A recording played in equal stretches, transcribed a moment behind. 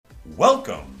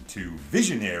Welcome to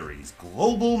Visionaries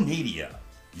Global Media,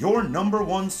 your number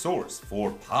one source for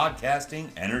podcasting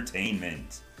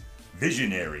entertainment.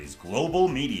 Visionaries Global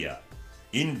Media,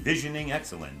 envisioning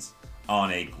excellence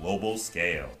on a global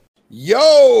scale.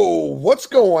 Yo, what's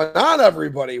going on,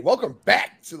 everybody? Welcome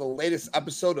back to the latest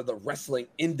episode of the Wrestling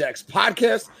Index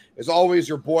podcast. As always,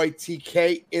 your boy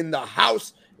TK in the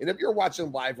house. And if you're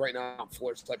watching live right now on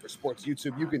Floor Sniper Sports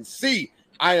YouTube, you can see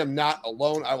I am not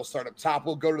alone. I will start up top.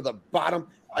 We'll go to the bottom.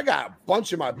 I got a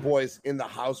bunch of my boys in the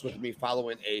house with me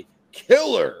following a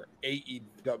killer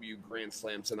AEW Grand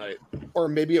Slam tonight. Or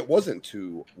maybe it wasn't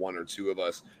one or two of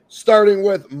us. Starting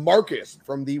with Marcus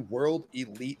from the World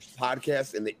Elite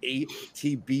Podcast and the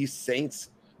ATB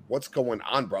Saints. What's going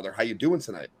on, brother? How you doing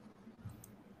tonight?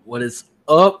 What is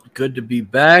up? Good to be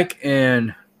back,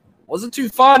 and wasn't too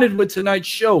fond with tonight's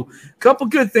show. A couple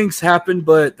good things happened,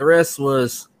 but the rest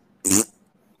was...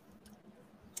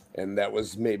 And that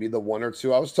was maybe the one or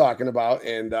two I was talking about.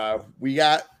 And we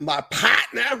got my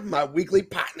partner, my weekly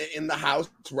partner in the house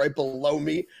right below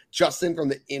me, Justin from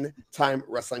the In Time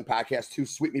Wrestling Podcast. Too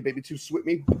sweet me, baby. Too sweet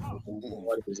me.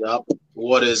 What is up?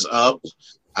 What is up?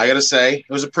 I got to say,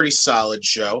 it was a pretty solid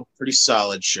show. Pretty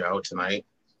solid show tonight.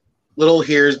 Little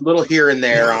here and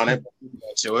there on it.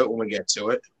 When we get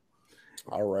to it.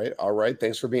 All right. All right.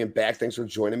 Thanks for being back. Thanks for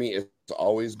joining me. As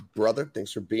always, brother,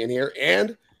 thanks for being here.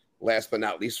 And last but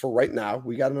not least, for right now,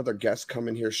 we got another guest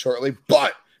coming here shortly.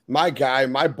 But my guy,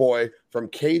 my boy from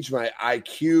Cage My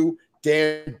IQ,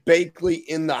 Dan Bakley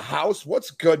in the house.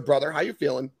 What's good, brother? How you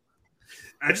feeling?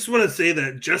 I just want to say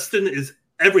that Justin is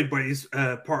everybody's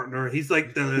partner. He's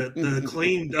like the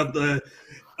claimed of the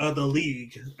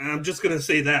league. I'm just gonna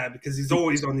say that because he's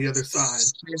always on the other side.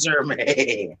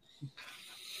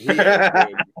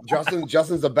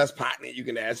 Justin's the best partner you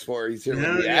can ask for. He's here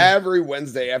with me every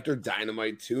Wednesday after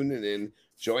Dynamite, tuning in,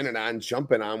 joining on,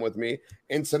 jumping on with me.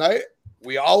 And tonight,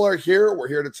 we all are here. We're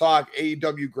here to talk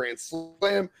AEW Grand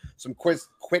Slam, some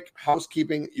quick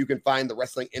housekeeping. You can find the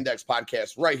Wrestling Index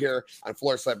podcast right here on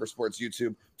Floor Sniper Sports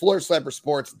YouTube,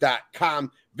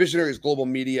 floorsnipersports.com, Visionaries Global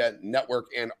Media Network,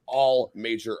 and all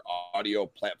major audio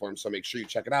platforms. So make sure you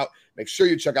check it out. Make sure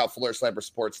you check out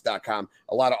floorsnipersports.com.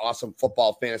 A lot of awesome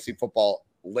football, fantasy football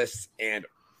lists, and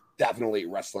definitely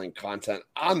wrestling content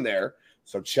on there.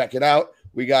 So check it out.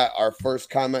 We got our first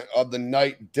comment of the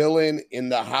night. Dylan in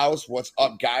the house. What's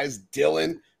up, guys?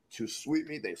 Dylan, too sweet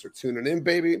me. Thanks for tuning in,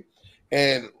 baby.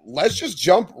 And let's just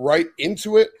jump right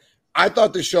into it. I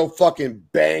thought the show fucking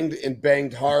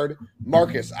banged hard.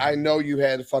 Marcus, I know you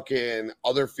had fucking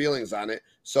other feelings on it.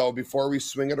 So before we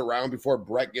swing it around, before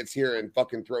Brett gets here and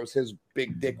fucking throws his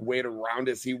big dick weight around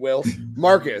as he will,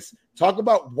 Marcus, talk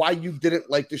about why you didn't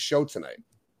like the show tonight.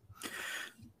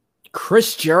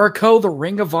 Chris Jericho, the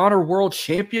Ring of Honor World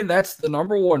Champion. That's the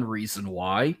number one reason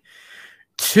why.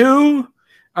 Two,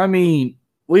 I mean,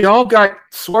 we all got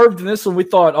swerved in this one. We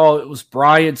thought, it was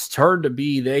Bryan's turn to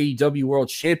be the AEW World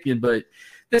Champion, but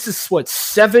this is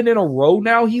 7 in a row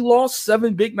now he lost,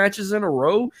 7 big matches in a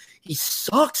row. He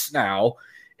sucks now.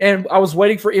 And I was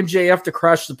waiting for MJF to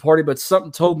crash the party, but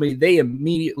something told me they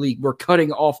immediately were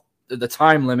cutting off the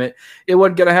time limit. It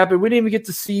wasn't going to happen. We didn't even get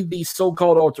to see the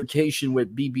so-called altercation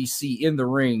with BBC in the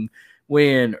ring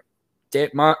when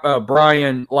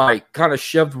Bryan kind of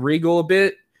shoved Regal a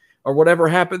bit or whatever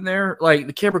happened there. Like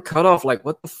the camera cut off. Like,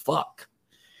 what the fuck?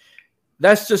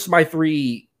 That's just my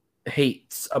 3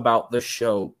 hates about the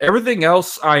show. Everything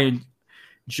else I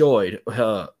enjoyed.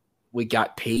 We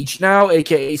got Paige now,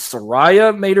 a.k.a.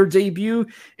 Saraya, made her debut,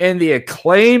 and the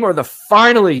Acclaim are the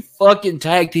finally fucking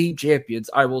tag team champions.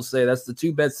 I will say that's the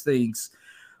 2 best things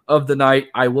of the night.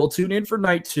 I will tune in for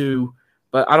night 2,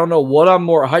 but I don't know what I'm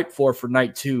more hyped for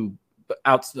night 2.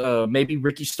 Maybe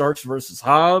Ricky Starks versus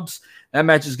Hobbs. That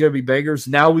match is going to be bangers.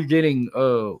 Now we're getting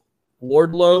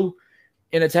Wardlow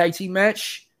in a tag team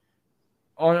match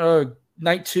on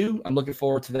night 2. I'm looking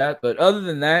forward to that. But other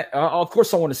than that, of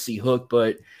course I want to see Hook,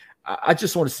 but I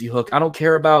just want to see Hook. I don't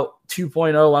care about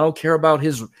 2.0. I don't care about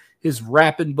his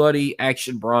rapping buddy,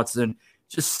 Action Bronson.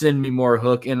 Just send me more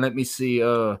Hook and let me see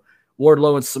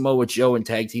Wardlow and Samoa Joe in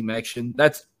tag team action.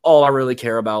 That's all I really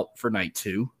care about for night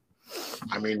 2.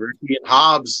 I mean, Ricky and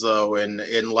Hobbs, though,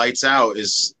 in Lights Out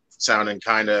is sounding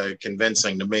kind of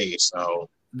convincing to me. So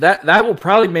that will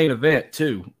probably main event,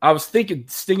 too. I was thinking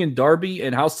Sting and Darby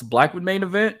and House of Black would main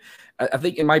event. I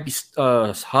think it might be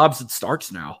Hobbs and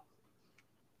Starks now.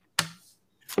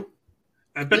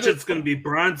 I bet you it's going to be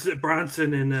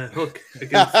Bronson and Hook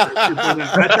against 2.0.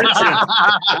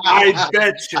 I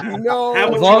bet you. No. How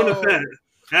much you want to bet?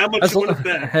 How much you want to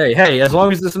bet? Hey, as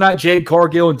long as it's not Jade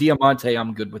Cargill and Diamante,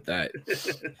 I'm good with that.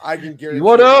 I can guarantee.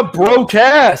 What up,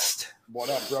 Brocast? What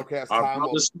up, Broadcast Our Tom?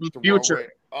 brothers from the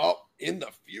future. Oh, in the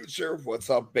future. What's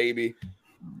up, baby?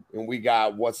 And we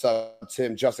got what's up,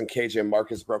 Tim, Justin, KJ, and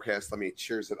Marcus. Broadcast. Let me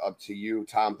cheers it up to you,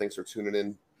 Tom. Thanks for tuning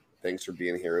in. Thanks for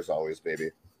being here as always, baby.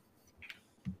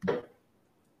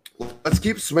 Let's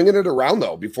keep swinging it around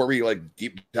though before we like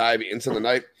deep dive into the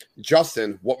night.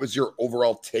 Justin, what was your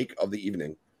overall take of the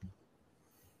evening?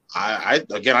 I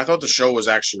thought the show was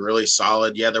actually really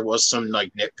solid. Yeah, there was some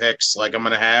like nitpicks. Like I'm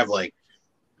gonna have like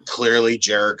clearly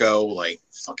Jericho. Like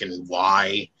fucking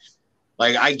why?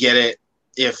 Like I get it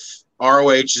if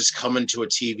ROH is coming to a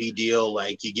TV deal,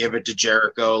 like you give it to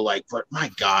Jericho. Like, but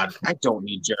my God, I don't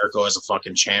need Jericho as a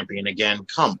fucking champion again.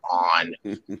 Come on,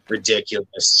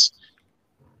 ridiculous.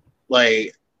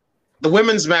 Like the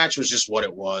women's match was just what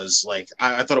it was. Like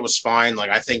I thought it was fine. Like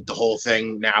I think the whole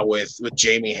thing now with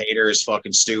Jamie Hayter is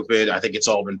fucking stupid. I think it's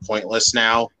all been pointless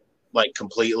now, like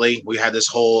completely. We had this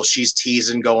whole she's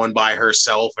teasing going by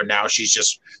herself, and now she's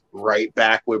just right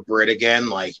back with Britt again.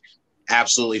 Like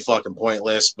absolutely fucking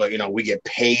pointless. But you know we get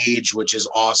Paige, which is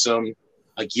awesome.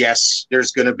 Like yes,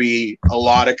 there's going to be a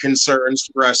lot of concerns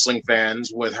for wrestling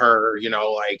fans with her. You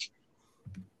know like.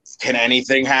 Can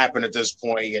anything happen at this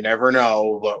point? You never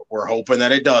know, but we're hoping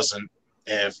that it doesn't.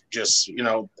 If just, you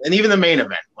know, and even the main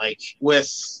event, like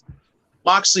with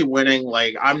Moxley winning,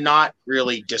 like I'm not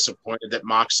really disappointed that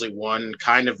Moxley won.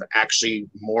 Kind of actually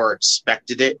more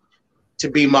expected it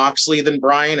to be Moxley than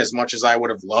Bryan, as much as I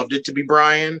would have loved it to be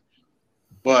Bryan.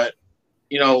 But,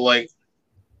 you know, like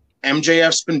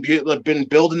MJF's been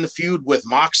building the feud with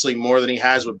Moxley more than he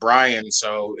has with Bryan,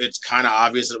 so it's kind of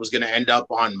obvious that it was going to end up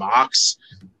on Mox.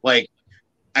 Like,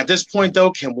 at this point,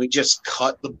 though, can we just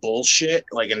cut the bullshit,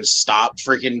 like, and stop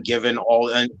freaking giving all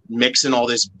and mixing all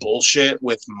this bullshit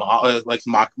with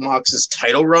Mox's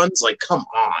title runs? Like, come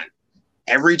on!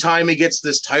 Every time he gets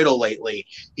this title lately,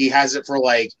 he has it for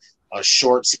like a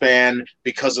short span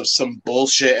because of some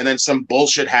bullshit, and then some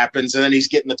bullshit happens, and then he's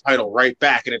getting the title right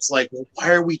back, and it's like, well, why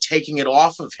are we taking it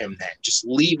off of him then? Just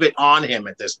leave it on him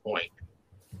at this point.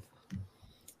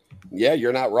 Yeah,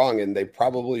 you're not wrong, and they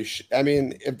probably I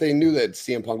mean, if they knew that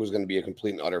CM Punk was going to be a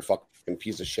complete and utter fucking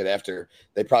piece of shit after,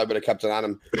 they probably would have kept it on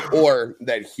him, or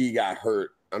that he got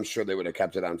hurt. I'm sure they would have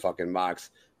kept it on fucking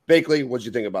Mox. Bakley, what'd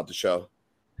you think about the show?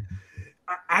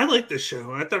 I like the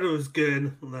show. I thought it was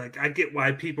good. Like, I get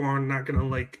why people are not going to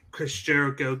like Chris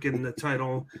Jericho getting the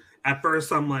title. At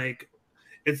first, I'm like,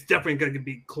 it's definitely going to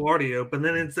be Claudio. But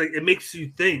then it's like, it makes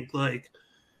you think, like,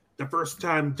 the first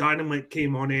time Dynamite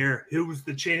came on air, who was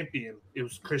the champion? It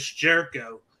was Chris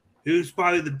Jericho. Who's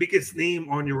probably the biggest name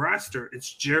on your roster?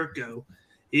 It's Jericho.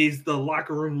 He's the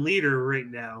locker room leader right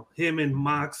now. Him and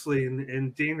Moxley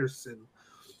and Danielson.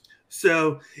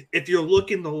 So if you're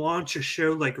looking to launch a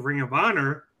show like Ring of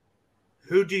Honor,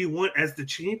 who do you want as the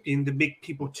champion to make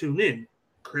people tune in?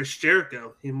 Chris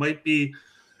Jericho. He might be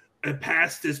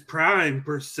past his prime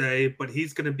per se, but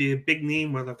he's going to be a big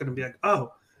name where they're going to be like,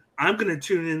 oh, I'm going to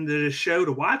tune into the show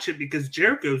to watch it because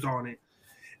Jericho's on it.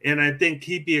 And I think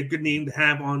he'd be a good name to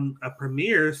have on a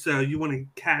premiere. So you want to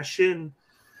cash in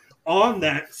on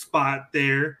that spot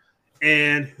there.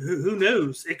 And who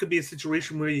knows? It could be a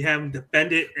situation where you have him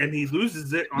defend it and he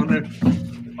loses it on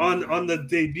the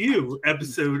debut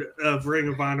episode of Ring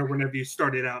of Honor whenever you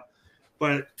start it out.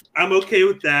 But I'm okay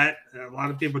with that. A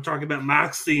lot of people are talking about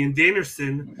Moxley and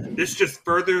Danielson. This just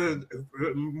further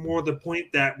more the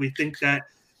point that we think that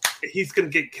he's going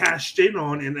to get cashed in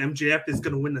on and MJF is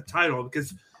going to win the title.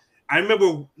 Because I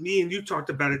remember me and you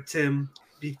talked about it, Tim,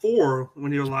 before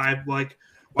when you were live. Like,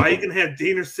 why are you going to have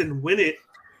Danielson win it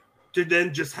to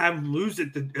then just have him lose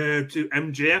it to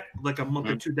MJF like a month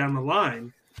or two down the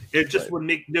line? It just would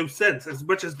make no sense. As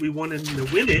much as we wanted him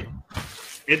to win it,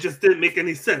 it just didn't make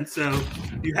any sense. So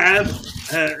you have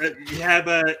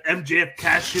MJF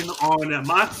cash in on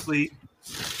Moxley,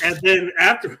 and then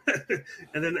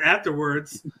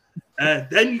afterwards,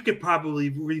 then you could probably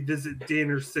revisit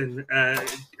Danielson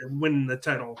winning the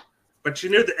title. But you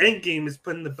know the end game is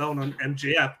putting the belt on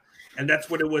MJF, and that's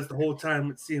what it was the whole time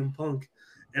with CM Punk.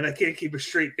 And I can't keep a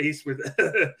straight face with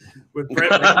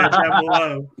Brett like that down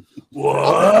below.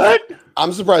 What?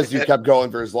 I'm surprised you kept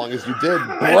going for as long as you did.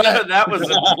 That was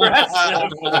impressive.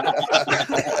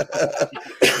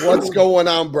 What's going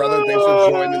on, brother? Thanks for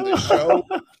joining the show.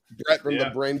 Brett from the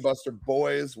Brainbuster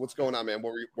Boys. What's going on, man?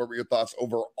 What were your thoughts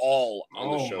overall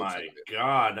on the show? Oh my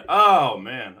God. Oh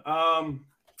man.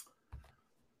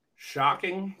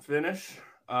 Shocking finish.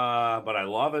 But I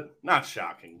love it. Not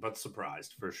shocking, but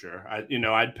surprised for sure.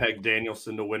 I'd peg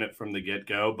Danielson to win it from the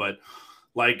get-go, but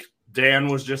like Dan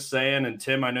was just saying, and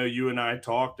Tim, I know you and I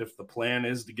talked, if the plan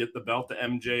is to get the belt to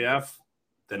MJF,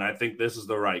 then I think this is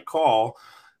the right call.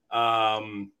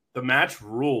 the match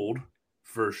ruled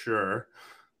for sure.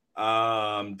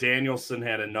 Danielson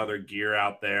had another gear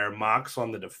out there. Mox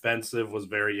on the defensive was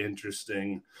very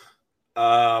interesting.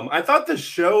 I thought the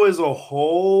show as a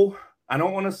whole, I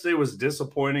don't want to say was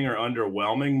disappointing or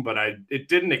underwhelming, but it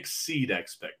didn't exceed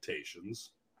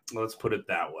expectations. Let's put it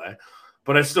that way.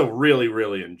 But I still really,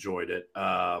 really enjoyed it.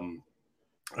 I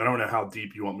don't know how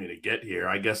deep you want me to get here.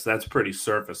 I guess that's pretty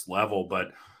surface level.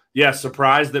 But, yeah,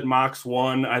 surprised that Mox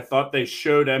won. I thought they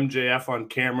showed MJF on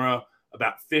camera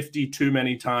about 50 too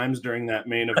many times during that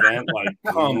main event. Like,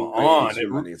 come on. Too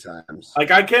many times.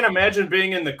 Like, I can't imagine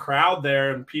being in the crowd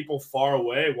there and people far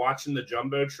away watching the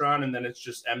Jumbotron, and then it's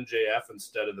just MJF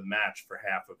instead of the match for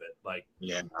half of it. Like,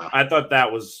 Yeah. I thought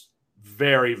that was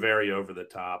very, very over the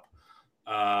top.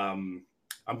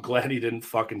 I'm glad he didn't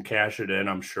fucking cash it in.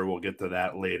 I'm sure we'll get to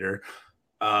that later.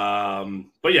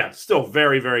 But yeah, still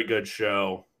very, very good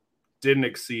show. Didn't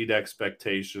exceed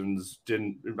expectations.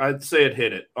 I'd say it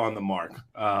hit it on the mark.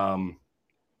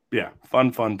 Yeah,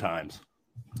 fun times.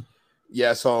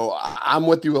 Yeah, so I'm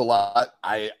with you a lot.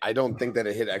 I don't think that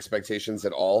it hit expectations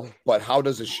at all. But how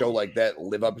does a show like that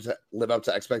live up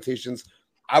to expectations?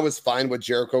 I was fine with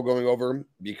Jericho going over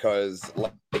because,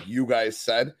 like you guys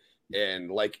said,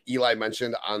 and like Eli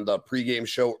mentioned on the pregame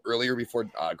show earlier before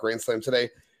Grand Slam today,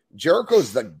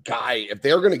 Jericho's the guy. If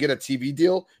they're going to get a TV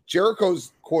deal,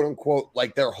 Jericho's quote unquote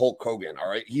like their Hulk Hogan. All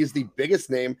right. He's the biggest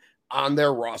name on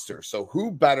their roster. So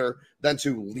who better than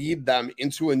to lead them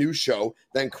into a new show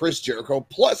than Chris Jericho?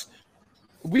 Plus,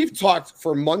 we've talked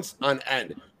for months on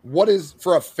end. What is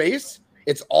for a face?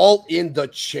 It's all in the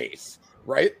chase,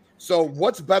 right? So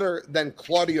what's better than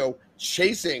Claudio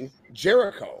chasing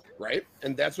Jericho, right?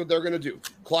 And that's what they're going to do.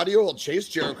 Claudio will chase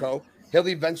Jericho. He'll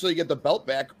eventually get the belt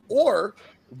back. Or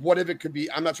what if it could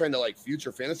be, I'm not trying to like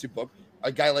future fantasy book,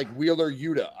 a guy like Wheeler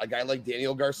Yuta, a guy like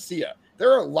Daniel Garcia.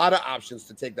 There are a lot of options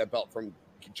to take that belt from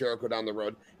Jericho down the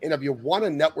road. And if you want a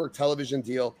network television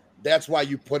deal, that's why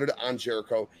you put it on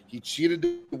Jericho. He cheated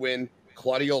to win.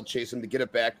 Claudio will chase him to get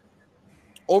it back.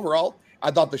 Overall, I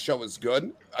thought the show was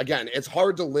good. Again, it's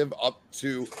hard to live up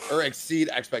to or exceed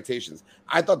expectations.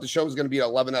 I thought the show was going to be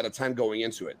 11 out of 10 going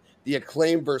into it. The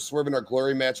Acclaim versus Swerve in Our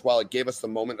Glory match, while it gave us the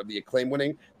moment of the Acclaim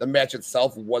winning, the match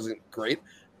itself wasn't great.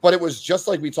 But it was just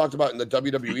like we talked about in the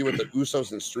WWE with the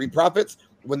Usos and Street Profits.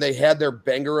 When they had their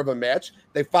banger of a match,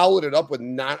 they followed it up with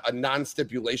not a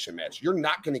non-stipulation match. You're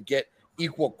not going to get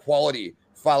equal quality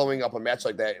following up a match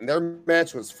like that. And their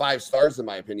match was 5 stars, in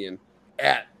my opinion,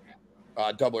 at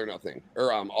Double or Nothing.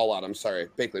 Or All Out, I'm sorry.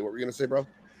 Bakley, what were you going to say, bro?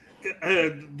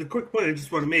 The quick point I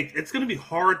just want to make, it's going to be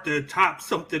hard to top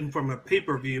something from a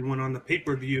pay-per-view when on the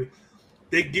pay-per-view,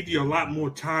 they give you a lot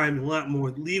more time and a lot more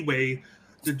leeway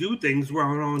to do things, where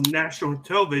on national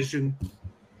television,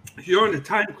 you're on the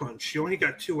time crunch. You only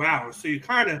got 2 hours. So you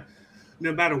kind of,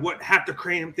 no matter what, have to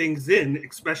cram things in,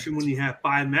 especially when you have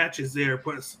 5 matches there,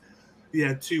 plus you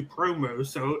had 2 promos.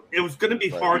 So it was going to be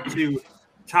hard to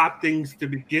top things to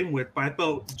begin with. But I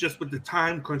felt just with the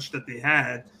time crunch that they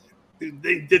had,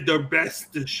 they did their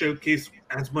best to showcase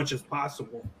as much as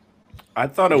possible. I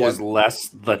thought it was less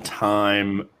the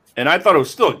time, and I thought it was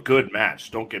still a good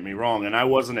match, don't get me wrong, and I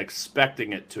wasn't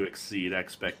expecting it to exceed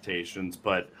expectations,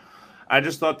 but I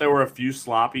just thought there were a few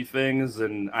sloppy things,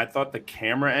 and I thought the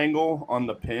camera angle on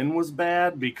the pin was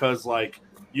bad because, like,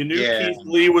 you knew Keith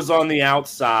Lee was on the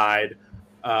outside,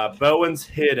 Bowens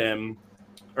hit him,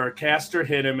 or Caster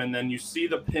hit him, and then you see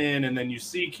the pin, and then you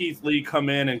see Keith Lee come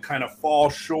in and kind of fall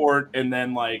short, and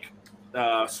then, like,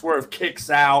 Swerve kicks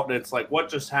out, and it's like, what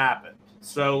just happened?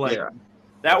 So, like,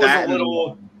 that was a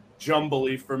little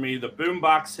jumbly for me. The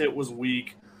boombox hit was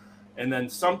weak, and then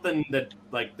something that,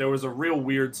 like, there was a real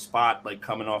weird spot, like,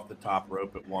 coming off the top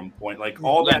rope at one point. Like,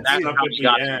 all that stuff at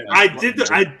the end. I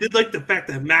did like the fact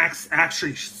that Max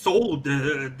actually sold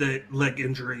the leg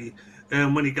injury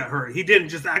when he got hurt. He didn't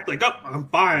just act like, oh, I'm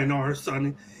fine, or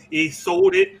something. He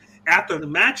sold it. After the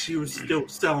match, he was still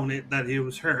selling it that he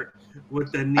was hurt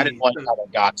with the knee. I didn't like how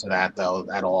they got to that, though,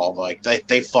 at all. Like,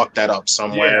 they fucked that up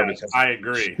somewhere. Because I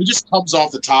agree. He just comes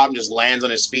off the top and just lands on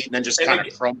his feet and then just kind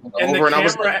of crumbles over. And I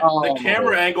was like, the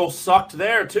camera angle sucked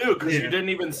there, too, because you didn't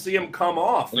even see him come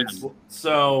off. Yeah.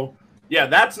 So, yeah,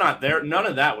 that's not their – none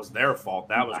of that was their fault.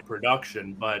 That was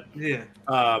production. But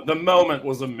the moment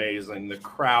was amazing. The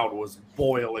crowd was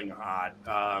boiling hot.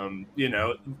 You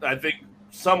know, I think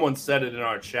someone said it in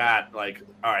our chat, like,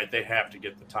 all right, they have to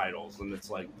get the titles. And it's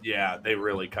like, yeah, they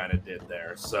really kind of did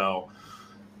there. So,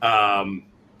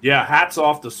 yeah, hats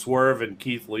off to Swerve and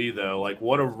Keith Lee, though. Like,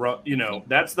 what a run. You know,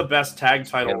 that's the best tag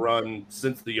title run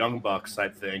since the Young Bucks, I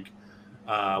think.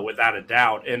 Without a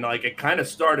doubt. And like it kind of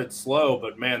started slow,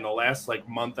 but man, the last like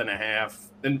month and a half,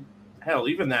 and hell,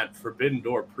 even that Forbidden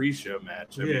Door pre-show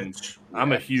match. I mean, Yeah.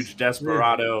 I'm a huge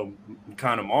Desperado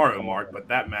Kanemaru mark, but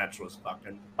that match was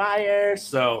fucking fire.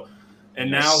 So, and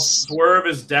now Swerve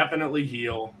is definitely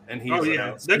heel, and he's,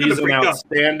 he's an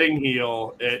outstanding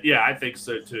heel. I think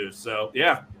so too. So,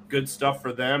 yeah, good stuff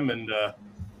for them, and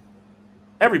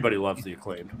everybody loves the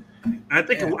Acclaimed. I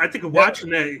think watching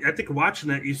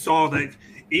that, you saw that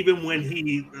even when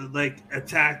he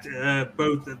attacked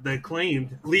both the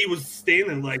Acclaimed, Lee was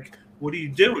standing like, "What are you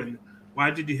doing? Why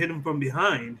did you hit him from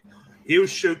behind?" He was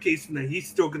showcasing that he's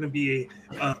still going to be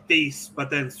a face, but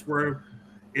then Swerve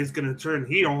is going to turn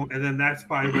heel, and then that's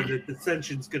probably where the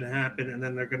dissension's going to happen, and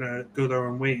then they're going to go their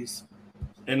own ways.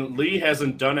 And Lee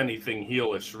hasn't done anything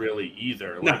heelish really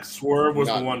either. No. Like Swerve was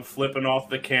the one flipping off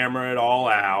the camera at All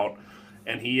Out,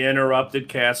 and he interrupted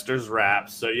Caster's rap.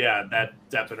 So yeah, that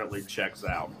definitely checks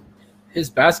out. His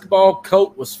basketball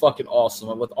coat was fucking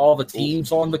awesome with all the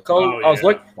teams on the coat. Oh, I was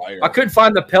like, I couldn't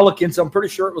find the Pelicans. I'm pretty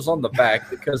sure it was on the back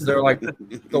because they're like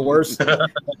the worst.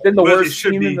 Been the worst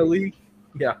team in the league.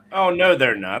 Yeah. Oh no,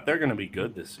 they're not. They're going to be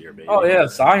good this year, baby. Oh yeah,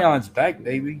 Zion's back,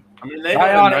 baby. I mean, they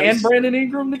Zion and Brandon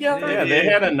Ingram together. Yeah, they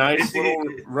had a nice little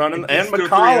run, and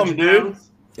McCollum, dude.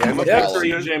 Yeah,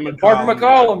 CJ Marvin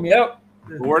McCollum. Yep.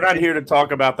 We're not here to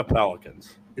talk about the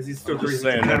Pelicans. Is he still just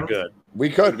saying they're good? We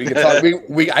could talk.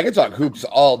 I could talk hoops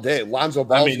all day. Lonzo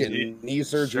Ball's getting knee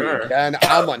surgery again.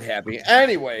 I'm unhappy.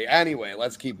 Anyway,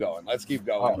 let's keep going. Let's get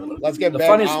back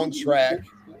on track.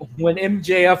 When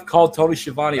MJF called Tony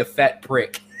Schiavone a fat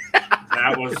prick,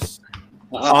 that was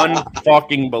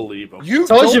unfucking believable. You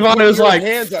Tony Schiavone was like,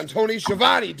 hands on Tony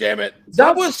Schiavone, damn it.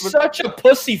 That was such a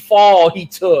pussy fall he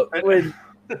took when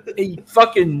he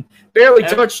fucking barely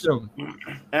touched him.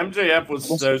 MJF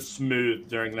was so smooth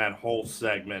during that whole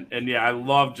segment. And yeah, I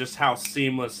love just how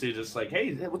seamless he just like,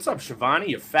 hey, what's up, Schiavone,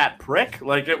 you fat prick?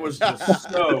 Like it was just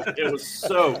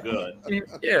so good.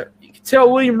 Yeah. You could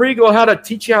tell William Regal how to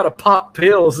teach you how to pop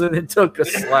pills and it took a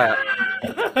slap.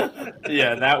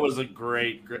 Yeah, that was a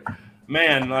great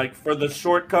man, like for the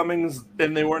shortcomings,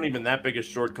 and they weren't even that big of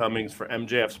shortcomings for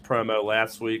MJF's promo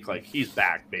last week. Like he's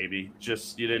back, baby.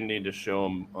 Just you didn't need to show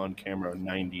him on camera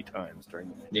 90 times during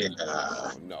the match.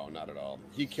 Yeah, no, not at all.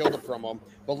 He killed the promo.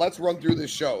 But let's run through this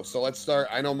show. So let's start.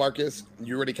 I know Marcus,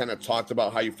 you already kind of talked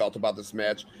about how you felt about this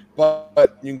match,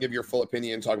 but you can give your full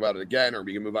opinion, talk about it again, or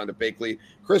we can move on to Bakley.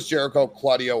 Chris Jericho,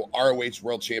 Claudio, ROH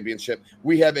World Championship.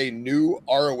 We have a new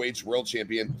ROH World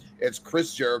Champion. It's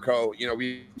Chris Jericho. You know,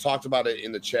 we talked about it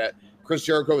in the chat. Chris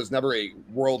Jericho is never a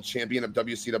world champion of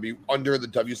WCW under the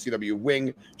WCW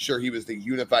wing. Sure, he was the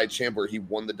unified champ where he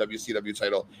won the WCW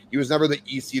title. He was never the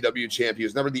ECW champ. He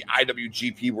was never the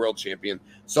IWGP world champion.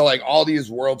 So, like, all these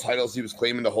world titles he was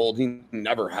claiming to hold, he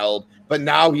never held. But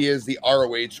now he is the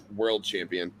ROH world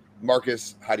champion.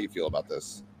 Marcus, how do you feel about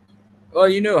this? Well,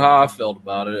 you know how I felt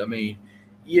about it. I mean,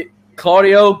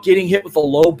 Claudio getting hit with a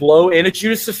low blow and a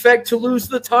Judas effect to lose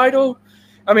the title.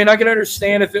 I mean, I can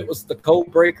understand if it was the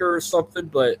code breaker or something,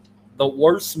 but the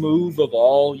worst move of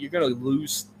all, you're going to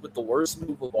lose with the worst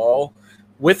move of all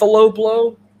with a low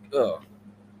blow? Ugh.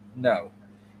 No.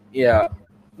 Yeah.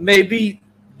 Maybe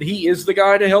he is the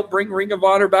guy to help bring Ring of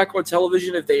Honor back on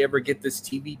television if they ever get this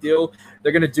TV deal.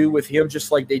 They're going to do with him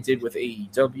just like they did with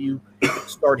AEW.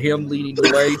 Start him leading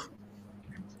the way.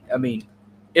 I mean,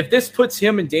 if this puts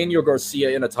him and Daniel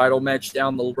Garcia in a title match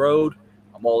down the road,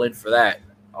 I'm all in for that.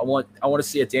 I want to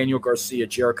see a Daniel Garcia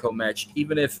Jericho match,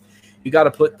 even if you got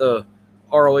to put the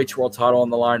ROH World Title on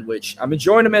the line. Which I'm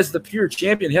enjoying him as the pure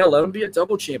champion. Hell, let him be a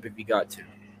double champ if you got to.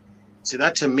 See,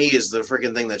 that to me is the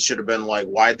freaking thing that should have been like,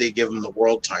 why'd they give him the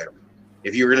world title?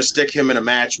 If you were going to stick him in a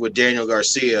match with Daniel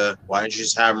Garcia, why didn't you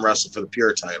just have him wrestle for the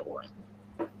pure title?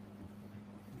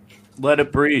 Let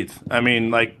it breathe. I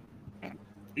mean, like,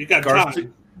 you got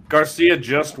Garcia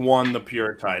just won the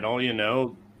pure title, you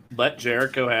know. Let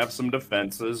Jericho have some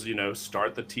defenses, you know,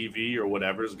 start the TV or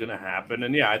whatever is going to happen.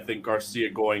 And, yeah, I think Garcia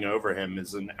going over him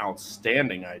is an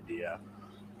outstanding idea.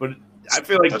 But I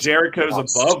feel like Jericho's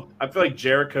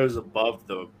above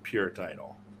the pure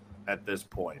title at this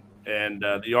point. And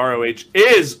the ROH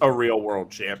is a real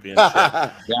world championship.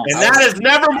 And that is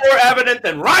never more evident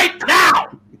than right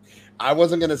now. I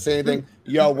wasn't going to say anything.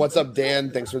 Yo, what's up,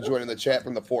 Dan? Thanks for joining the chat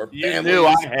from the Four You Families. knew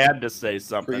I had to say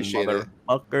something, Appreciate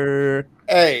motherfucker.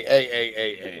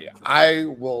 Hey. I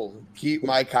will keep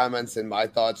my comments and my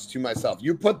thoughts to myself.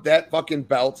 You put that fucking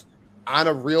belt on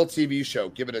a real TV show.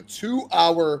 Give it a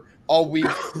 2-hour all-week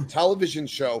television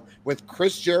show with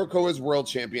Chris Jericho as world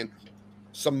champion,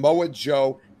 Samoa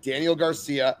Joe, Daniel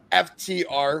Garcia,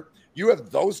 FTR. You have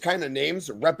those kind of names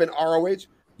repping ROH.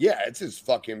 Yeah, it's as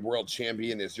fucking world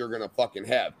champion as you're going to fucking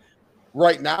have.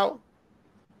 Right now,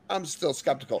 I'm still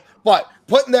skeptical. But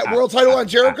putting that world title on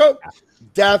Jericho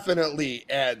definitely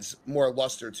adds more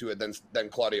luster to it than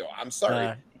Claudio. I'm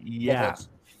sorry. Yeah.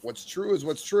 What's true is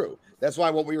what's true. That's why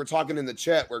what we were talking in the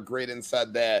chat where Graydon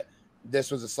said that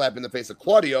this was a slap in the face of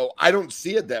Claudio. I don't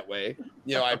see it that way.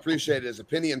 I appreciate his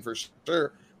opinion for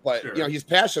sure. But, he's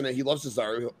passionate. He loves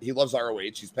Cesaro. He loves ROH.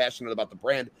 He's passionate about the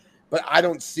brand. But I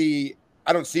don't see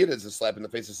it as a slap in the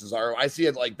face of Cesaro. I see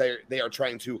it like they are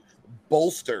trying to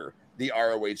bolster the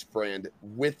ROH brand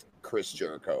with Chris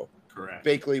Jericho. Correct.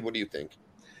 Bakley, what do you think?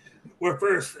 Well,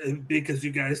 first, because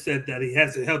you guys said that he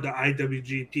hasn't held the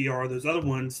IWGP or those other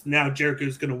ones, now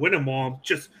Jericho's going to win them all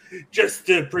just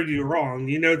to prove you wrong.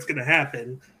 It's going to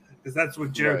happen because that's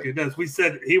what Jericho does. We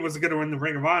said he wasn't going to win the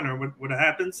Ring of Honor. What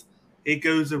happens? He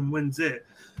goes and wins it.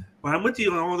 But I'm with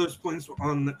you on all those points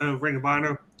on Ring of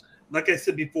Honor. Like I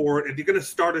said before, if you're going to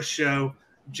start a show,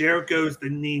 Jericho's the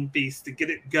name beast to get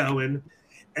it going.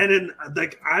 And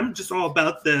then, I'm just all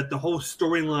about the whole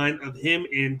storyline of him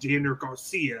and Daniel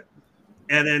Garcia.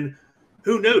 And then,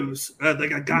 who knows?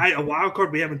 A wild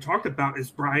card we haven't talked about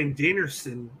is Bryan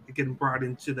Danielson getting brought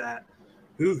into that.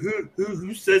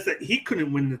 Who says that he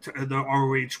couldn't win the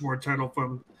ROH World Title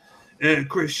from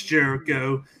Chris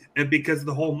Jericho? And because of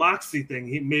the whole Moxley thing,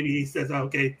 he says,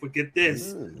 okay, forget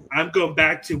this. I'm going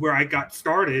back to where I got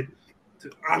started.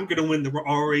 I'm going to win the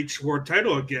ROH World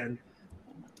Title again.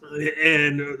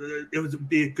 And it would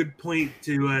be a good point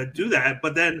to do that.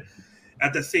 But then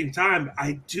at the same time,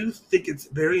 I do think it's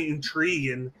very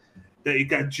intriguing that you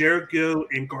got Jericho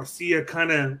and Garcia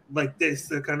kind of like this,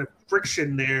 the kind of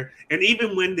friction there. And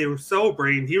even when they were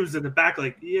celebrating, he was in the back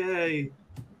like, yay,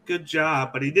 good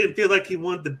job. But he didn't feel like he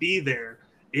wanted to be there.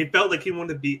 It felt like he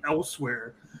wanted to be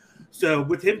elsewhere. So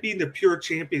with him being the pure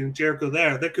champion and Jericho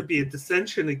there could be a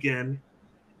dissension again.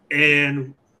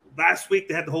 And last week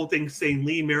they had the whole thing saying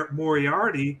Lee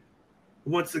Moriarty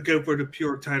wants to go for the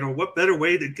pure title. What better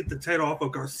way to get the title off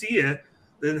of Garcia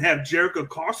than have Jericho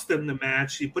cost them the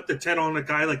match? You put the title on a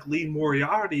guy like Lee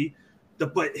Moriarty to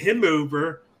put him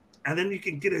over, and then you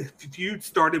can get a feud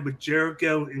started with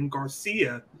Jericho and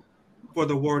Garcia for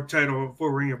the world title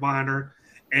for Ring of Honor.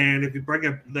 And if you bring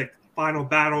up final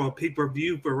battle, a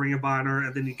pay-per-view for Ring of Honor,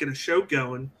 and then you get a show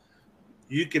going,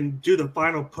 you can do the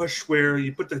final push where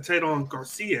you put the title on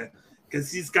Garcia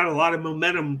because he's got a lot of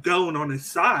momentum going on his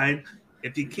side.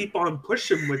 If you keep on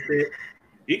pushing with it,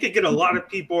 you could get a lot of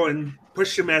people and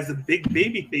push him as a big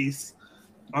baby face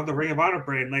on the Ring of Honor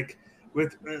brand. Like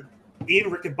with Ian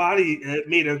Riccaboni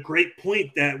made a great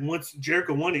point that once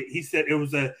Jericho won it, he said it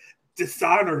was a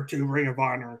dishonor to Ring of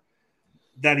Honor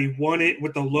that he won it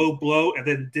with a low blow and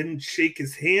then didn't shake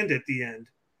his hand at the end.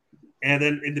 And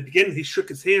then in the beginning, he shook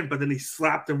his hand, but then he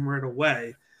slapped him right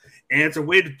away. And it's a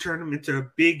way to turn him into a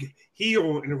big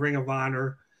heel in the Ring of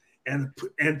Honor and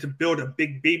to build a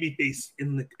big baby face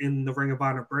in the Ring of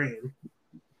Honor brand.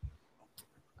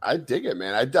 I dig it,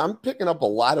 man. I'm picking up a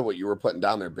lot of what you were putting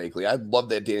down there, Bakley. I love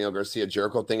that Daniel Garcia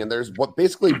Jericho thing. And there's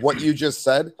what you just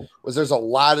said was there's a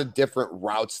lot of different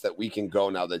routes that we can go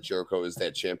now that Jericho is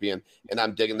that champion. And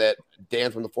I'm digging that.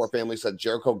 Dan from the Four Family said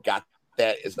Jericho got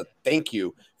that as a thank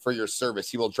you for your service.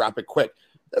 He will drop it quick.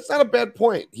 That's not a bad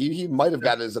point. He might have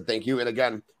got it as a thank you. And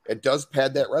again, it does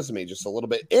pad that resume just a little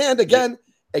bit. And again,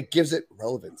 it gives it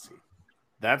relevancy.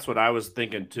 That's what I was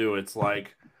thinking too. It's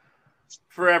like,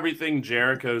 for everything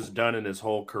Jericho's done in his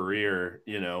whole career,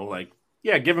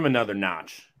 give him another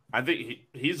notch. I think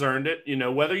he's earned it.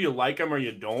 Whether you like him or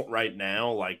you don't right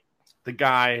now, the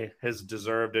guy has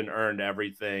deserved and earned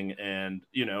everything and,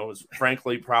 is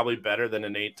frankly probably better than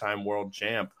an 8-time world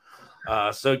champ.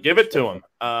 So give it to him.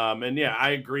 I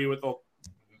agree with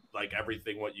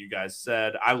everything what you guys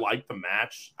said. I like the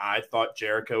match. I thought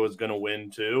Jericho was going to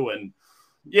win too. And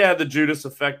yeah, the Judas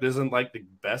effect isn't the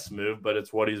best move, but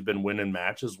it's what he's been winning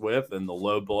matches with, and the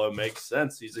low blow makes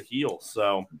sense. He's a heel.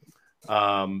 So,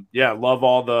 love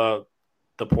all the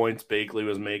points Bakley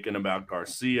was making about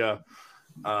Garcia.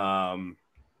 And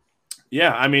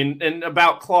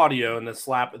about Claudio and the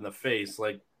slap in the face,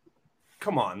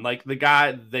 come on. The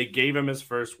guy, they gave him his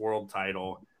first world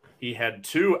title. He had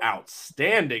 2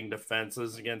 outstanding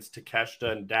defenses against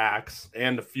Takeshita and Dax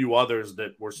and a few others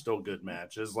that were still good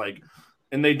matches.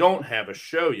 And they don't have a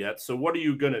show yet. So what are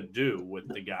you going to do with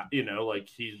the guy?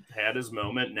 He had his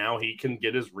moment. Now he can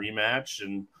get his rematch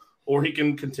or he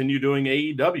can continue doing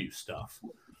AEW stuff.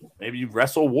 Maybe you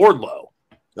wrestle Wardlow.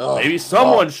 Maybe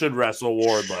someone should wrestle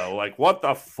Wardlow. What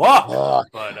the fuck?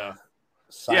 But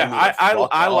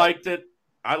I liked it.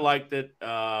 I liked it.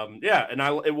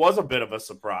 It was a bit of a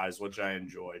surprise, which I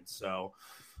enjoyed. So,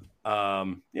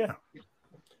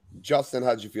 Justin,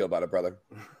 how did you feel about it, brother?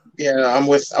 Yeah, I'm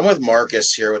with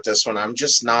Marcus here with this one. I'm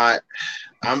just not.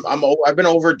 I've been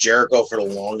over Jericho for the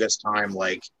longest time.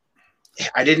 Like,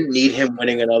 I didn't need him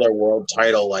winning another world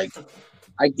title. Like,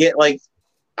 I get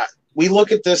we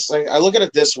look at this. Like, I look at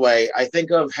it this way. I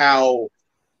think of how,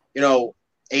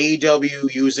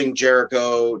 AEW using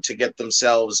Jericho to get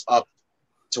themselves up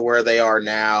to where they are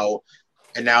now,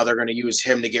 and now they're going to use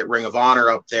him to get Ring of Honor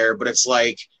up there. But it's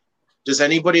like, does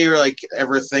anybody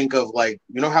ever think of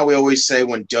how we always say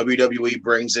when WWE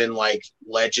brings in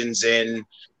legends in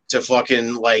to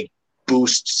fucking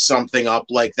boost something up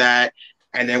like that,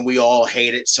 and then we all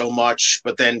hate it so much,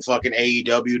 but then fucking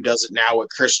AEW does it now with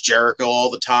Chris Jericho all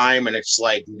the time, and it's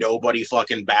like nobody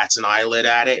fucking bats an eyelid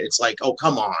at it. It's like, oh,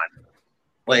 come on.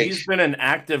 He's been an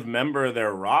active member of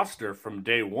their roster from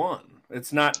day one.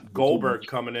 It's not Goldberg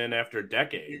coming in after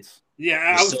decades.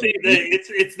 Yeah, I would say that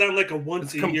it's not like a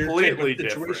once a year completely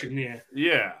situation. Different.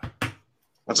 Yeah.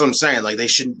 That's what I'm saying. Like, they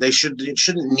shouldn't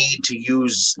need to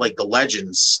use the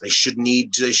legends. They should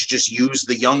just use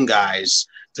the young guys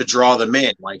to draw them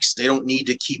in. Like, they don't need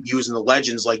to keep using the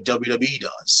legends like WWE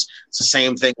does. It's the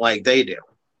same thing like they do.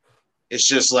 It's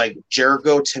just like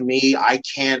Jericho, to me,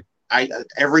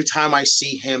 every time I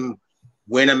see him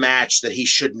win a match that he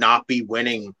should not be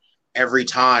winning every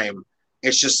time,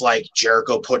 it's just like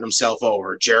Jericho putting himself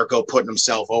over.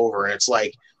 And it's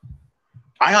like,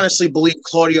 I honestly believe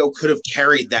Claudio could have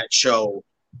carried that show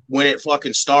when it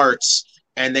fucking starts,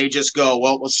 and they just go,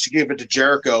 well, let's give it to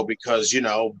Jericho because,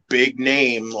 big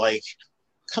name. Like,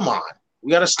 come on.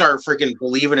 We got to start freaking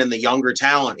believing in the younger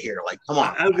talent here. Like, come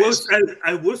on.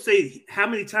 I will say, how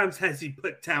many times has he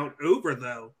put talent over,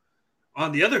 though?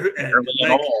 On the other end,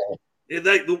 he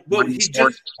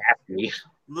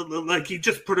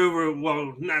just put over,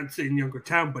 well, not saying younger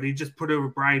talent, but he just put over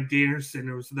Bryan Danielson.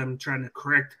 It was them trying to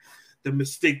correct the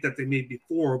mistake that they made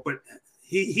before, but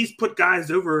he's put guys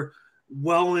over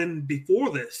well in before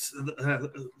this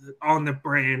on the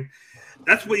brand.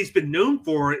 That's what he's been known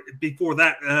for. Before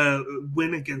that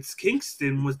win against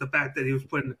Kingston was the fact that he was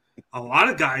putting a lot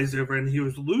of guys over and he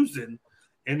was losing,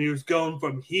 and he was going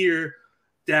from here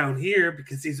down here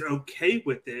because he's okay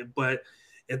with it. But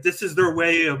if this is their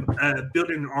way of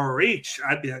building ROH,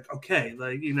 I'd be like, okay,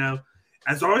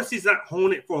 as long as he's not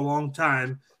holding it for a long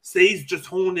time, say he's just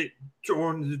holding it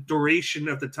during the duration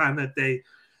of the time that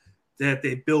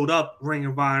they build up Ring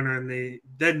of Honor and they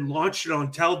then launch it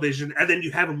on television, and then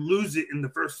you have him lose it in the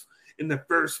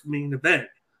first main event,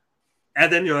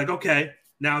 and then you're like, okay,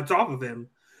 now it's off of him.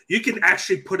 You can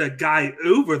actually put a guy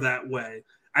over that way.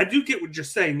 I do get what you're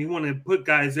saying. You want to put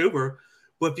guys over,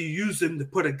 but if you use him to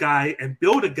put a guy and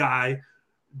build a guy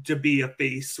to be a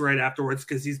face right afterwards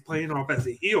because he's playing off as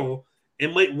a heel,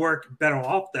 it might work better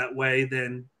off that way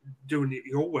than doing it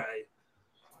your way.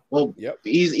 Well, yep.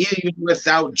 Even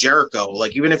without Jericho,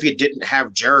 even if you didn't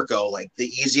have Jericho, the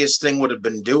easiest thing would have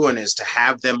been doing is to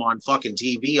have them on fucking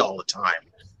TV all the time,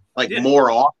 more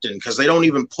often, because they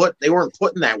weren't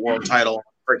putting that world title on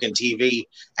freaking TV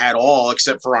at all,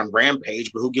 except for on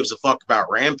Rampage. But who gives a fuck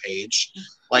about Rampage?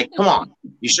 Come on,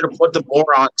 you should have put them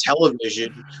more on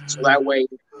television so that way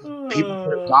people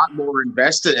would have got more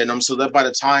invested in them. So that by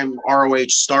the time ROH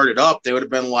started up, they would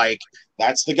have been like,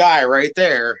 that's the guy right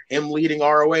there, him leading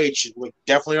ROH. We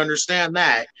definitely understand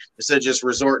that. Instead of just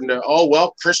resorting to, oh,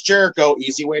 well, Chris Jericho,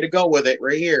 easy way to go with it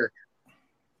right here.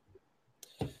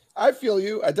 I feel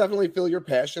you. I definitely feel your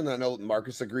passion. I know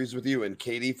Marcus agrees with you. And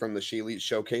Katie from the She Elite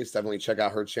Showcase, definitely check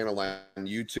out her channel on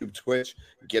YouTube, Twitch.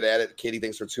 Get at it. Katie,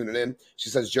 thanks for tuning in. She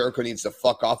says Jericho needs to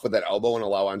fuck off with that elbow and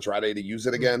allow Andrade to use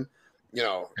it again.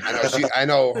 I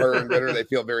know her and Ritter, they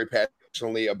feel very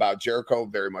passionately about Jericho,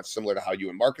 very much similar to how you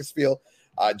and Marcus feel.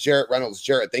 Jarrett Reynolds,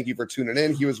 thank you for tuning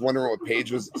in. He was wondering what Soraya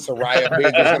Page was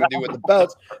going to do with the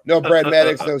belts. No Brad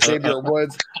Maddox, no Xavier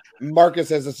Woods. Marcus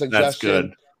has a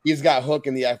suggestion. He's got Hook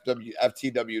in the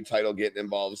FTW title getting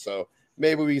involved, so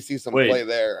maybe we see some play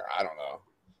there. I don't know.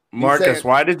 Marcus,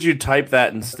 why did you type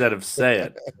that instead of say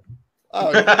it?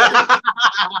 You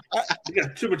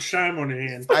got too much time on your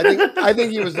hands. I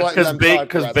think he was letting them talk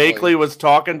because Bakley was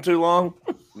talking too long.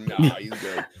 No, he's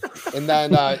good. And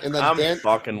then I'm Dan,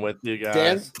 fucking with you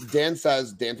guys. Dan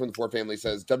from the Four Family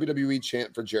says WWE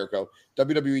champ for Jericho,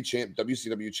 WWE champ,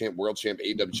 WCW champ, World champ,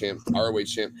 AEW champ, ROH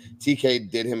champ.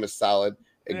 TK did him a solid.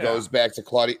 It goes back to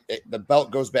Claudio. The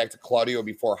belt goes back to Claudio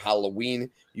before Halloween.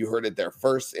 You heard it there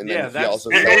first, and then he also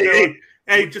said,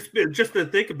 Hey, just to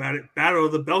think about it, Battle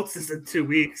of the Belts is in 2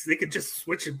 weeks. They could just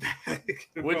switch it back.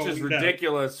 Which is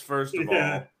ridiculous, first of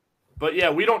all. But,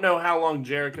 we don't know how long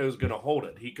Jericho's going to hold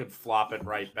it. He could flop it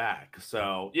right back.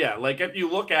 So, if you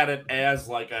look at it as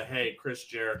hey, Chris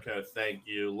Jericho, thank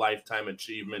you, lifetime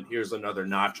achievement, here's another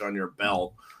notch on your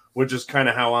belt. which is kind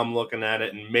of how I'm looking at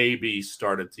it, and maybe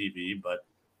start a TV. But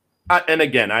and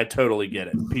again, I totally get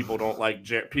it. People don't like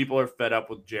people are fed up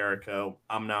with Jericho.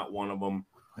 I'm not one of them,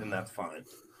 and that's fine.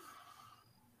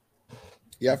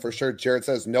 Yeah, for sure. Jared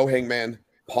says no Hangman,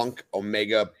 Punk,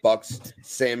 Omega, Bucks,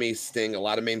 Sammy, Sting. A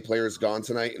lot of main players gone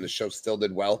tonight, and the show still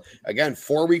did well. Again,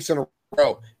 4 weeks in a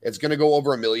row. It's going to go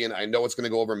over 1 million. I know it's going to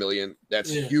go over 1 million.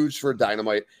 That's huge for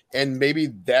Dynamite. And maybe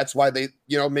that's why they,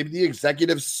 maybe the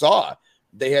executives saw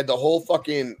they had the whole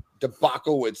fucking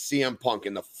debacle with CM Punk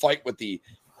and the fight with the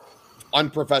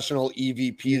unprofessional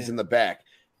EVPs in the back.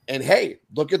 And hey,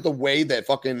 look at the way that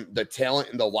fucking the talent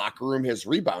in the locker room has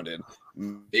rebounded.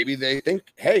 Maybe they think,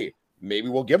 hey, maybe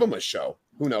we'll give them a show.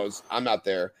 Who knows? I'm not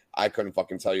there. I couldn't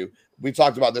fucking tell you. We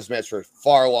talked about this match for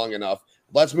far long enough.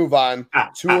 Let's move on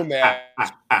to a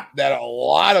match that a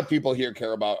lot of people here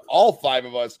care about. All 5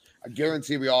 of us. I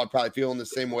guarantee we all are probably feeling the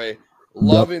same way.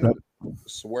 Loving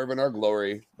Swerving Our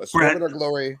Glory. But Swerving Our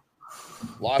Glory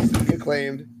lost and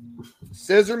Acclaimed.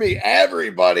 Scissor me,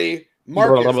 everybody.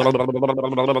 Marcus,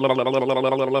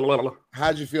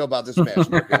 how'd you feel about this match,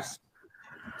 Marcus?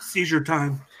 Seizure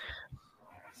time.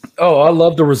 Oh, I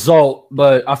love the result,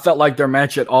 but I felt like their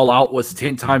match at All Out was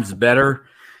 10 times better.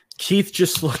 Keith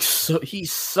just looks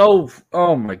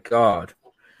oh my God.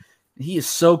 He is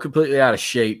so completely out of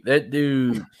shape. That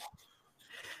dude,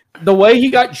 the way he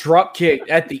got drop kicked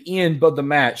at the end of the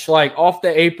match, like off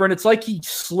the apron, it's like he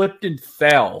slipped and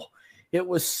fell. It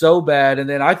was so bad. And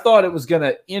then I thought it was going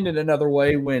to end in another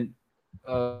way when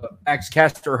Axe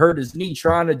Caster hurt his knee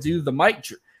trying to do the mic.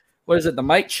 What is it? The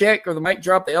mic check or the mic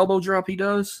drop, the elbow drop he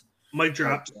does? Mic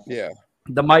drop. Yeah.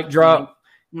 The mic drop.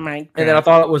 And then I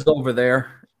thought it was over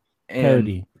there. And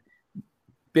Cody.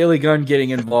 Billy Gunn getting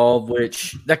involved,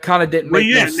 which that kind of didn't make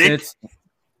no sense.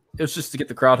 It was just to get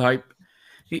the crowd hype.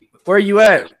 Where are you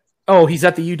at? Oh, he's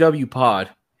at the UW pod.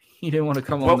 He didn't want to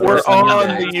come on. But we're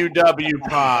on the UW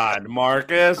pod,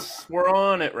 Marcus. We're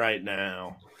on it right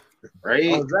now. Right?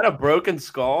 Oh, is that a broken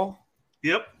skull?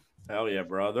 Yep. Hell yeah,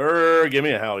 brother. Give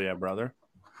me a hell yeah, brother.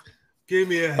 Give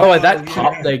me a and that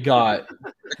pop they got.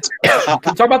 Can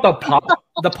you talk about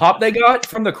the pop they got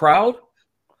from the crowd?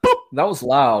 That was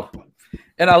loud.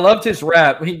 And I loved his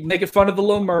rap. He making fun of the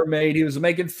Little Mermaid. He was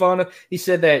making fun of, he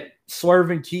said that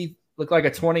Swerve and Keith look like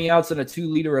a 20 ounce and a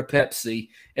 2 liter of Pepsi.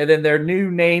 And then their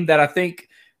new name that I think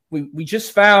we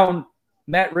just found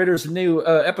Matt Ritter's new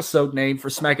episode name for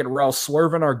Smacking Raw,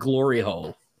 Swerving Our Glory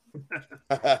Hole.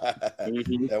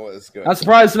 That was good. I'm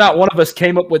surprised not one of us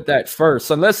came up with that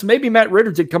first, unless maybe Matt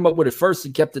Ritter did come up with it first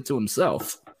and kept it to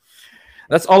himself.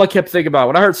 That's all I kept thinking about.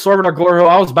 When I heard Swerving Our Glory Hole,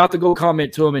 I was about to go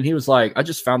comment to him, and he was like, I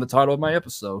just found the title of my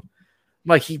episode. I'm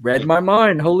like, he read my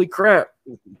mind. Holy crap.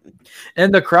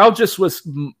 And the crowd just was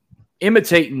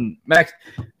imitating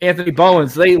Anthony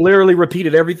Bowens. They literally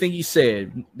repeated everything he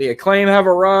said. The Acclaim have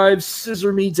arrived,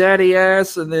 scissor me daddy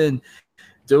ass, and then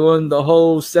doing the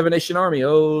whole Seven Nation Army.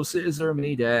 Oh, scissor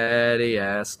me daddy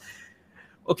ass.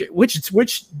 Okay, which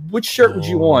shirt would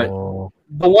you want?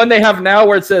 The one they have now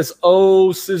where it says,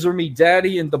 oh, scissor me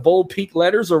daddy in the bold peak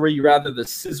letters, or would you rather the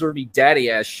scissor me daddy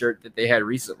ass shirt that they had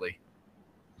recently?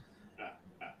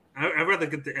 I'd rather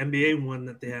get the NBA one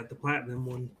that they had, the platinum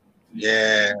one.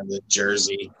 Yeah, the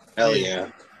jersey. Hell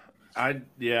yeah. I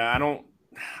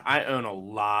own a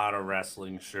lot of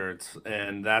wrestling shirts,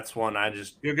 and that's one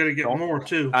you're gonna get more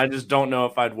too. I just don't know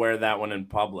if I'd wear that one in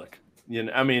public.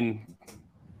 I mean,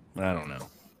 I don't know.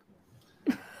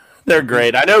 They're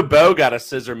great. I know Bo got a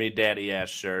scissor me daddy ass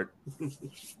shirt.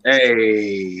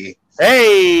 Hey.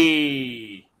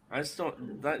 I just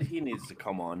don't. He needs to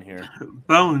come on here.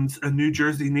 Bones, a New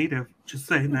Jersey native. Just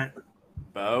saying that.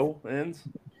 Bo ends.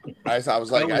 I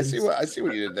was like, I see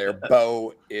what you did there.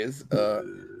 Bo is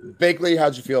Bakley.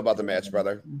 How'd you feel about the match,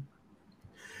 brother?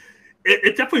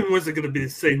 It definitely wasn't going to be the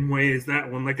same way as that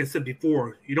one. Like I said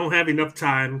before, you don't have enough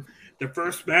time. The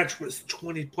first match was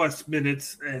 20 plus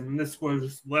minutes, and this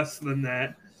was less than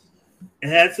that. It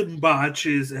had some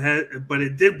botches, but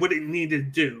it did what it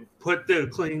needed to do. Put the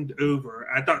Acclaimed over.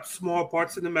 I thought small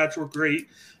parts of the match were great.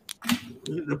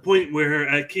 The point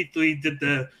where Keith Lee did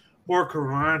the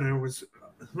Hurricanrana was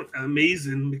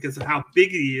amazing because of how big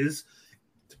he is,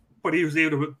 but he was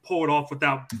able to pull it off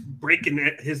without breaking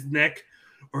his neck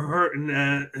or hurting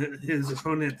his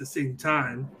opponent at the same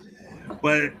time.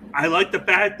 But I like the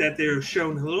fact that they're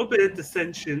showing a little bit of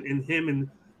dissension in him and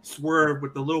Swerve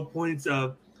with the little points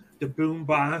of the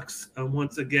boombox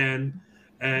once again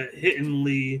hitting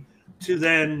Lee, to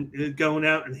then going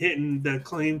out and hitting the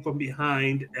Acclaim from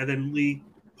behind, and then Lee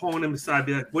pulling him aside,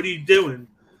 be like, what are you doing?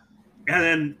 And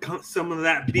then some of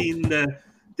that being the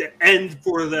the end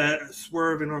for the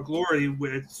Swerve in Our Glory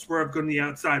with Swerve going to the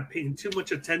outside, paying too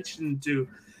much attention to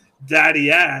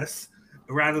Daddy Ass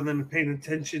rather than paying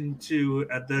attention to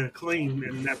the Acclaim,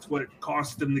 and that's what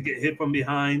cost him to get hit from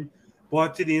behind,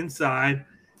 brought to the inside,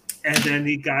 and then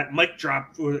he got mic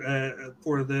dropped for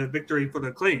the victory for the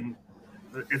Acclaim.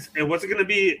 It wasn't going to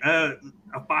be a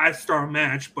 5-star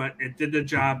match, but it did the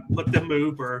job, put them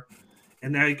over,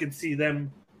 and now you can see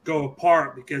them go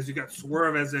apart because you got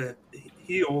Swerve as a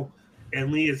heel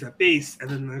and Lee as a face, and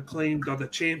then the Acclaimed are the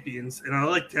champions. And I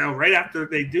liked how right after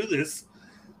they do this,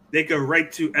 they go right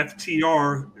to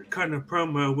FTR kind of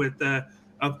promo with,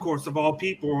 of course, of all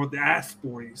people, the Ass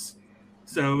Boys.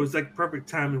 So it was like perfect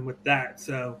timing with that.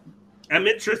 So I'm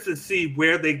interested to see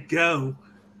where they go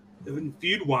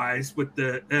feud wise with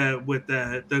the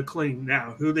Acclaim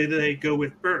now. Who do they go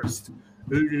with first?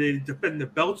 Who do they defend the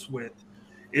belts with?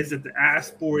 Is it the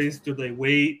Ass Boys? Do they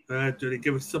wait? Do they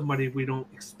give us somebody we don't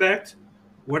expect?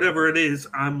 Whatever it is,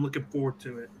 I'm looking forward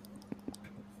to it.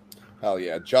 Hell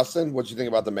yeah. Justin, what you think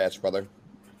about the match, brother?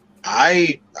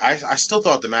 I still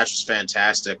thought the match was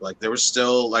fantastic. Like, there was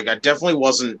still, like, I don't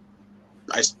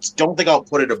think I'll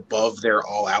put it above their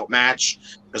All Out match,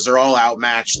 because their All Out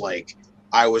match, like,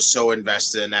 I was so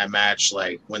invested in that match.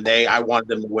 Like, I wanted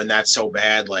them to win that so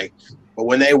bad. Like, but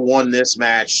when they won this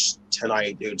match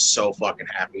tonight, dude, so fucking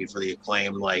happy for the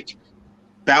Acclaim. Like,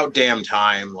 about damn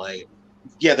time. Like,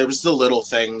 yeah, there was the little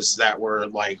things that were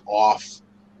like off,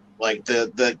 like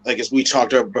the like as we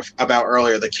talked about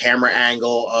earlier, the camera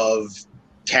angle of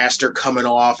Caster coming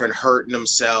off and hurting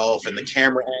himself, and the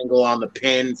camera angle on the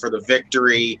pin for the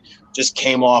victory just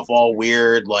came off all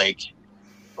weird. Like,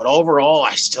 but overall,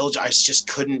 I just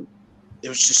couldn't. It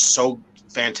was just so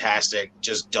fantastic,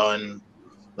 just done.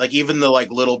 Like, even the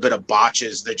like little bit of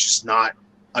botches, they're just not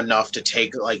enough to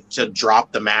take, like, to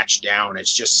drop the match down.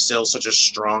 It's just still such a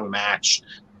strong match.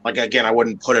 Like, again, I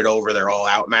wouldn't put it over their All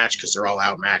Out match, because their All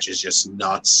Out match is just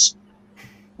nuts.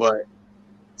 But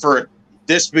for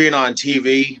this being on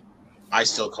TV, I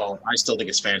still think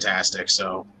it's fantastic.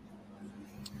 So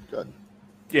good.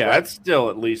 Yeah, that's still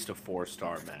at least a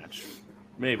 4-star match.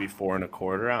 Maybe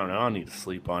 4.25. I don't know. I'll need to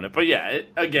sleep on it. But yeah,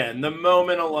 again, the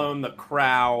moment alone, the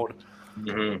crowd,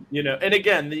 you know, and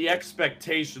again, the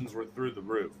expectations were through the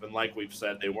roof. And like we've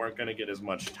said, they weren't going to get as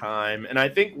much time. And I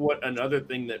think another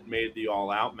thing that made the All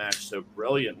Out match so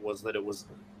brilliant was that it was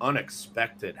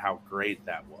unexpected how great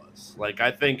that was. Like,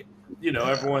 I think, you know,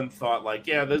 everyone thought like,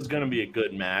 yeah, this is going to be a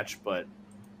good match, but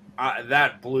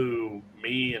that blew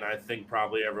me and I think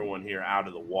probably everyone here out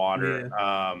of the water.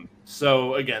 Yeah.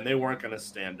 So again, they weren't going to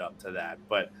stand up to that,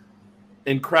 but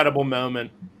incredible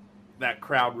moment. That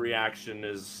crowd reaction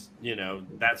is, you know,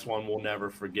 that's one we'll never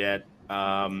forget.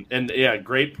 And yeah,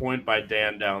 great point by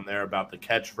Dan down there about the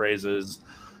catchphrases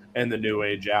and the New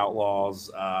Age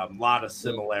Outlaws. A lot of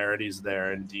similarities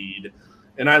there indeed.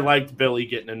 And I liked Billy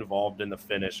getting involved in the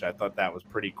finish. I thought that was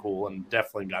pretty cool and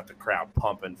definitely got the crowd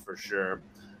pumping for sure.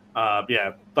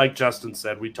 Yeah, like Justin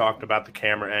said, we talked about the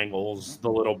camera angles, the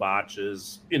little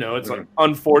botches. You know, it's like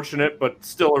unfortunate, but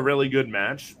still a really good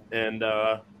match. And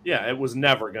yeah, it was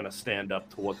never going to stand up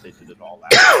to what they did at all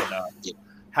that. But,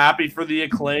 happy for the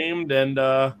Acclaimed and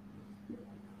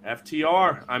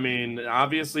FTR. I mean,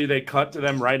 obviously they cut to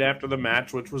them right after the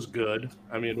match, which was good.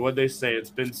 I mean, what'd they say?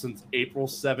 It's been since April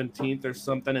 17th or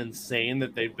something insane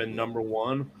that they've been number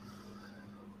one.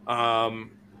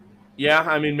 Yeah,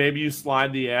 I mean, maybe you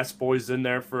slide the Ass Boys in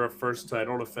there for a first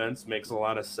title defense. Makes a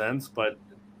lot of sense. But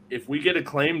if we get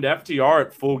Acclaimed FTR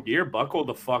at Full Gear, buckle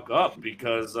the fuck up,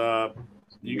 because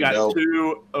you got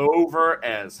two over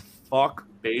as fuck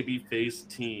babyface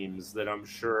teams that I'm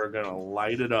sure are going to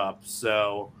light it up.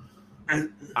 So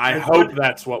I hope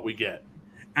that's what we get.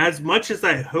 As much as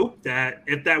I hope that,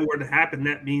 if that were to happen,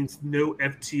 that means no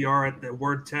FTR at the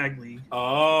World Tag League.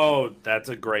 Oh, that's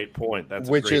a great point.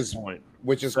 Which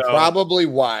is probably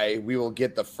why we will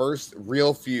get the first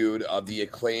real feud of the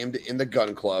Acclaimed in the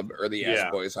Gun Club, or the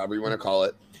Ass Boys, however you want to call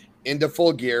it, into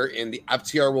Full Gear, and the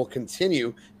FTR will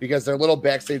continue because their little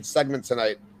backstage segment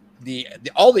tonight,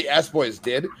 all the Ass Boys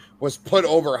did was put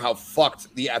over how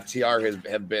fucked the FTR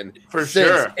have been for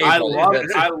sure. I loved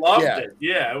it.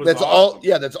 Yeah, it was awesome.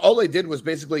 That's all they did was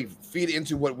basically feed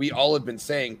into what we all have been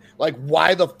saying. Like,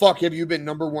 why the fuck have you been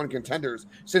number one contenders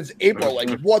since April?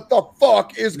 Like, what the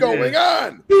fuck is going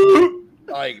on?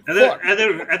 Like, And fuck.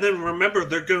 then remember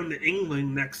they're going to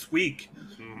England next week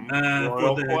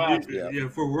Royal Quest.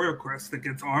 for Royal Quest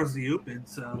against Aussie Open.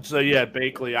 So yeah,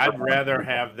 Bakley, I'd rather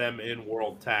have them in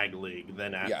World Tag League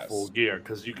than at Yes. Full Gear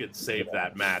because you could save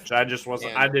that match. I just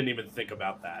wasn't. I didn't even think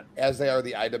about that. As they are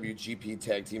the IWGP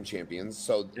Tag Team Champions,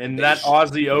 so And that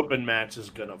Aussie Open match is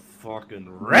gonna fucking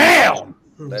rail.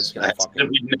 that's gonna That's fucking gonna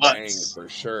be bang nuts. for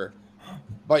sure.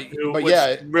 But Which,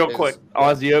 yeah, real it's- quick,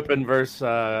 Aussie Open versus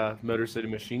Motor City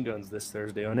Machine Guns this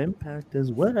Thursday on Impact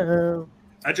as well.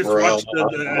 I just Bro.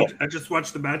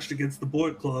 watched the match against the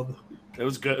Bullet Club. It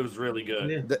was good. It was really good.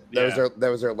 Yeah. that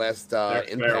was their last Their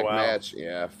Impact farewell. match.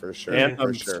 Yeah, for sure.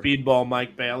 Anthem For sure. Speedball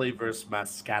Mike Bailey versus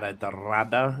Mascara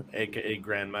Dorada, aka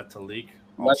Grand Metalik.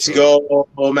 Let's go,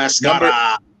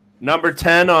 Mascara. Number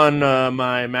 10 on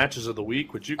my matches of the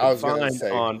week, which you I can was gonna find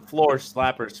say. on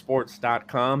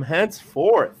floorslappersports.com.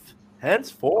 Henceforth,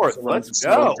 let's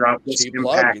Someone go. drop this Cheap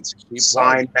plug. Impact. Cheap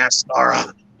Sign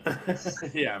Mascara.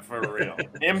 Yeah, for real. Do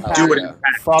Impact Do it, yeah.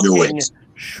 Impact. fucking Do it.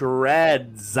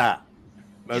 shreds.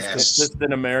 Most Yes.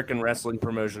 consistent American wrestling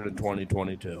promotion in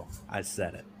 2022. I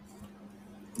said it.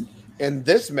 In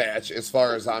this match, as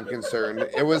far as I'm concerned,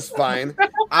 it was fine.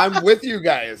 I'm with you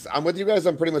guys. I'm on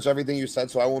pretty much everything you said,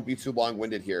 so I won't be too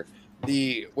long-winded here.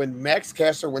 When Max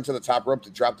Caster went to the top rope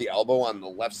to drop the elbow on the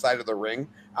left side of the ring,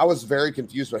 I was very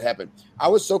confused what happened. I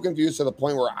was so confused to the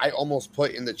point where I almost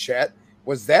put in the chat,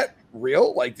 was that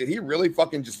real? Like, did he really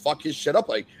fucking just fuck his shit up?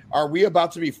 Like, are we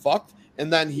about to be fucked?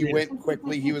 And then he went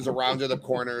quickly. He was around to the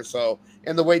corner. So,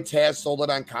 and the way Taz sold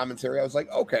it on commentary, I was like,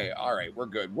 okay, all right, we're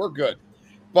good. We're good.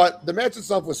 But the match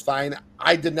itself was fine.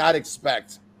 I did not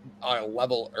expect a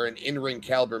level or an in-ring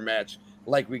caliber match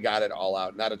like we got it All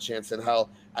Out. Not a chance in hell.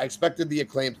 I expected the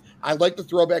Acclaimed. I like the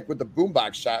throwback with the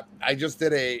boombox shot. I just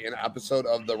did an episode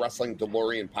of the Wrestling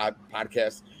DeLorean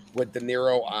podcast with De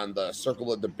Niro on the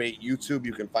Circle of Debate YouTube.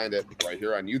 You can find it right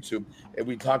here on YouTube. And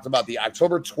we talked about the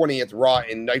October 20th Raw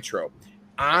in Nitro.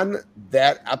 On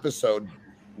that episode,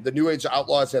 the New Age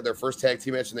Outlaws had their first tag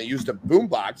team match, and they used a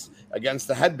boombox against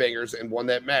the Headbangers and won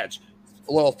that match.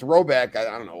 A little throwback. I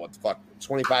don't know what the fuck.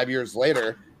 25 years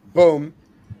later, boom.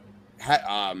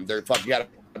 They're fucking got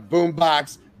a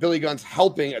boombox. Billy Gunn's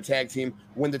helping a tag team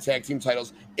win the tag team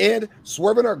titles, and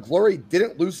Swerve and Our Glory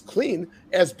didn't lose clean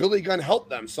as Billy Gunn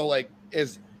helped them. So, like,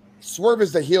 as Swerve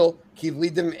is the heel, Keith Lee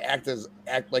didn't act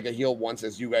like a heel once,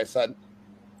 as you guys said.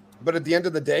 But at the end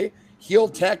of the day, heel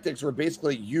tactics were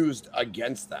basically used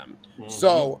against them. Mm-hmm.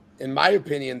 So, in my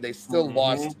opinion, they still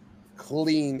lost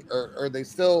clean, or they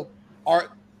still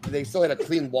had a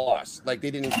clean loss. Like,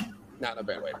 they didn't, not in a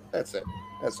bad way. That's it.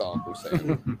 That's all I'm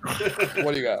saying.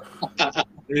 What do you got?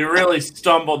 You really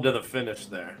stumbled to the finish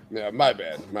there. Yeah, my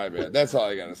bad. That's all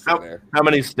I got to say there. How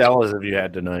many Stellas have you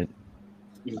had tonight?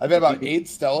 I've had about 8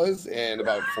 Stellas and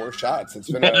about 4 shots. It's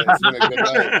been a good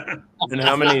night. And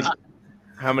how many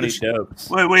dopes?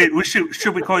 Wait.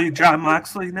 Should we call you John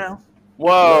Moxley now?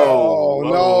 Whoa!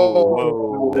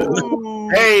 No. Whoa.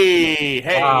 Hey!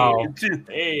 Wow.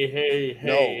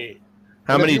 Hey!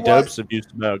 How And if many you dopes have you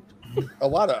smoked? A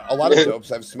lot of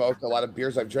dopes I've smoked, a lot of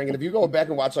beers I've drank. And if you go back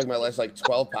and watch like my last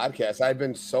 12 podcasts, I've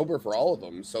been sober for all of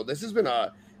them. So this has been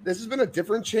a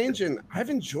different change, and I've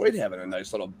enjoyed having a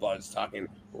nice little buzz talking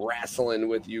wrestling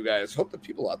with you guys. Hope the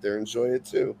people out there enjoy it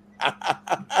too.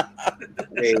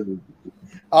 Hey,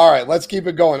 All right, let's keep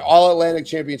it going. All Atlantic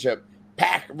Championship,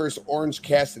 Pac versus Orange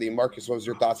Cassidy. Marcus, what was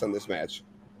your thoughts on this match?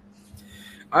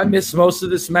 I missed most of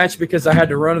this match because I had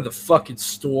to run to the fucking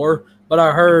store, but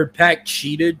I heard Pac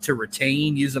cheated to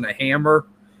retain using a hammer.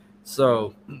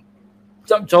 So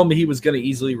something told me he was going to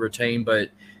easily retain, but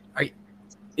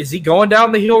is he going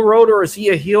down the heel road or is he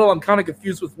a heel? I'm kind of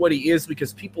confused with what he is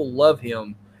because people love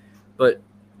him, but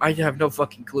I have no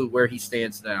fucking clue where he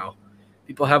stands now.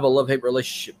 People have a love-hate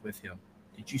relationship with him.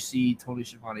 Did you see Tony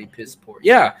Schiavone piss poor?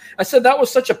 Yeah, I said that was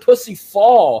such a pussy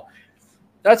fall.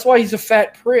 That's why he's a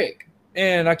fat prick.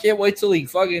 And I can't wait till he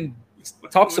fucking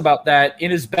talks about that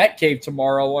in his Batcave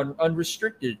tomorrow on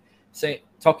Unrestricted,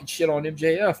 talking shit on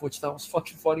MJF, which that was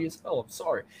fucking funny as hell. I'm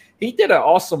sorry. He did an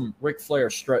awesome Ric Flair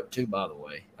strut too, by the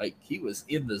way. Like, he was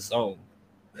in the zone.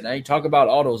 And I ain't talking about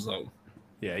AutoZone.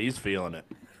 Yeah, he's feeling it.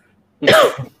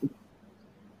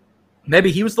 Maybe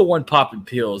he was the one popping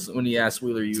pills when he asked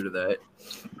Wheeler Yuta that.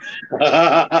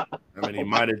 I mean, he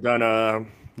might have done a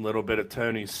little bit of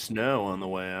Tony Snow on the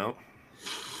way out.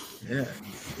 Yeah.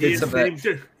 He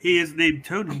is named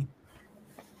Tony.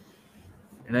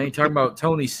 And I ain't talking about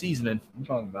Tony Seasoning. I'm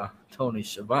talking about Tony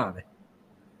Schiavone.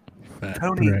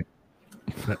 Tony.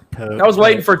 I was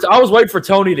waiting for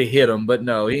Tony to hit him, but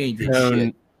no, he ain't did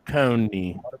shit.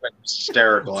 Tony.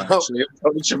 Hysterical, actually.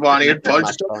 Tony Schiavone had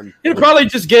punched him. He probably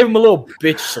just gave him a little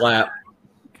bitch slap.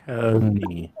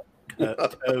 Toby.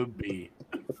 Not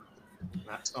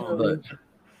But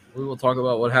we will talk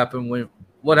about what happened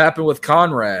with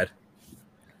Conrad.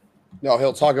 No,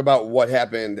 he'll talk about what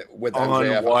happened with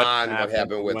MJF what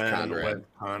happened with when Conrad. with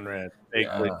Conrad.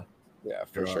 Bakley. Yeah,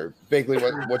 for sure. Bakley,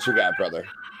 what you got, brother?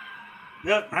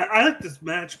 Yeah, I like this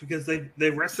match because they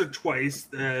wrestled twice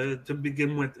to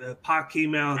begin with. Pac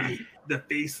came out of the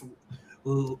face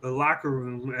locker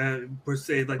room, per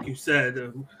se, like you said.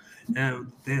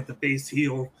 They had the face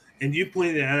heel. And you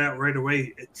pointed that out right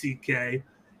away at TK.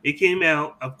 He came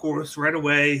out, of course, right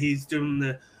away. He's doing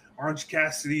the Orange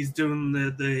Cassidy's doing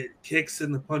the kicks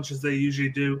and the punches they usually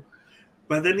do.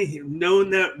 But then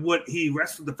knowing that what he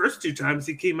wrestled the first two times,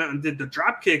 he came out and did the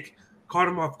drop kick, caught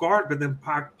him off guard, but then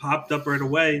Pac popped up right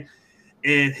away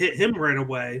and hit him right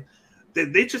away.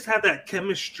 They just have that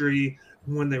chemistry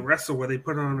when they wrestle where they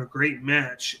put on a great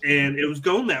match. And it was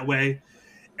going that way.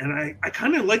 And I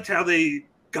kind of liked how they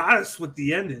got us with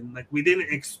the ending. Like, we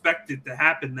didn't expect it to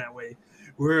happen that way.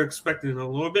 We were expecting a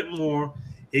little bit more.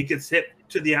 He gets hit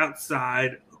to the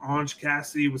outside. Orange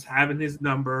Cassidy was having his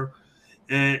number.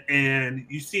 And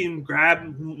you see him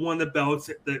grab one of the belts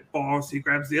that falls. He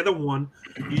grabs the other one.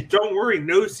 You don't worry.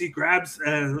 Notice he grabs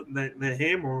the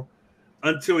hammer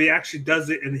until he actually does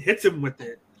it and hits him with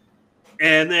it.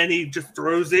 And then he just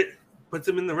throws it, puts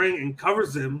him in the ring, and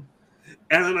covers him.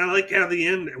 And then I like how the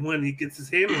end, when he gets his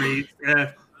hand raised,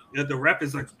 the ref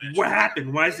is like, what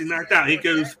happened? Why is he knocked out? He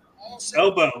goes,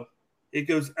 elbow. He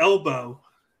goes, elbow.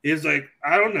 He's like,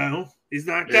 I don't know. He's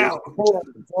knocked out.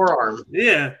 Forearm.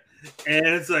 Yeah. And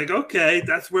it's like, okay,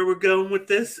 that's where we're going with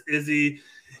this. Is he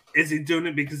doing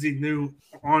it because he knew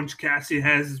Orange Cassidy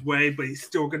has his way, but he's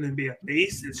still going to be a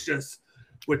face? It's just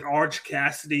with Orange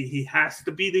Cassidy, he has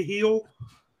to be the heel.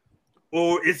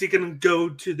 Or is he going to go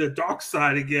to the dark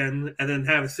side again and then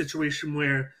have a situation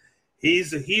where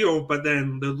he's a heel, but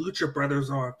then the Lucha Brothers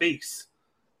are a face,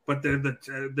 but they're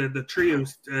the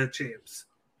trios champs?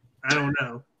 I don't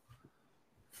know.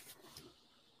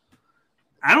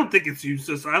 I don't think it's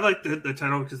useless. I like the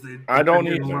title because they. I don't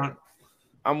either.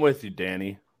 I'm with you,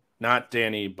 Danny. Not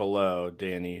Danny Below,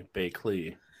 Danny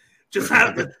Bakley. Just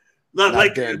have Not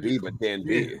like Dan B, but Dan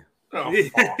B. Oh,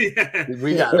 yeah.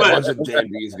 We got a bunch of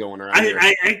Dan B's going around here.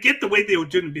 I get the way they were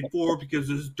doing it before because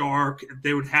it was dark.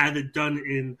 They would have it done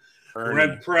in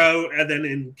Red Pro and then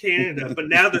in Canada, but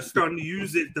now they're starting to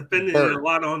use it, depending a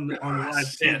lot on live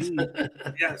TV.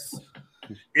 Yes,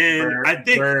 and I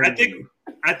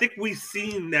think we've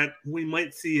seen that we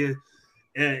might see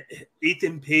a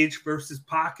Ethan Page versus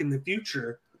Pac in the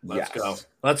future. Let's go.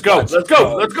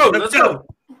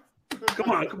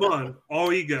 Come on.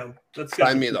 All ego. Let's go.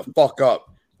 Sign me the fuck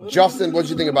up. Justin, what'd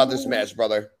you think about this match,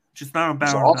 brother? Just not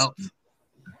about awesome.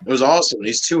 It was awesome.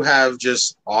 These two have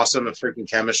just awesome and freaking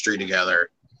chemistry together.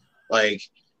 Like,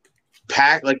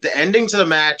 Pac, like the ending to the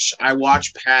match, I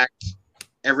watch Pac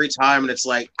every time, and it's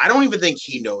like, I don't even think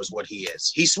he knows what he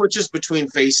is. He switches between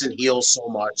face and heel so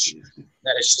much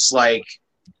that it's just like,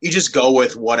 you just go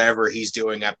with whatever he's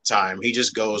doing at the time. He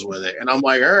just goes with it. And I'm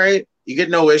like, all right, you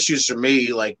get no issues from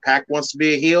me. Like, Pac wants to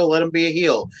be a heel, let him be a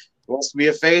heel. He wants to be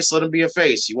a face, let him be a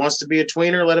face. He wants to be a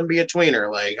tweener, let him be a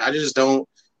tweener. Like, I just don't,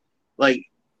 like,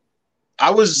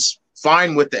 I was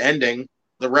fine with the ending.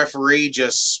 The referee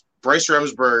Bryce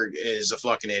Remsburg is a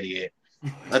fucking idiot.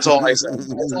 That's all I said.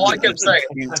 That's all I kept saying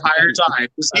the entire time.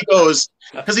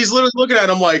 Because he's literally looking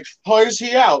at him like, why is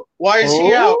he out? Why is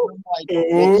he out? I'm like,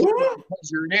 well,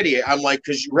 because you're an idiot. I'm like,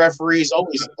 because you referees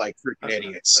always look like freaking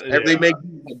idiots. Yeah. They make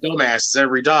dumbasses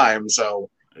every time.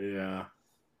 So, yeah.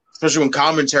 Especially when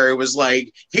commentary was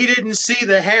like, he didn't see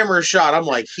the hammer shot. I'm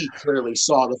like, he clearly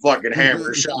saw the fucking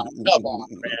hammer shot. Come on,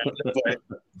 man.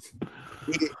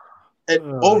 But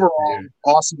overall,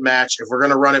 awesome match. If we're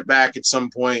going to run it back at some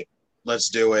point, let's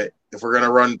do it. If we're going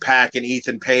to run Pac and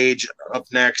Ethan Page up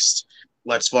next,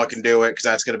 let's fucking do it because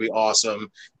that's going to be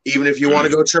awesome. Even if you want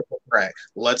to go triple threat,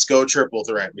 let's go triple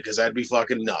threat because that'd be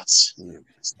fucking nuts.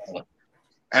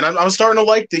 And I'm starting to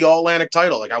like the All-Atlantic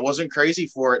title. Like, I wasn't crazy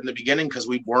for it in the beginning because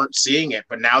we weren't seeing it.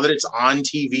 But now that it's on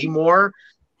TV more,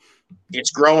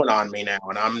 it's growing on me now.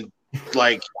 And I'm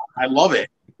like, I love it.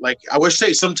 Like, I wish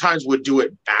they sometimes would do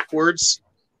it backwards.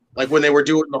 Like when they were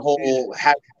doing the whole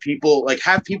have people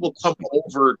come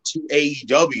over to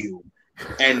AEW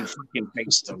and freaking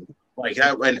face them like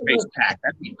that and face Pac.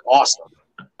 That'd be awesome.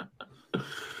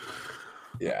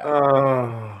 Yeah.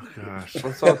 Oh gosh,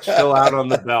 let's all chill out on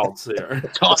the belts here.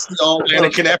 Toss the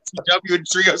All-Atlantic and FTW and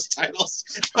Trios titles.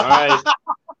 All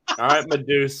right,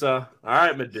 Medusa.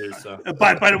 By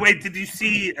the way, did you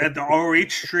see the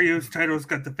ROH Trios titles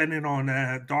got defended on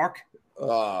Dark?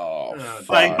 Oh,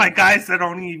 by guys that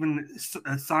aren't even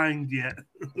signed yet.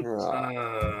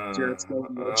 Jarrett's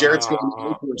going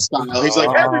Emperor style. He's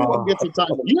like, everyone gets a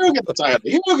title. You get the title.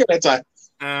 You get a title.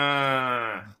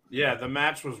 Yeah, the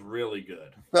match was really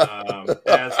good.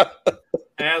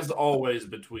 As always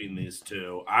between these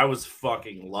two, I was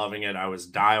fucking loving it. I was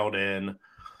dialed in,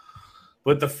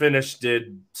 but the finish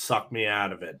did suck me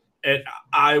out of it.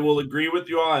 I will agree with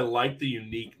you all. I like the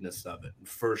uniqueness of it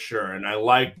for sure, and I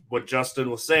like what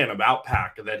Justin was saying about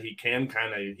Pac, that he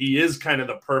is kind of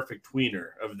the perfect tweener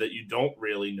of that. You don't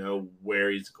really know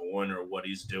where he's going or what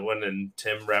he's doing. And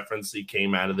Tim referenced he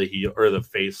came out of the heel or the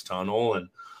face tunnel, and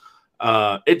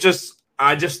I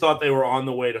just thought they were on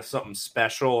the way to something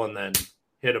special, and then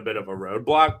hit a bit of a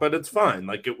roadblock. But it's fine.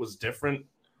 Like, it was different.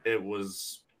 It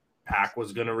was Pac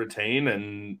was going to retain,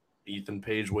 and Ethan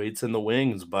Page waits in the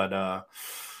wings, but I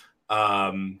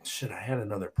had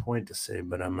another point to say,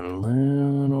 but I'm a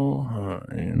little high.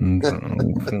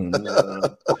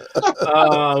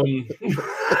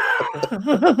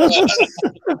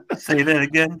 Say that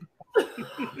again,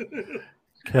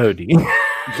 Cody.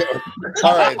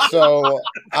 All right, so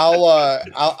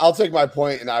I'll take my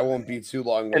point, and I won't be too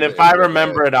long. And if I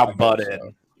remember it, I'll butt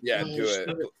in. Yeah, do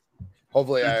it.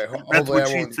 Hopefully I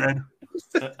she said.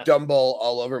 Dumble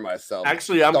all over myself.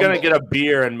 Actually, I'm going to get a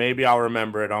beer, and maybe I'll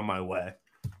remember it on my way.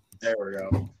 There we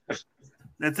go.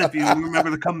 That's if you remember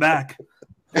to come back.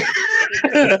 He's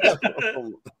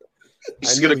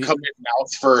going to come in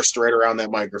mouth first right around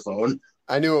that microphone.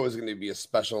 I knew it was going to be a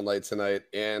special night tonight,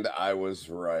 and I was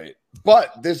right.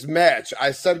 But this match,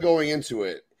 I said going into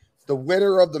it, the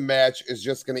winner of the match is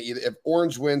just going to either, if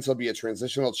Orange wins, he'll be a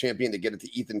transitional champion to get it to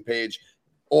Ethan Page.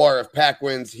 Or if Pac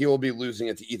wins, he will be losing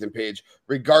it to Ethan Page.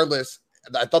 Regardless,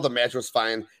 I thought the match was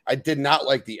fine. I did not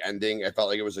like the ending. I felt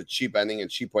like it was a cheap ending and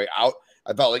cheap way out.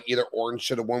 I felt like either Orange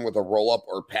should have won with a roll-up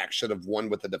or Pac should have won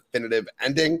with a definitive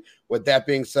ending. With that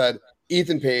being said,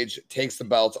 Ethan Page takes the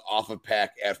belt off of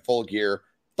Pac at Full Gear.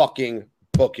 Fucking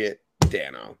book it,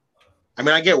 Dano. I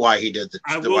mean, I get why he did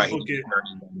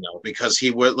because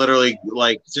he would literally,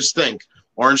 like, just think,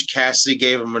 Orange Cassidy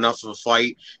gave him enough of a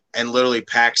fight, and literally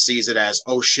Pac sees it as,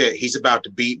 oh shit, he's about to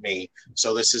beat me,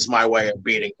 so this is my way of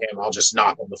beating him. I'll just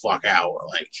knock him the fuck out.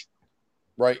 Like,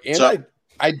 right. And so,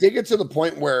 I dig it to the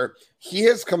point where he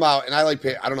has come out, and I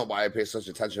don't know why I pay such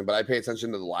attention, but I pay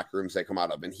attention to the locker rooms they come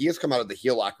out of. And he has come out of the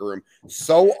heel locker room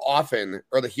so often,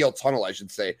 or the heel tunnel, I should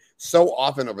say, so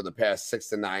often over the past 6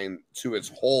 to 9 to his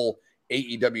whole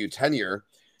AEW tenure.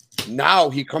 Now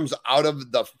he comes out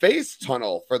of the face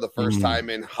tunnel for the first time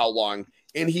in how long,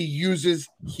 and he uses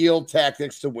heel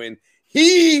tactics to win.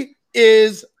 He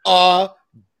is a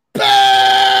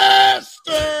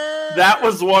bastard. That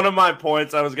was one of my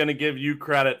points. I was going to give you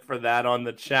credit for that on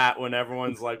the chat when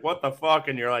everyone's like, what the fuck?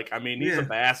 And you're like, I mean, he's a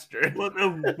bastard. Well,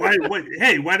 why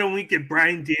don't we get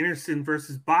Bryan Danielson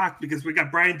versus Bach? Because we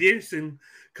got Bryan Danielson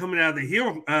coming out of the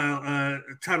heel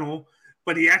tunnel,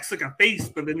 but he acts like a face.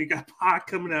 But then you got Pac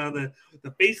coming out of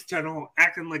the face tunnel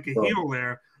acting like a heel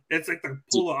there. It's like the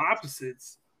polar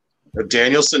opposites.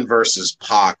 Danielson versus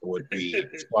Pac would be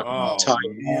fucking tight.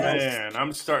 Man,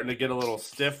 I'm starting to get a little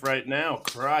stiff right now.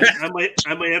 Christ. I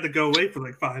might have to go away for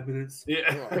like 5 minutes.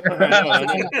 Yeah.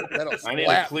 I need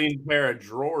a clean pair of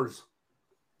drawers.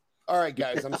 All right,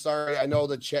 guys. I'm sorry. I know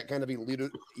the chat kind of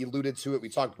alluded to it. We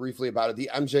talked briefly about it. The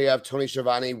MJF, Tony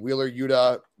Schiavone, Wheeler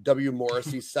Yuta, W.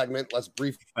 Morrissey segment. Let's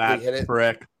briefly hit it.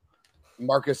 Prick.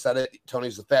 Marcus said it.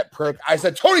 Tony's the fat prick. I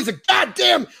said, Tony's a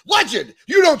goddamn legend.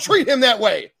 You don't treat him that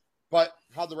way. But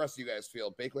how'd the rest of you guys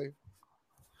feel, Bakley?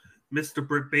 Mr.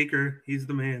 Britt Baker, he's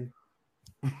the man.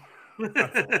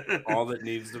 All that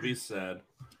needs to be said.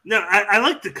 No, I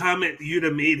like the comment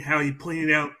Yuta made, how he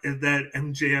pointed out that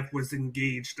MJF was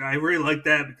engaged. I really like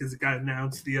that because it got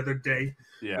announced the other day.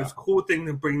 Yeah. It's a cool thing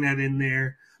to bring that in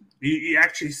there. You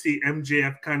actually see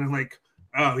MJF kind of like,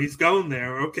 oh, he's going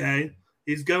there. Okay,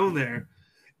 he's going there.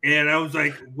 And I was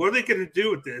like, what are they going to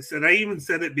do with this? And I even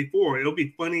said it before. It'll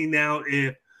be funny now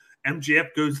if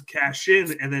MJF goes to cash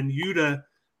in and then Yuta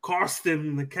costs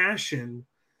him the cash in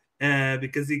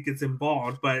because he gets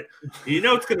involved. But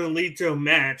it's going to lead to a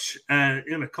match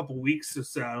in a couple weeks or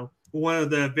so. One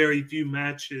of the very few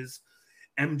matches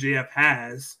MJF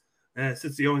has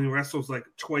since he only wrestles like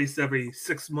twice every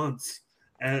 6 months.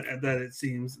 That it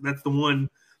seems. That's the one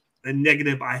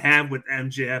negative I have with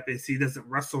MJF is he doesn't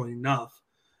wrestle enough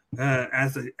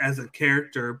as a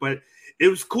character. But it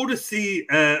was cool to see,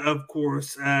 of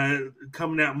course,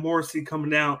 Morrissey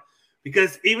coming out,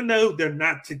 because even though they're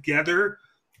not together,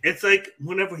 it's like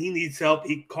whenever he needs help,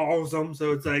 he calls them.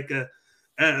 So it's like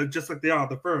just like they are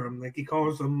the firm. Like he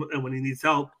calls them when he needs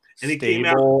help. And he came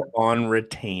out on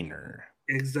retainer.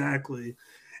 Exactly.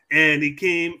 And he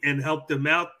came and helped them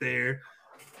out there.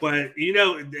 But, you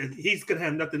know, he's going to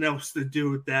have nothing else to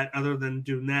do with that other than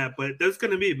doing that. But there's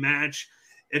going to be a match.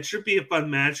 It should be a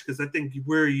fun match because I think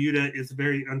Wheeler Yuta is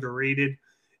very underrated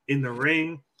in the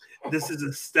ring. This is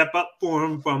a step up for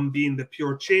him from being the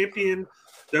pure champion.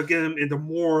 They'll get him into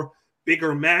more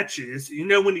bigger matches. You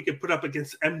know, when you get put up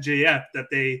against MJF, that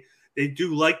they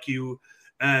do like you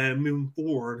moving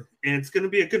forward. And it's going to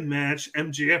be a good match.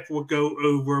 MJF will go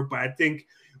over, but I think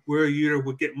Wheeler Yuta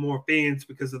will get more fans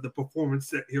because of the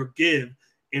performance that he'll give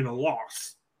in a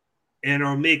loss. And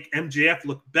it'll make MJF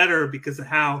look better because of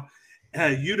how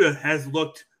Yuta has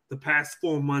looked the past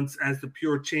 4 months as the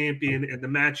pure champion and the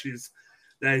matches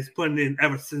that he's putting in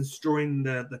ever since joining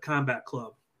the Combat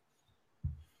Club.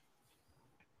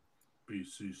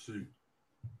 BCC.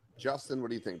 Justin, what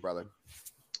do you think, brother?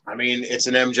 I mean, it's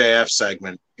an MJF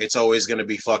segment. It's always going to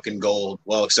be fucking gold.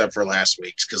 Well, except for last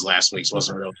week's, because last week's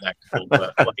wasn't really that cool.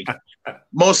 But like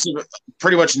most of,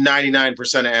 pretty much 99%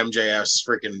 of MJF's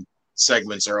freaking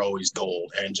segments are always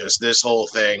gold, and just this whole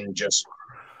thing, just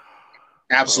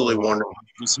absolutely wonderful.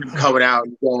 Just him coming out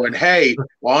and going, "Hey,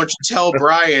 why don't you tell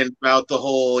Brian about the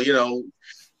whole, you know,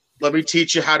 let me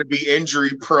teach you how to be injury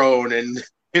prone, and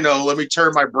you know, let me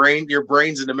turn your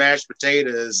brains into mashed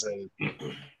potatoes, and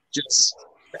just."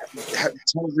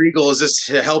 Tell Regal is this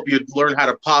to help you learn how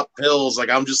to pop pills. Like,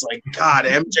 I'm just like, God,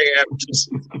 MJF just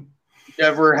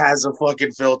never has a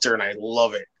fucking filter, and I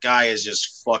love it. Guy is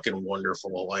just fucking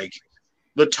wonderful. Like,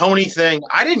 the Tony thing,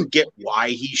 I didn't get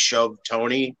why he shoved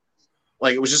Tony.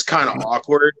 Like, it was just kind of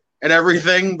awkward and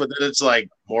everything, but then it's like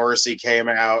Morrissey came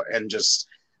out and just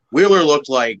Wheeler looked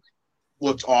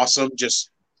awesome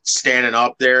just standing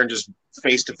up there and just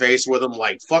face to face with him,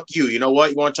 like, fuck you. You know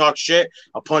what? You want to talk shit?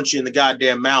 I'll punch you in the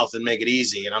goddamn mouth and make it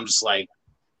easy. And I'm just like,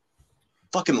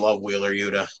 fucking love Wheeler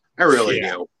Yuta. I really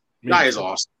do. Guy is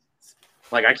awesome.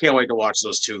 Like, I can't wait to watch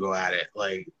those two go at it.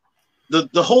 Like,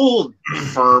 the whole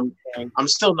firm thing, I'm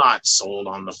still not sold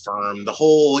on the firm. The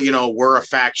whole, you know, we're a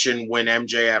faction when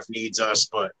MJF needs us,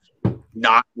 but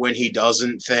not when he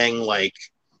doesn't thing, like,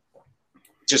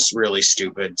 just really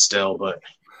stupid still, but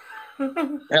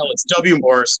hell, it's W.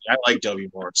 Morrissey. I like W.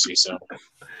 Morrissey, so.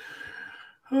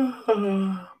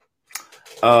 I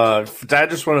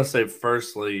just want to say,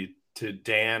 firstly, to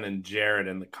Dan and Jared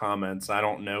in the comments, I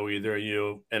don't know either of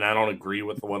you, and I don't agree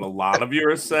with what a lot of you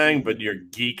are saying, but you're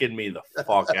geeking me the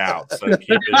fuck out, so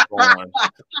keep it going.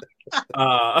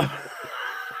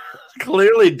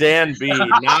 Clearly, Dan B,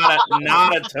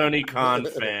 not a Tony Khan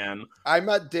fan. I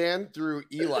met Dan through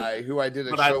Eli, who I did a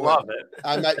show I love with. it.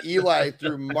 I met Eli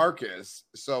through Marcus.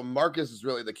 So Marcus is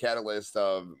really the catalyst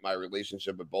of my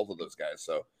relationship with both of those guys.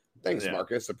 So thanks,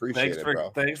 Marcus. Appreciate it, bro.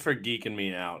 Thanks for geeking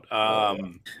me out. I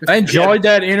enjoyed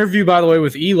that interview, by the way,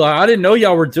 with Eli. I didn't know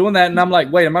y'all were doing that, and I'm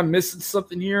like, wait, am I missing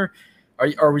something here?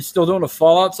 Are we still doing a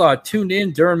Fallout? So I tuned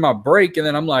in during my break, and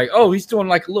then I'm like, oh, he's doing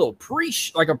like a little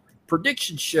like a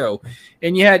prediction show.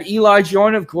 And you had Eli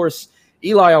join. Of course,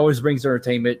 Eli always brings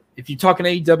entertainment. If you're talking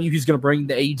AEW, he's going to bring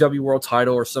the AEW world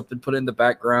title or something, put it in the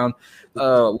background. I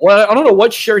don't know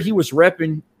what shirt he was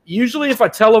repping. Usually if I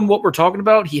tell him what we're talking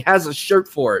about, he has a shirt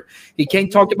for it. He came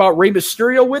talk about Rey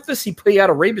Mysterio with us. He had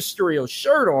a Rey Mysterio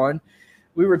shirt on.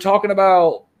 We were talking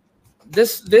about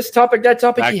this topic, that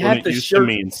topic. Back he had the used shirt. to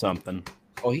mean something.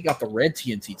 Oh, he got the red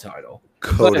TNT title.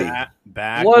 Cody.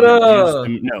 Back what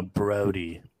no,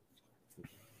 Brody.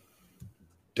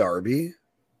 Darby.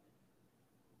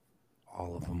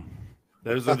 All of them.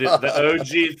 Those are the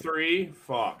OG three.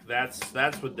 Fuck, that's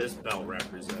what this belt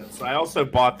represents. I also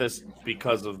bought this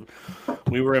because of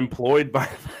we were employed by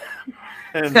them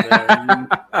and then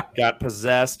got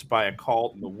possessed by a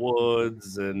cult in the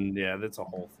woods, and yeah, that's a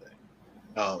whole thing.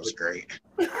 Oh, it was great.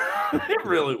 It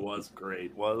really was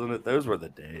great, wasn't it? Those were the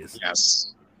days.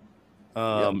 Yes.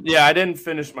 Yeah, I didn't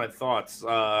finish my thoughts.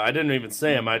 I didn't even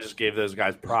say them. I just gave those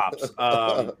guys props.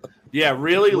 Yeah,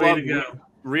 really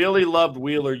loved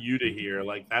Wheeler Yuta here.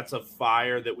 Like, that's a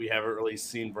fire that we haven't really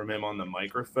seen from him on the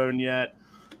microphone yet.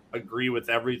 Agree with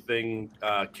everything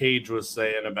Cage was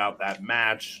saying about that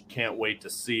match. Can't wait to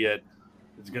see it.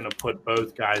 It's going to put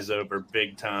both guys over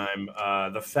big time.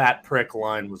 The fat prick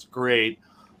line was great.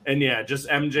 And yeah, just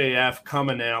MJF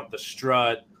coming out the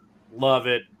strut. Love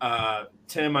it.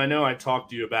 Tim, I know I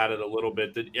talked to you about it a little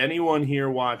bit. Did anyone here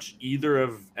watch either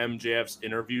of MJF's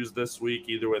interviews this week,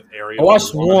 either with Ariel? I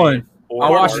watched one. I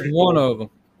watched one of them.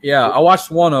 Yeah, I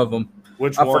watched one of them.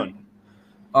 Which one?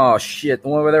 Oh, shit. The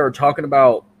one where they were talking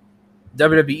about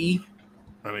WWE.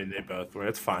 I mean, they both were.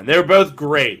 It's fine. They were both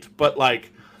great, but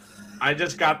like, I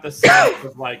just got the sense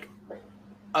of like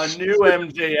a new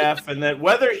MJF, and that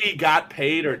whether he got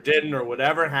paid or didn't or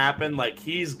whatever happened, like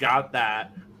he's got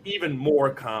that even more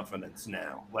confidence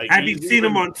now. Like, have you seen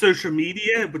him on social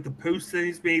media with the posts that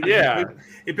he's made? Yeah,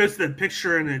 he posted a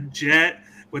picture in a jet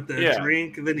with the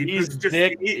drink, and then he's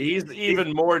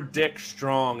even more dick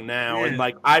strong now, and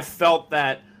like I felt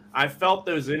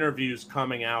those interviews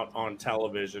coming out on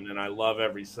television, and I love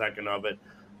every second of it,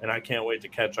 and I can't wait to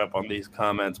catch up on these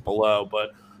comments below.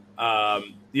 But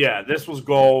this was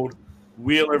gold.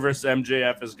 Wheeler versus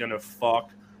MJF is gonna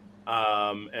fuck.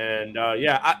 I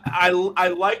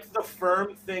like the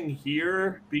firm thing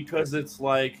here because it's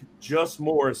like just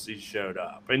Morrissey showed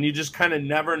up, and you just kind of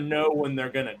never know when they're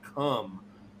gonna come.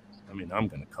 I mean, I'm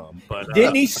gonna come, but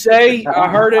didn't he say? I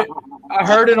heard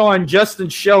it on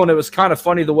Justin's show, and it was kind of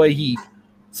funny the way he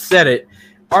said it.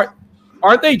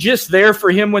 Aren't they just there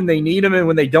for him when they need him, and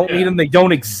when they don't need him, they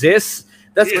don't exist?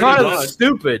 That's kind of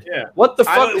stupid. Yeah. What the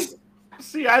fuck?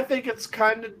 See, I think it's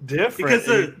kind of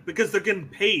different because they're getting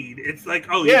paid. It's like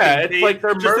it's like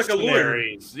they're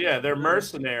mercenaries. They're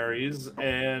mercenaries,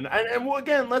 and well,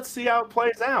 again, let's see how it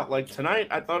plays out. Like tonight,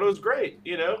 I thought it was great.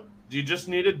 You just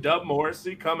needed Dub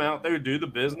Morrissey come out there, do the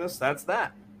business. That's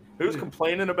that. Who's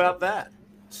complaining about that?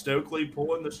 Stokely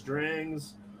pulling the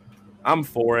strings. I'm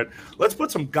for it. Let's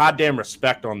put some goddamn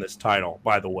respect on this title,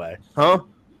 by the way. Huh?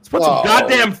 Let's put some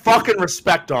goddamn fucking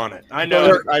respect on it. I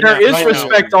know there is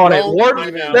respect on it.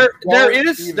 There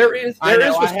is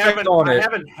respect on it. I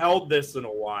haven't held this in a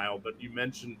while, but you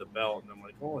mentioned the belt, and I'm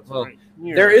like, oh, it's right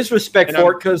here. There is respect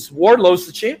for it because Wardlow's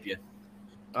the champion.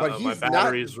 But he's my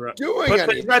battery's not doing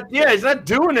anything. He's not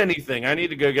doing anything. I need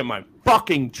to go get my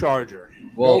fucking charger.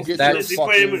 Well, that's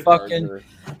fucking.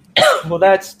 Well,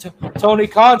 that's Tony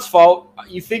Khan's fault.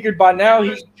 You figured by now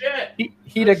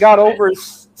he'd have got over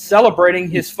celebrating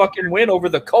his fucking win over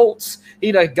the Colts.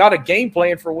 He'd have got a game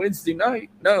plan for Wednesday night.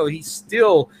 No, he's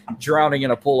still drowning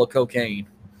in a pool of cocaine.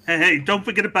 Hey, don't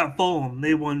forget about Fulham.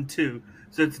 They won too.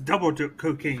 So it's double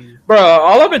cocaine. Bro,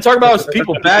 all I've been talking about is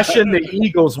people bashing the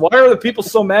Eagles. Why are the people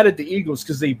so mad at the Eagles?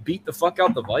 Because they beat the fuck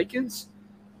out the Vikings?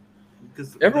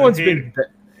 Everybody's been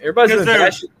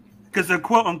bashing. Because they're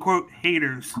quote-unquote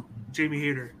haters. Jamie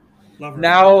Hader. Love her.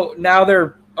 Now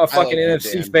they're a fucking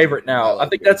NFC favorite now. I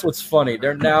think that's what's funny.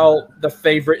 They're now the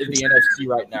favorite in the NFC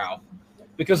right now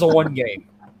because of one game.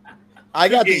 I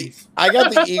got the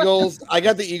Eagles. I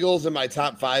got the Eagles in my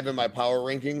top 5 in my power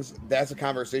rankings. That's a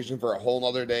conversation for a whole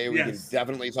nother day. We can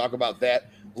definitely talk about that.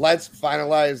 Let's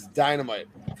finalize Dynamite.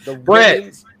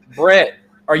 Brett,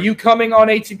 are you coming on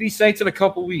ATB Saints in a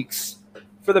couple weeks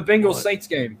for the Bengals Saints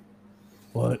game?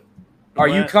 What? Are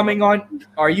you coming on?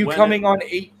 Are you coming on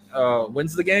 8?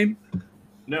 When's the game?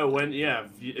 No, when? Yeah,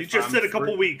 you just said a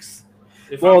couple weeks.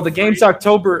 Well, the game's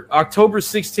October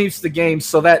 16th. The game,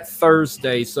 so that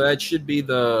Thursday. So that should be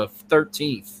the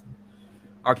 13th.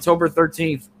 October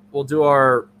 13th. We'll do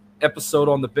our episode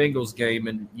on the Bengals game,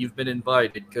 and you've been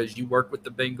invited because you work with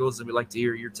the Bengals, and we'd like to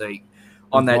hear your take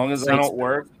on that. As long as I don't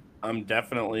work, I'm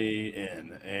definitely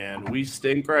in. And we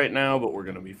stink right now, but we're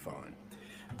gonna be fine.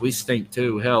 We stink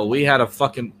too. Hell, we had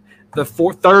the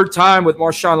third time with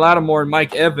Marshawn Lattimore and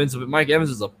Mike Evans, but Mike Evans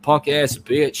is a punk ass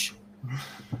bitch.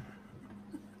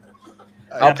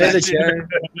 I'll pay the chair.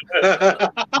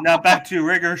 Now back to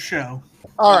regular show.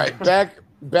 All right,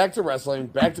 back to wrestling,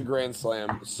 back to Grand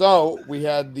Slam. So we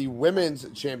had the women's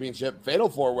championship fatal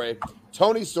 4-way.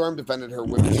 Toni Storm defended her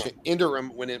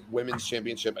interim women's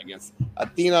championship against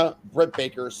Athena, Britt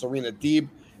Baker, Serena Deeb.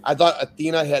 I thought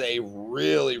Athena had a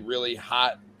really, really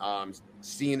hot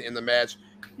scene in the match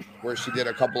where she did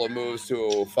a couple of moves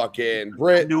to fucking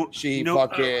Britt. Really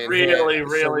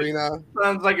Serena.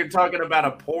 Sounds like you're talking about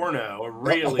a porno. A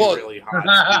really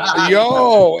hot scene.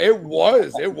 Yo, it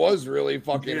was really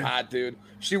fucking hot, dude.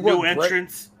 She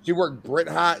worked Britt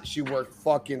hot. She worked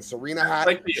fucking Serena hot.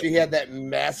 She had that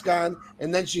mask on,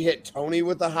 and then she hit Toni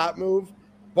with a hot move.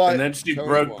 But and then she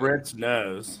broke Britt's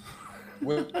nose,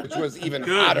 which was even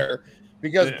hotter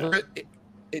because Britt.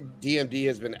 DMD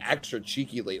has been extra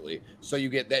cheeky lately. So you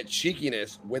get that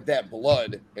cheekiness with that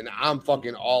blood, and I'm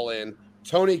fucking all in.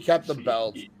 Toni kept the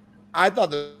belt. I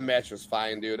thought the match was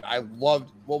fine, dude.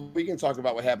 We can talk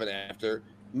about what happened after.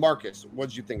 Marcus, what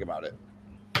did you think about it?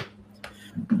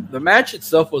 The match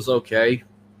itself was okay.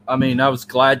 I mean, I was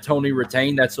glad Toni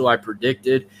retained. That's who I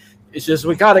predicted. It's just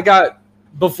we kind of got,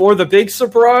 before the big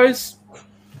surprise,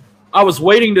 I was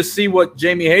waiting to see what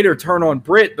Jamie Hayter turn on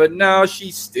Britt, but no,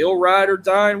 she's still ride or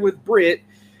dying with Britt.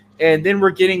 And then we're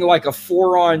getting like a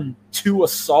 4-on-2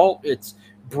 assault. It's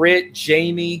Britt,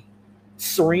 Jamie,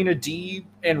 Serena Deeb,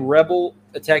 and Rebel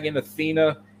attacking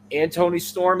Athena and Tony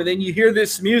Storm, and then you hear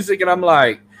this music, and I'm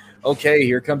like, okay,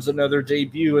 here comes another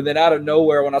debut. And then out of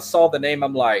nowhere, when I saw the name,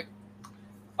 I'm like,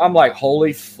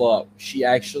 holy fuck, she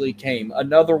actually came.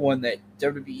 Another one that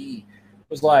WWE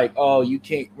was like, oh, you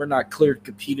can't, we're not cleared to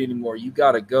compete anymore. You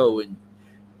got to go. And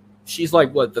she's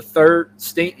like, what, the third?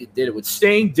 Sting did it with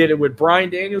Sting, did it with Bryan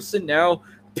Danielson, now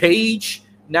Paige,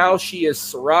 now she is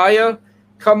Saraya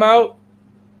come out.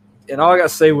 And all I got to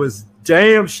say was,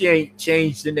 damn, she ain't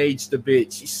changed and aged a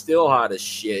bit. She's still hot as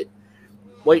shit.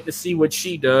 Waiting to see what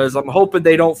she does. I'm hoping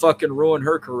they don't fucking ruin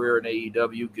her career in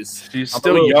AEW because she's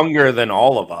still younger than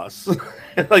all of us.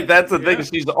 Like, that's the thing.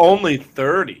 She's only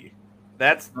 30.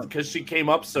 That's because she came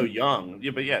up so young.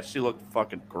 Yeah, but yeah, she looked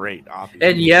fucking great, obviously.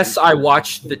 And yes, I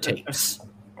watched the tapes.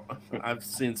 I've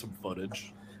seen some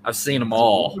footage. I've seen them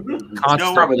all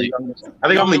constantly. I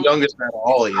think I'm the youngest out of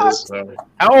all of you. So.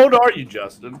 How old are you,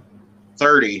 Justin?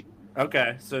 30.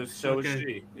 Okay, so is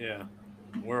she. Yeah,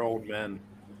 we're old men.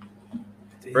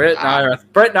 Brett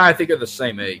and I think are the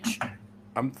same age.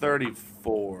 I'm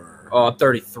 34. Oh, I'm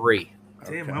 33.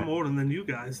 Damn, I'm older than you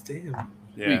guys. Damn.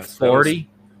 Yeah, 40.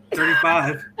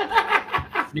 35.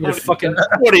 You need fucking.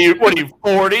 What are you?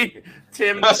 40?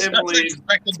 Tim leaves.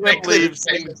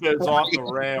 Things goes off the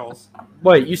rails.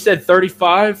 Wait, you said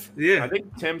 35? Yeah, I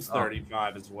think Tim's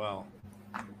 35 as well.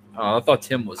 Oh, I thought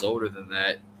Tim was older than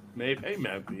that. Maybe. I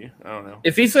don't know.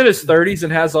 If he's in his 30s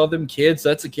and has all them kids,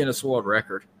 that's a Guinness World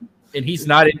Record. And he's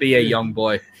not NBA young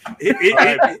boy.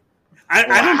 I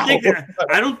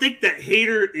don't think that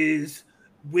Hayter is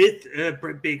with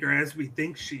Britt Baker as we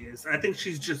think she is. I think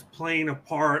she's just playing a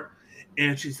part,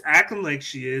 and she's acting like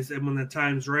she is. And when the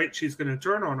time's right, she's going to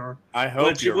turn on her. I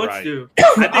hope you're right.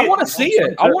 I want to see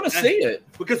it. I want to see it.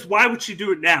 Because why would she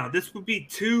do it now? This would be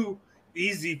too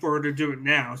easy for her to do it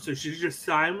now. So she just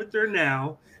sign with her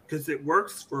now because it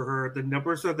works for her. The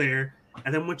numbers are there.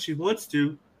 And then when she wants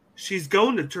to, she's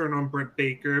going to turn on Britt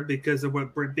Baker because of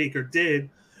what Britt Baker did.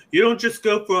 You don't just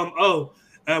go from,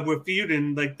 we're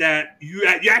feuding like that. You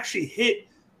actually hit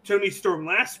Tony Storm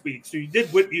last week. So you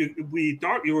did what we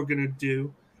thought you were going to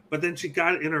do, but then she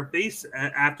got it in her face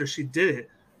after she did it.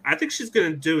 I think she's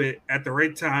going to do it at the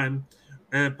right time,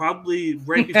 probably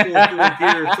right before 4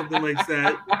 gear or something like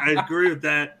that. I agree with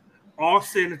that. All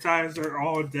sanitizer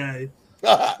all day.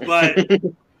 But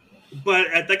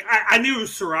I knew it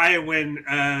was Saraya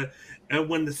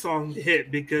when the song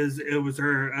hit because it was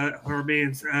her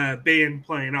band's band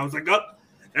playing. I was like, oh,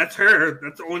 that's her.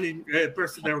 That's the only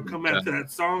person that would come after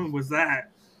that song was that.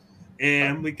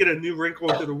 And we get a new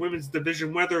wrinkle into the women's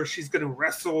division. Whether she's going to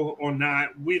wrestle or not,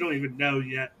 we don't even know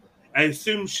yet. I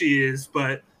assume she is,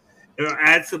 but it'll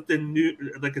add something new,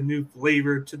 like a new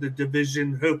flavor to the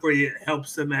division. Hopefully it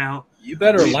helps them out. You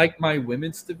better like my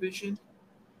women's division.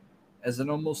 As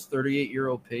an almost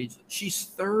 38-year-old Paige, she's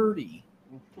 30.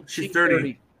 She's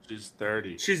 30. She's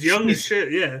 30. She's young as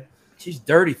shit, yeah. She's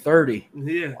dirty 30.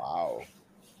 Yeah. Wow.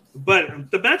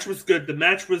 But the match was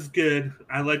good.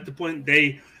 I like the point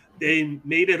they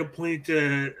made it a point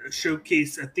to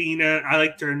showcase Athena. I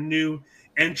liked her new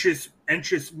entrance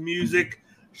music.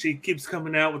 She keeps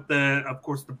coming out with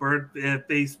the bird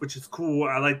face, which is cool.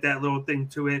 I like that little thing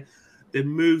to it. The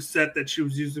move set that she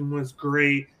was using was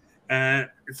great.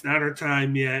 It's not her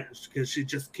time yet because she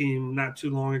just came not too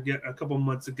long ago, a couple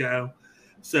months ago.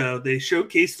 So they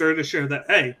showcased her to show that,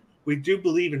 hey, we do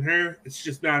believe in her. It's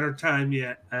just not her time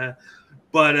yet.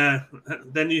 But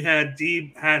then you had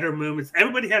Deeb had her movements.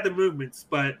 Everybody had the movements,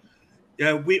 but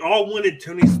we all wanted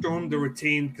Toni Storm to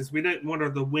retain because we didn't want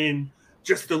her to win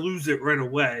just to lose it right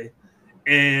away.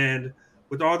 And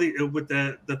with all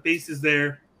the faces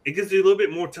there, it gives you a little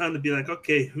bit more time to be like,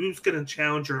 okay, who's going to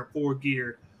challenge her at 4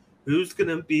 gear? Who's going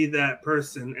to be that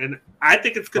person? And I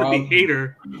think it's going to be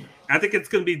Hayter. I think it's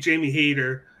going to be Jamie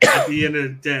Hayter at the end of the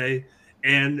day.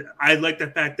 And I like the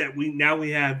fact that we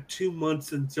have 2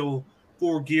 months until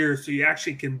 4 gear, so you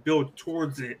actually can build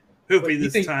towards it. Hopefully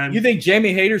this time. You think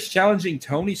Jamie Hayter's challenging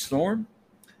Toni Storm?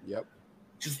 Yep.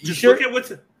 Just look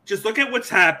at what's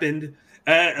happened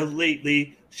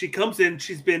lately. She comes in.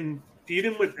 She's been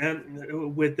feuding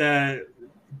with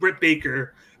Britt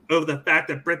Baker over the fact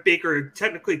that Britt Baker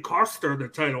technically cost her the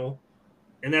title,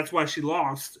 and that's why she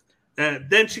lost.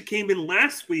 Then she came in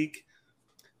last week,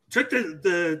 took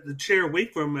the chair away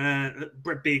from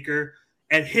Britt Baker,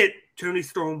 and hit Toni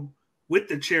Storm with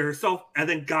the chair herself, and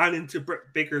then got into Britt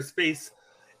Baker's face.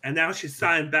 And now she's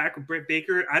signed back with Britt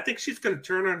Baker. I think she's going to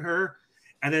turn on her,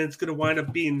 and then it's going to wind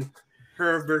up being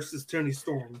her versus Tony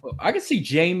Storm. I could see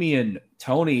Jamie and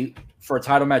Tony for a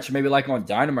title match, maybe like on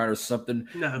Dynamite or something.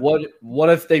 No. What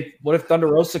if Thunder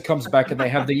Rosa comes back and they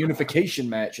have the unification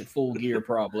match at Full Gear?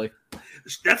 Probably.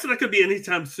 That's not going to be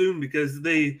anytime soon because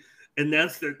they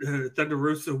announced that Thunder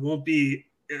Rosa won't be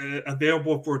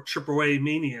available for AAA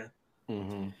Mania.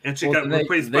 Mm-hmm. And she got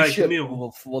replaced by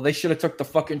Camille. Well, they should have took the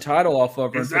fucking title off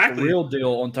of her and put the real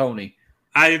deal on Tony.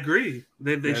 I agree.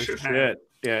 They should have.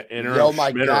 Yeah, Yo,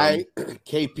 my guy,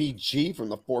 KPG from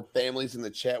the Four Families in the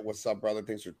chat. What's up, brother?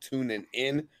 Thanks for tuning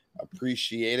in.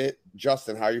 Appreciate it.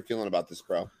 Justin, how are you feeling about this,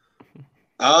 bro?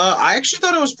 I actually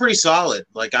thought it was pretty solid.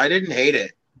 Like, I didn't hate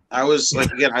it. I was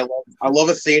like, again, I love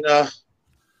Athena.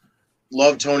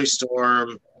 Love Tony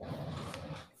Storm.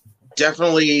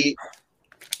 Definitely,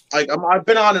 like, I've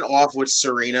been on and off with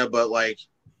Serena, but like,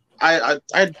 I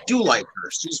do like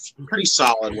her. She's pretty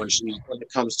solid when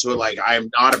it comes to it. Like, I am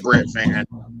not a Britt fan.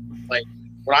 Like,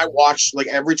 when I watch, like,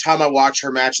 every time I watch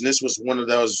her match, and this was one of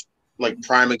those like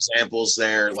prime examples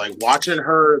there. Like, watching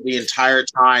her the entire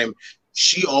time,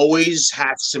 she always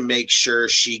has to make sure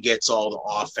she gets all the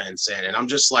offense in, and I'm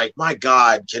just like, my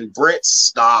God, can Britt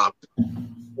stop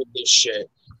with this shit?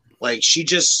 Like, she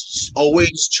just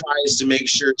always tries to make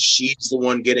sure she's the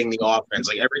one getting the offense.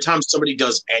 Like, every time somebody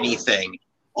does anything,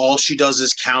 all she does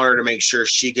is counter to make sure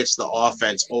she gets the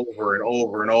offense over and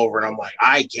over and over. And I'm like,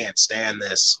 I can't stand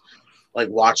this. Like,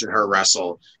 watching her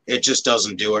wrestle, it just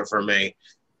doesn't do it for me.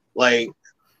 Like,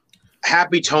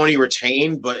 happy Tony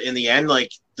retained, but in the end,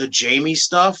 like, the Jamie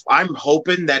stuff, I'm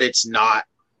hoping that it's not.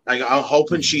 Like, I'm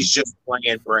hoping she's just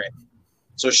playing Britt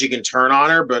so she can turn on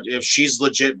her. But if she's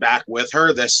legit back with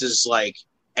her, this is like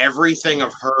everything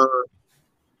of her,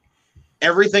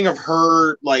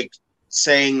 like,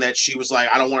 saying that she was like,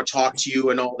 I don't want to talk to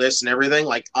you and all this and everything.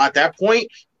 Like, at that point,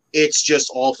 it's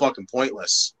just all fucking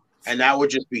pointless. And that would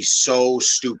just be so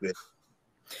stupid.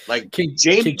 Like,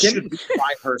 Jamie should be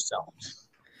by herself.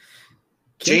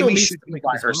 Jamie should be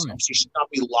by herself. She should not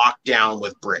be locked down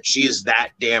with Britt. She is that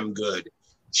damn good.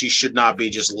 She should not be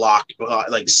just locked,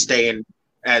 like, staying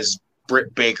as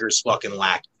Britt Baker's fucking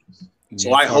lackey.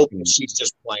 So I hope that she's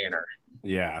just playing her.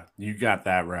 Yeah, you got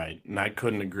that right. And I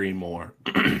couldn't agree more.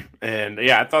 And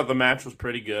yeah, I thought the match was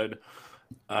pretty good.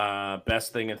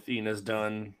 Best thing Athena's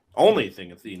done. Only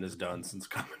thing Athena's done since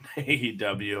coming to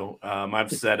AEW.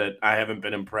 I've said it. I haven't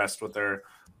been impressed with her.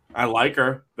 I like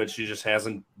her, but she just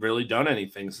hasn't really done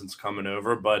anything since coming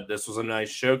over. But this was a nice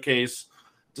showcase,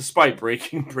 despite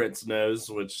breaking Britt's nose,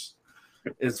 which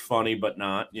is funny, but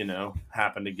not,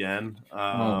 happened again.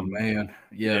 Oh, man.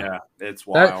 Yeah. It's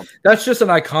wild. That's just an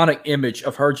iconic image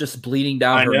of her just bleeding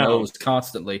down her nose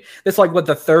constantly. It's like,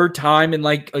 the third time in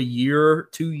like a year,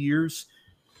 2 years?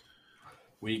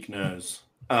 Weak nose.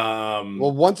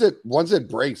 Well, once it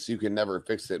breaks, you can never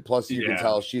fix it. Plus, you can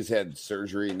tell she's had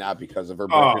surgery not because of her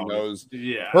broken nose.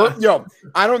 Yeah.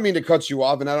 I don't mean to cut you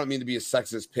off, and I don't mean to be a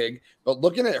sexist pig, but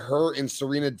looking at her and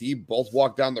Serena Deeb both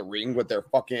walk down the ring with their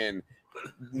fucking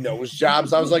nose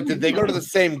jobs, I was like, did they go to the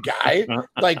same guy?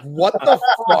 Like, what the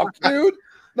fuck, dude?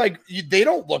 Like, they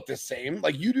don't look the same.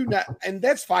 Like, you do not, and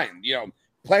that's fine.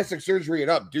 Plastic surgery it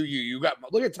up. Do you?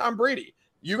 Look at Tom Brady.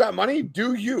 You got money?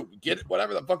 Do you get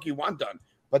whatever the fuck you want done?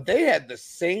 But they had the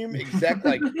same exact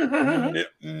like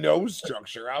nose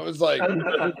structure. I was like,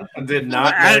 I did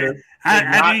not notice.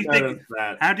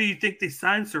 How do you think they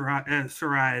signed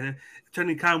Saraya?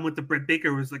 Tony Khan with the Britt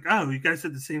Baker was like, oh, you guys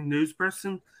had the same nose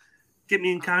person? Get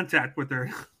me in contact with her.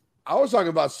 I was talking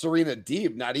about Serena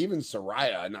Deeb, not even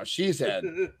Saraya. Now she's had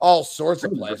all sorts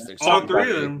of plastics. All three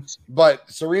of them. But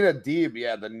Serena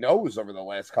Deeb, the nose over the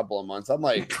last couple of months. I'm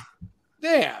like,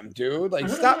 damn, dude, like,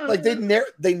 stop. Like,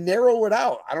 they narrow it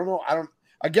out. I don't know.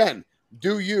 Again,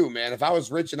 do you, man? If I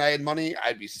was rich and I had money,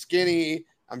 I'd be skinny.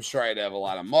 I'm sure I'd have a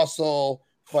lot of muscle,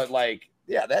 but like,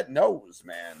 yeah, that nose,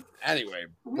 man. Anyway,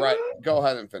 Brett, go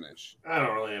ahead and finish. I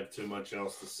don't really have too much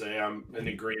else to say. I'm in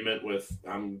agreement with,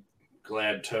 I'm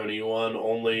glad Tony won,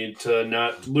 only to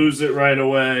not lose it right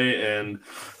away. And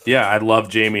yeah, I love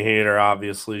Jamie Hayter.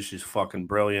 Obviously, she's fucking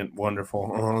brilliant, wonderful.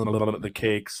 The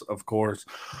cakes, of course.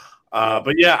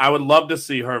 But yeah, I would love to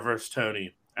see her versus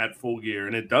Tony at Full Gear,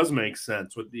 and it does make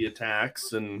sense with the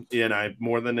attacks. And I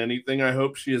more than anything, I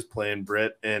hope she is playing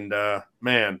Britt. And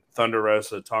man, Thunder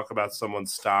Rosa, talk about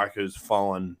someone's stock who's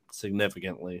fallen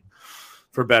significantly,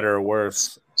 for better or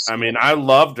worse. I mean, I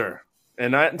loved her,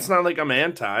 and it's not like I'm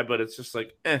anti, but it's just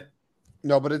like, eh.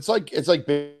 No, but it's like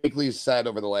Bakley said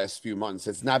over the last few months.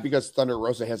 It's not because Thunder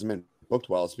Rosa hasn't been booked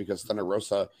well. It's because Thunder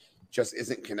Rosa just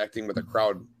isn't connecting with the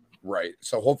crowd right.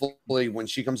 So hopefully when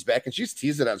she comes back, and she's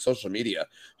teased it on social media,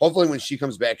 hopefully when she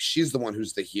comes back, she's the one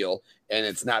who's the heel and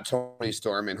it's not Tony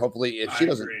Storm. And hopefully if she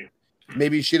doesn't,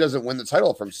 maybe she doesn't win the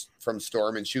title from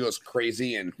Storm and she goes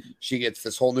crazy and she gets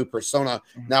this whole new persona.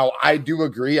 Now, I do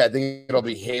agree. I think it'll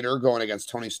be Hayter going against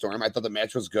Toni Storm. I thought the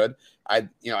match was good. I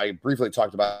briefly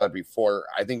talked about it before.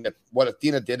 I think that what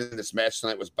Athena did in this match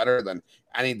tonight was better than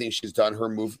anything she's done. Her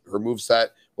moveset,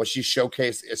 what she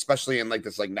showcased, especially in like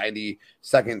this like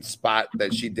 90-second spot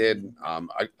that she did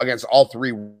against all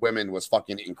three women, was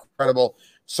fucking incredible.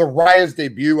 Soraya's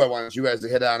debut, I wanted you guys to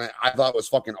hit on it. I thought was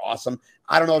fucking awesome.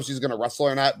 I don't know if she's going to wrestle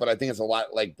or not, but I think it's a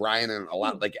lot like Bryan and a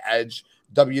lot like Edge.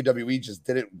 WWE just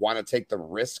didn't want to take the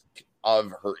risk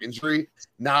of her injury.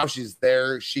 Now she's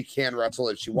there. She can wrestle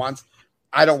if she wants.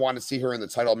 I don't want to see her in the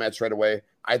title match right away.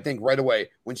 I think right away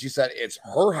when she said it's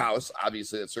her house,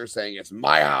 obviously that's her saying it's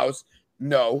my house.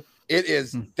 No, it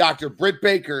is Dr. Britt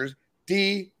Baker's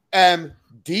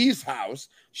DMD's house.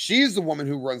 She's the woman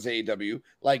who runs AEW.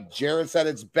 Like Jared said,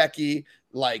 it's Becky.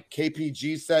 Like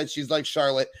KPG said, she's like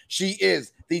Charlotte. She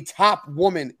is the top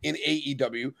woman in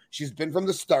AEW. She's been from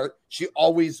the start. She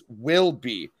always will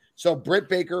be. So Britt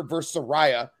Baker versus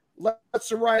Saraya. Let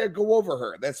Saraya go over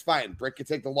her. That's fine. Britt can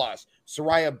take the loss.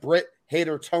 Saraya, Britt,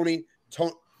 Hayter, Toni.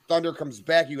 Thunder comes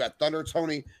back. You got Thunder,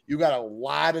 Toni. You got a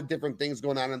lot of different things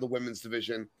going on in the women's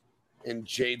division. And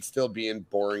Jade still being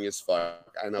boring as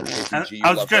fuck. I know. KPG,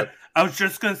 I was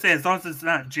just gonna say, as long as it's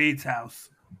not Jade's house.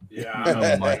 Yeah.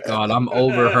 Oh my god, I'm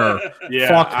over her. Yeah,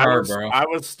 Fuck her, bro. I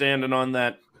was standing on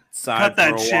that side for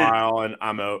a while, and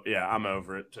I'm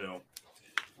over it too.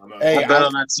 I've been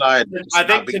on that side. I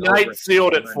think tonight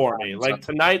sealed it for me. Like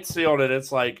tonight sealed it.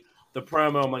 It's like the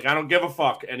promo. I'm like, I don't give a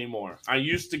fuck anymore. I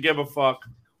used to give a fuck,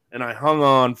 and I hung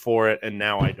on for it, and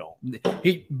now I don't.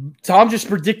 Tom just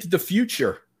predicted the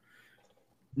future.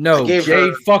 No,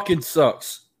 Jade fucking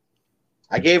sucks.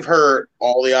 I gave her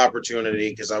all the opportunity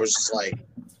because I was just like,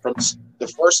 from the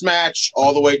first match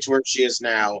all the way to where she is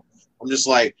now, I'm just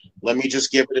like, let me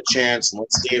just give it a chance and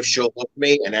let's see if she'll look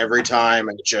me. And every time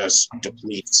it just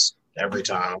depletes. Every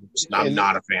time. I'm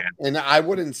not a fan. And I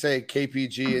wouldn't say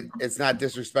KPG, it's not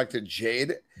disrespect to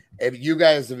Jade. If you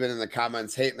guys have been in the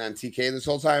comments hating on TK this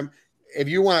whole time, if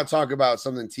you want to talk about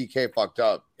something TK fucked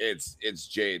up, it's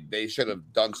Jade. They should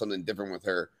have done something different with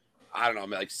her. I don't know,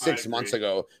 like 6 months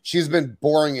ago. She's been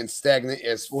boring and stagnant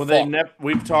as fuck.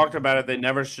 We've talked about it. They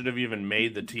never should have even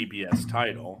made the TBS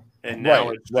title. And now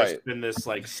it's just been this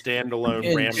like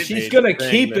standalone rampage. She's gonna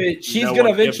keep it. She's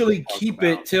gonna eventually keep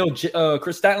it till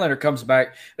Chris Statlander comes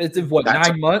back. It's in what,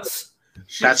 9 months?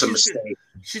 That's a mistake.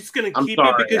 She's going to keep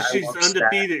it because she's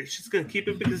undefeated. She's going to keep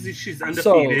it because she's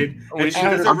undefeated.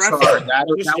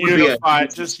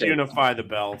 Just unify the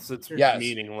belts. It's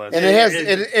meaningless. And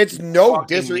it's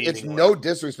no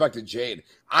disrespect to Jade.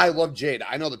 I love Jade.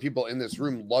 I know the people in this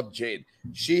room love Jade.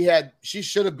 She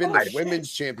should have been the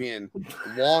women's champion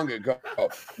long ago.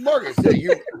 Marcus,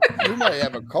 you might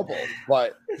have a couple,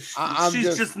 but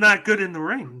she's just not good in the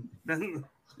ring.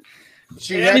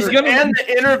 And the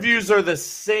interviews are the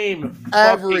same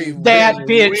every that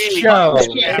bitch show.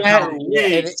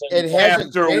 It has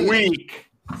after a week.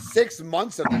 6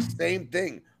 months of the same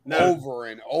thing over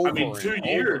and over. I mean, 2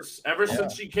 years. Ever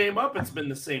since she came up, it's been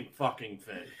the same fucking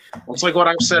thing. It's like what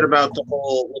I've said about the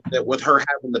whole with her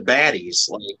having the baddies.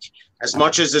 Like, as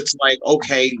much as it's like,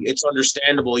 okay, it's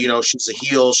understandable. You know, she's a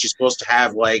heel. She's supposed to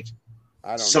have like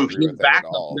some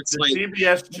backup. It's like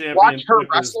CBS champion. Watch her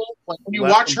wrestle. Like, when you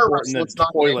watch her wrestle, it's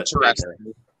not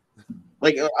interesting.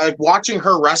 Like watching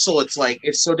her wrestle, it's like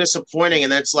it's so disappointing,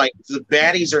 and that's like the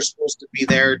baddies are supposed to be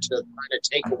there to kind of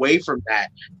take away from that.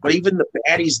 But even the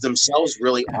baddies themselves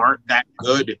really aren't that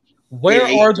good. Where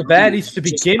are the baddies to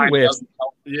begin with?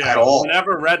 Yeah,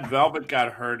 whenever Red Velvet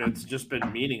got hurt, it's just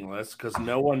been meaningless because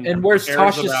no one. And where's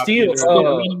Tasha Steele?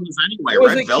 Anyway,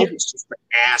 Red Velvet's just an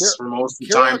ass for most of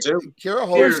the time too.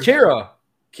 Where's Kira?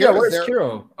 Yeah, where's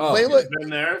Kira? Layla, been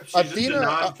there.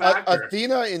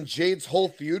 Athena and Jade's whole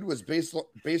feud was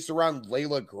based around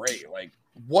Layla Gray. Like,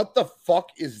 what the fuck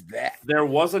is that? There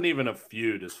wasn't even a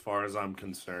feud, as far as I'm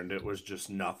concerned. It was just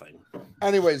nothing.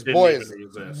 Anyways, boys,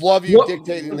 love you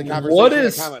dictating the conversation in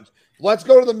the comments. Let's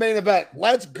go to the main event.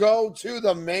 Let's go to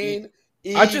the main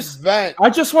event. I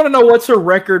just want to know what's her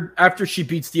record after she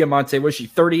beats Diamante. Was she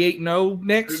 38-0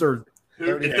 next or?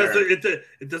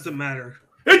 It doesn't matter.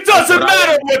 It doesn't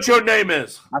matter what your name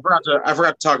is. I forgot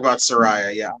to talk about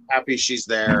Saraya. Yeah, I'm happy she's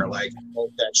there. Like, I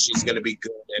hope that she's going to be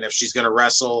good, and if she's going to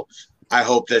wrestle, I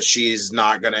hope that she's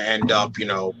not going to end up,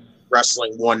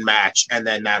 wrestling one match and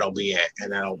then that'll be it,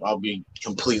 and then I'll be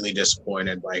completely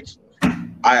disappointed. Like,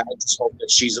 I just hope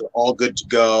that she's all good to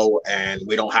go, and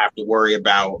we don't have to worry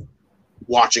about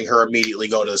watching her immediately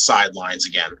go to the sidelines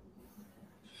again.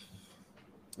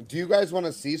 Do you guys want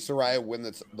to see Saraya win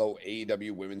the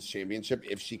AEW Women's Championship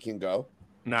if she can go?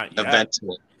 Not yet.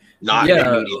 Eventually. Not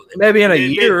Yeah, immediately. maybe in a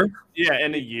Maybe- year. Yeah,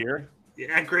 in a year.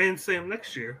 Yeah, at Grand Slam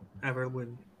next year, have her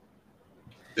win.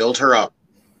 Build her up.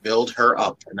 Build her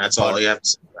up. And that's all you have to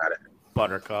say about it.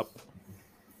 Buttercup.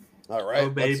 All right, Oh,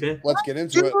 baby. let's get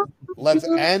into it. Let's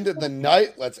end the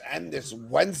night. Let's end this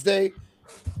Wednesday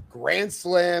Grand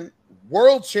Slam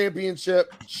World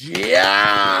Championship.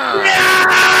 John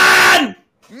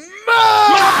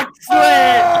Moxley!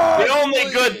 The only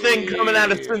Moxley! good thing coming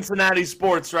out of Cincinnati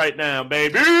sports right now,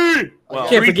 baby. Well,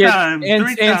 Can't forget times, and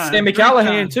three Sammy times,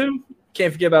 Callahan times. too.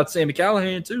 Can't forget about Sammy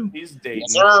Callahan too. he's dating.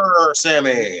 Sir,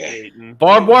 Sammy. Dating.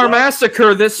 Barbed Wire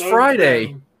Massacre this So,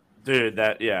 Friday. Dude,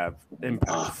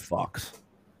 Impact fucks.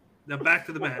 Now back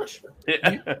to the match.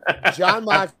 John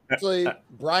Moxley,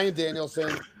 Bryan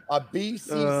Danielson, a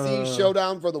BCC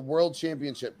showdown for the World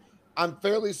Championship. I'm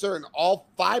fairly certain all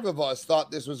 5 of us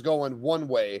thought this was going one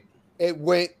way. It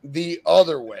went the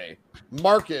other way.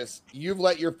 Marcus, you've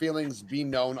let your feelings be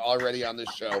known already on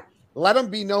this show. Let them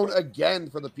be known again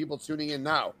for the people tuning in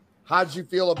now. How'd you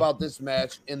feel about this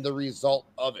match and the result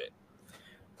of it?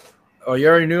 Oh, you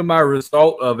already knew my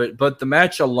result of it, but the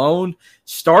match alone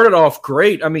started off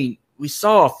great. I mean, we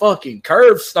saw a fucking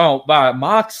curve stomp by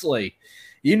Moxley.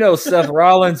 You know, Seth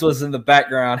Rollins was in the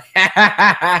background.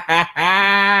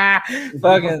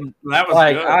 Fucking, That was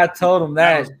like, good. I told him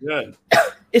That that. was good.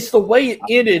 It's the way it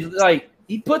ended. Like,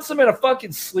 he puts him in a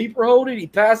fucking sleeper hold and he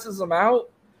passes him out.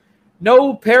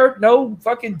 No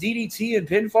fucking DDT and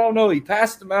pinfall. No, he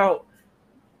passed him out.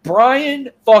 Brian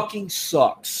fucking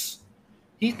sucks.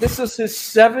 This is his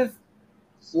 7th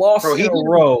loss Bro, in a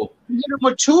row. He hit him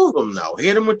with 2 of them, though. He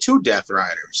hit him with 2 Death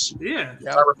Riders. Yeah.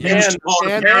 Yep. I refuse to call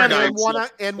it And Paradigm. one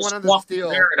on the Fuck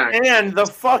steel. Paradigm. And the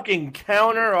fucking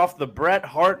counter off the Bret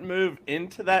Hart move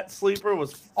into that sleeper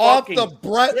was Off fucking the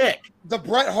Bret sick.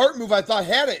 Hart move, I thought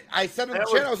had it. I said in the That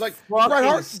chat, I was like, fucking Bret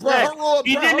Hart sick. roll up.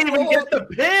 He Bret didn't Hart even roll get up.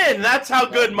 the pin. That's how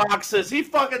good Mox is. He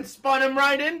fucking spun him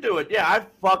right into it. Yeah, I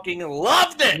fucking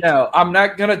loved it. No, I'm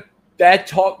not gonna bad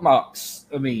talk Mox.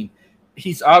 I mean,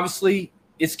 he's obviously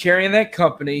is carrying that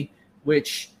company,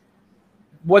 which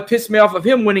what pissed me off of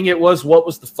him winning it was what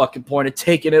was the fucking point of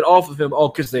taking it off of him? Oh,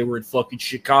 because they were in fucking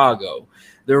Chicago.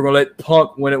 They were gonna let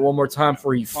Punk win it one more time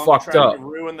before he Punk fucked tried up. to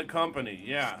ruin the company.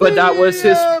 Yeah. But that was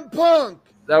his. CM Punk.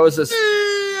 That was his.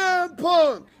 CM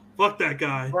Punk. Fuck that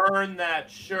guy. Burn that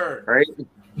shirt. Right?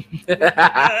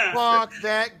 Fuck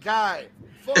that guy.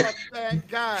 Fuck that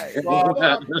guy. Fuck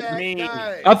that Me.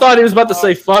 guy. I thought he was about to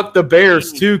say fuck the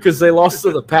Bears too because they lost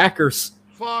to the Packers.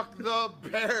 Fuck the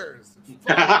Bears.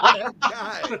 Fuck that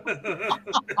guy.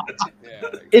 Yeah.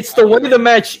 It's the way the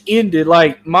match ended.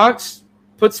 Like Mox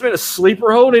puts him in a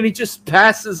sleeper hold and he just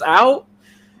passes out.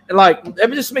 And like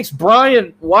it just makes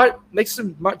Brian makes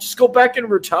him just go back and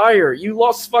retire. You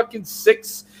lost fucking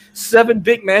 6-7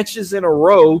 big matches in a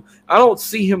row. I don't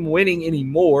see him winning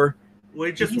anymore. Well,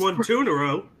 he just won 2 in a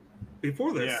row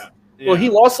before this. Yeah. Well, he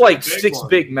lost like Big 6 one.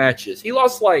 big matches. He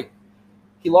lost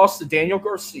to Daniel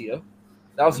Garcia.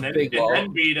 That was And a then, big and loss.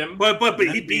 then beat him. But And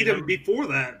he then beat him before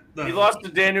that. though. He lost to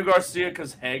Daniel Garcia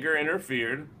because Hager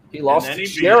interfered. He lost then to he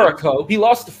beat Jericho. He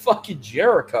lost to fucking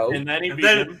Jericho. And then he And beat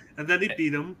then, him. and then he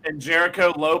beat him. And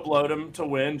Jericho low blowed him to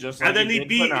win, just like And then he did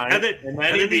beat- tonight. and then- and and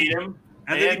he then he- beat him. and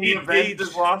And, then he he beat avenged Paige.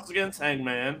 his loss against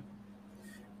Hangman.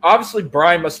 Obviously,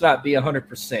 Brian must not be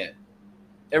 100%.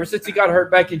 Ever since he got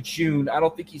hurt back in June, I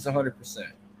don't think he's 100%.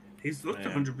 He's looked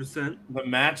Man. 100%. The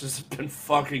match has been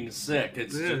fucking sick.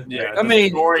 It's Yeah. just, yeah. I the mean,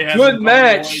 story hasn't good come the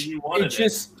way match. you wanted It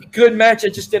just good match. I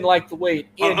just didn't like the way it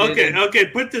ended. Okay.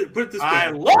 Put this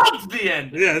I way. loved the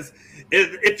end. Yes.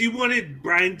 If you wanted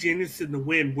Bryan Danielson to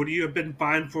win, would you have been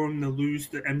fine for him to lose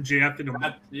to MJF in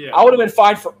a Yeah. I would have been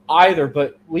fine for either,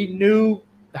 but we knew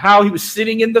how he was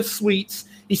sitting in the suites.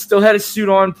 He still had his suit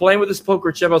on, playing with his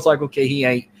poker chip. I was like, okay, he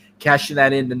ain't cashing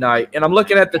that in tonight. And I'm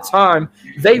looking at the time.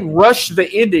 They rushed the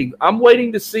ending. I'm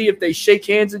waiting to see if they shake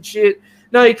hands and shit.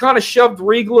 No, he kind of shoved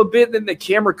Regal a bit, then the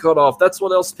camera cut off. That's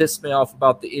what else pissed me off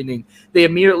about the ending. They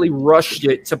immediately rushed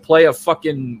it to play a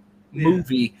fucking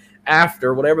movie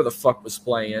after whatever the fuck was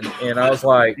playing. And I was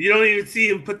like, You don't even see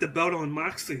him put the belt on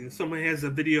Moxley. Someone has a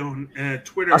video on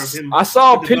Twitter of him. I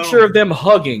saw a with the picture belt. of them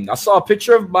hugging. I saw a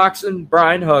picture of Mox and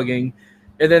Brian hugging,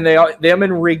 and then them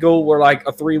and Regal were like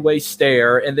a 3-way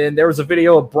stare. And then there was a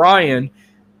video of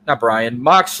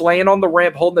Mox laying on the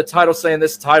ramp holding the title, saying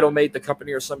this title made the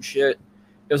company or some shit.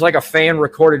 It was like a fan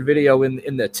recorded video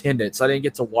in the attendance. I didn't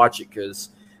get to watch it because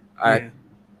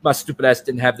my stupid ass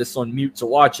didn't have this on mute to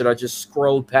watch it. I just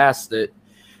scrolled past it.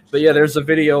 But yeah, there's a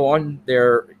video on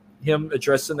there, him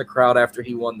addressing the crowd after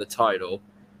he won the title,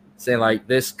 saying like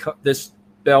this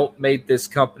belt made this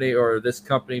company, or this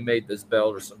company made this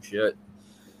belt, or some shit.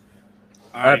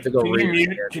 All I have right, to go can read you it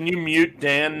mute? again. Can you mute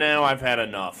Dan now? I've had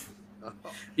enough.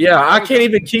 Yeah, I can't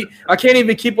even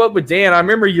keep up with Dan. I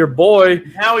remember your boy.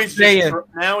 Now he's saying,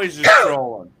 just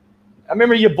trolling. I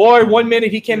remember your boy. 1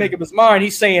 minute he can't make up his mind.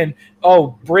 He's saying,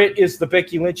 "Oh, Britt is the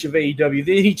Becky Lynch of AEW."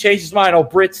 Then he changed his mind. Oh,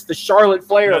 Britt's the Charlotte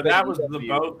Flair No, of that was the AEW.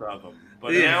 both of them.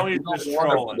 But Yeah. now he's just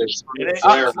trolling.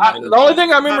 The only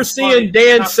thing I remember seeing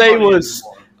Dan say was,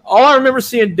 all I remember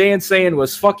seeing Dan saying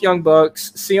was "fuck Young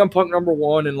Bucks," CM Punk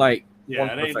 #1, and like Yeah, one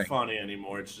it more ain't thing. funny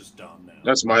anymore. It's just dumb now.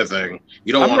 That's my thing.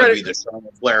 You don't I'm want to ready- be the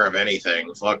Charlotte Flair of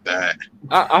anything. Fuck that.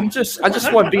 I just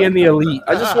want to be in the elite.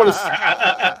 I just want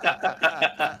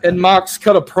to. And Mox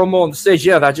cut a promo on the stage.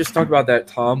 Yeah, I just talked about that,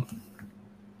 Tom.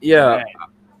 Yeah,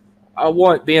 I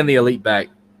want being the elite back.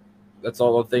 That's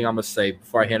all the thing I'm gonna say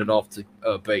before I hand it off to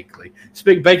Bakley.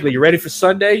 Speaking of Bakley, you ready for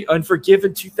Sunday?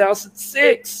 Unforgiven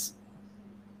 2006.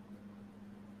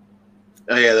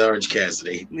 Oh yeah, the Orange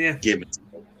Cassidy. Yeah. Give it.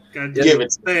 God Give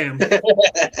it. damn.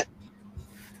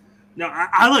 No,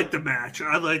 I liked the match.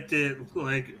 I liked it.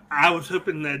 Like, I was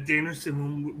hoping that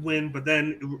Danielson would win, but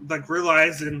then, like,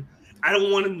 realizing I don't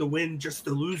want him to win just to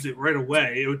lose it right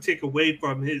away. It would take away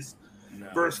from his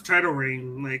first title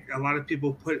reign. Like, a lot of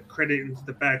people put credit into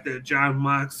the fact that Jon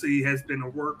Moxley has been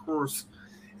a workhorse.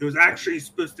 It was actually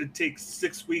supposed to take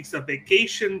 6 weeks of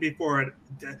vacation before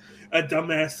a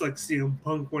dumbass like CM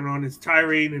Punk went on his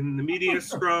tirade in the media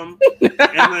scrum, and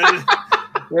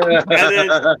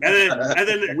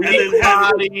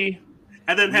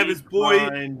then have his boy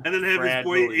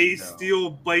Ace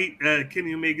Steel bite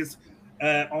Kenny Omega's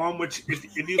arm. Which,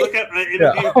 if you look at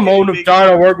I'm old and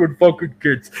tired of working with fucking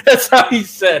kids. That's how he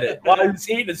said it while he was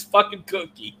eating his fucking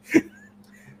cookie.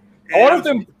 All of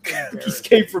them cookies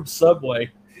came from Subway.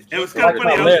 It was kind of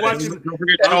funny. I was watching. Don't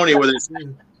forget Tony with his.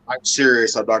 I'm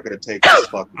serious. I'm not going to take this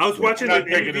fucking. I was watching an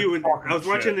interview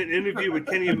with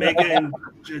Kenny Omega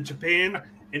in Japan,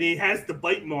 and he has the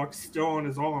bite marks still on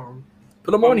his arm.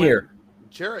 Put them on here.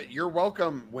 Jarrett, you're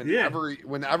welcome whenever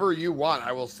you want.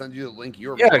 I will send you the link.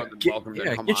 You're welcome to come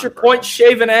get on, your bro. point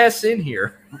shaving ass in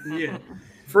here. Yeah,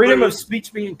 Freedom of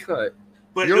speech being cut.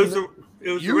 but it was the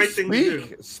right thing to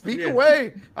do. Speak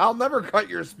away. I'll never cut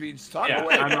your speech. Talk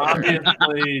away. I'm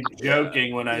obviously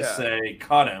joking when I say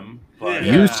cut him. But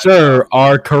You, sir,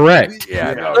 are correct.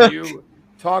 Yeah, no, you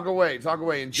talk away.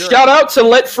 And Jarrett, Shout out to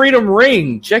Let Freedom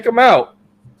Ring. Check him out.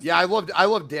 yeah, I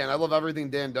love Dan. I love everything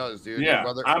Dan does, dude. yeah,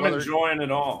 Whether- I'm whether- enjoying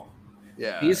it all.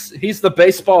 Yeah, He's the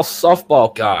baseball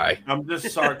softball guy. I'm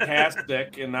just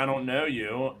sarcastic, and I don't know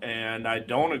you, and I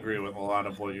don't agree with a lot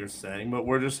of what you're saying, but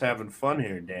we're just having fun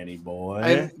here, Danny boy.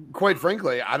 and quite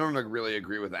frankly, I don't really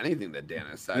agree with anything that Dan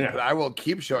has said, Yeah. but I will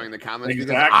keep showing the comments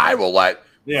because Exactly. I will let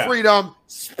freedom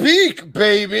speak,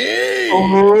 baby.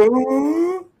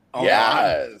 Oh,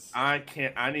 Yes. I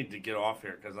can't. I need to get off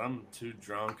here because I'm too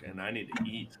drunk and I need to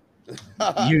eat.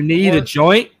 You need a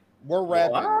joint? We're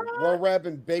rapping. What? We're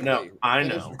rapping big. No, I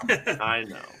know. I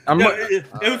know. No,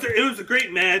 it was a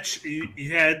great match. You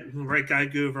had the right guy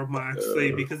go over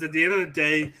Moxley because at the end of the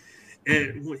day,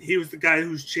 he was the guy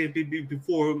who's champion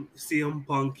before CM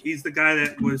Punk. He's the guy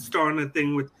that was starting the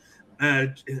thing with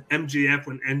MJF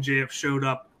when MJF showed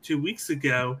up 2 weeks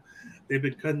ago. They've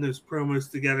been cutting those promos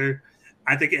together.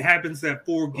 I think it happens at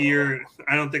 4 Gear.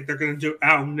 I don't think they're going to do it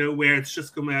out of nowhere. It's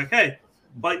just going to be like, hey,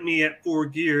 bite me at 4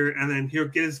 Gear, and then he'll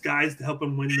get his guys to help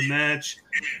him win the match.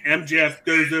 MJF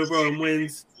goes over and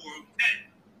wins.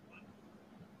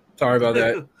 Sorry about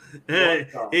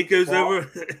that. He goes over.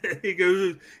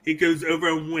 He goes over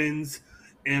and wins,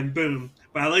 and boom.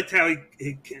 But I liked how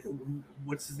he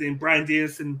what's his name? Bryan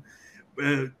Danielson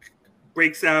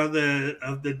breaks out of the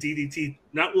DDT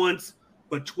not once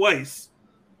but twice,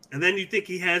 and then you think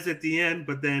he has at the end,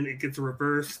 but then it gets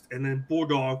reversed, and then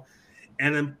Bulldog.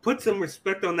 And then put some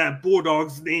respect on that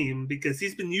Bulldog's name because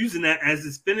he's been using that as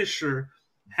his finisher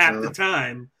half the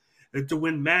time to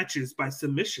win matches by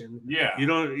submission. Yeah, you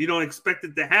don't expect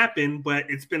it to happen, but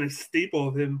it's been a staple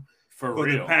of him for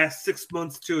the past 6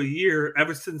 months to a year.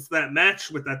 Ever since that match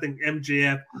with I think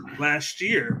MJF last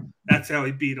year, that's how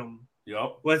he beat him.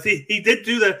 Yep. Was he did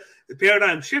do the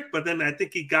paradigm shift, but then I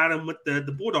think he got him with the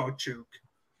Bulldog choke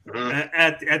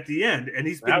at the end, and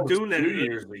he's been doing that 2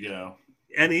 years ago.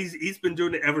 And he's been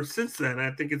doing it ever since then.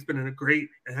 I think it's been a great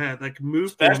move,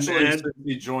 especially since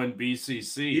he joined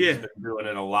BCC. Yeah. He's been doing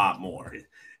it a lot more.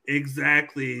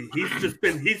 Exactly. He's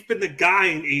been the guy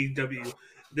in AEW.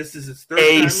 This is his third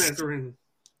time entering.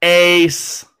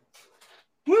 Ace.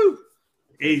 Woo!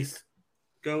 Ace.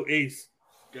 Go Ace.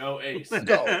 Go Ace.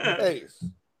 Go Ace.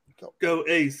 Go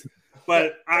Ace.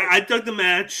 But I dug the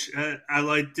match. I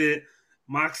liked it.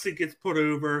 Moxley gets put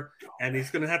over, and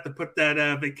he's going to have to put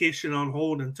that vacation on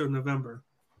hold until November.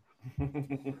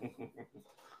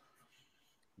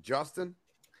 Justin?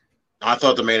 I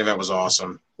thought the main event was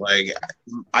awesome. Like,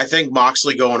 I think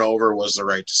Moxley going over was the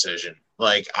right decision.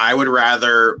 Like, I would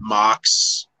rather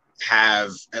Mox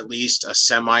have at least a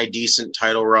semi-decent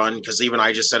title run, because even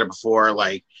I just said it before,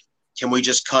 like, can we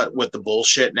just cut with the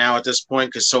bullshit now at this point?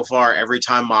 Because so far, every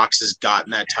time Mox has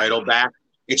gotten that title back,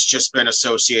 it's just been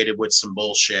associated with some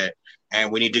bullshit.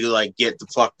 And we need to, like, get the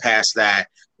fuck past that.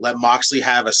 Let Moxley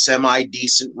have a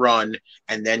semi-decent run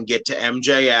and then get to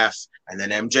MJF. And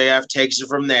then MJF takes it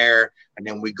from there, and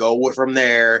then we go from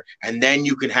there, and then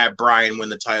you can have Bryan win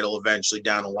the title eventually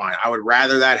down the line. I would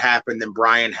rather that happen than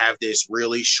Bryan have this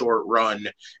really short run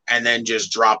and then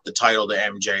just drop the title to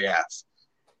MJF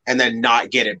and then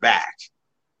not get it back.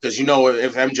 Because, you know,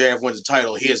 if MJF wins the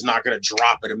title, he is not going to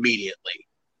drop it immediately.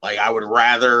 Like, I would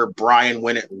rather Bryan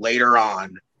win it later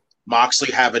on,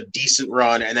 Moxley have a decent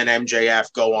run, and then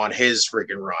MJF go on his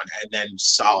freaking run, and then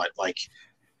solid. Like,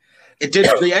 it did.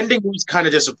 The ending was kind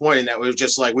of disappointing. That was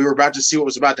just like we were about to see what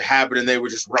was about to happen, and they were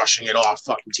just rushing it off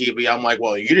fucking TV. I'm like,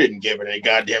 well, you didn't give it any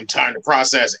goddamn time to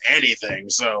process anything.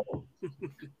 So,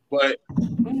 but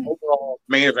overall,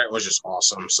 main event was just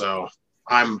awesome. So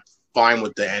I'm fine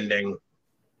with the ending.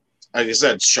 Like I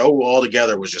said, show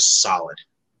altogether was just solid.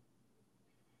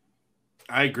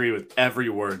 I agree with every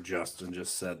word Justin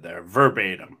just said there,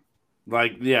 verbatim.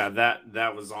 Like, yeah,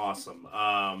 that was awesome.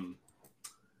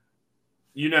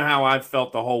 You know how I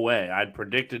felt the whole way. I'd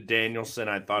predicted Danielson.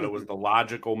 I thought it was the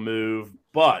logical move.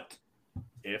 But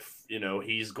if, you know,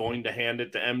 he's going to hand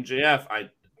it to MJF,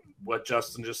 what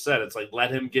Justin just said, it's like,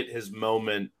 let him get his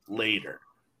moment later.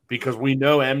 Because we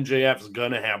know MJF's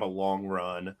going to have a long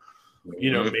run.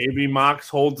 You know, maybe Mox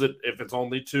holds it if it's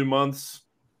only 2 months.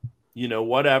 You know,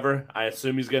 whatever. I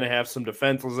assume he's going to have some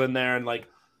defenses in there. And, like,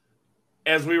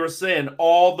 as we were saying,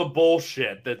 all the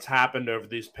bullshit that's happened over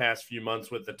these past few months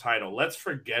with the title, let's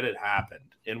forget it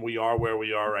happened, and we are where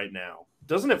we are right now.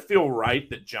 Doesn't it feel right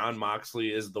that Jon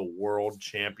Moxley is the world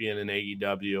champion in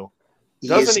AEW?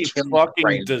 Doesn't he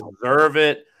fucking deserve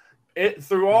it?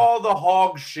 Through all the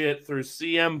hog shit, through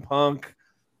CM Punk,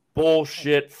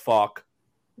 bullshit, fuck.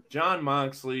 Jon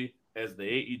Moxley as the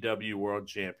AEW world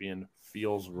champion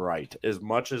feels right. As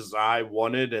much as I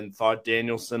wanted and thought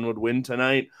Danielson would win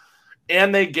tonight,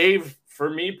 and they gave, for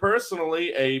me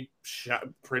personally, a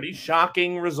pretty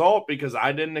shocking result because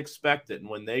I didn't expect it. And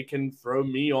when they can throw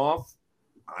me off,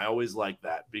 I always like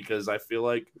that because I feel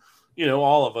like, you know,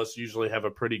 all of us usually have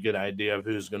a pretty good idea of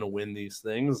who's going to win these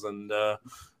things. And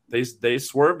they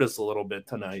swerved us a little bit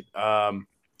tonight.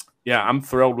 Yeah, I'm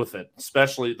thrilled with it,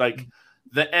 especially like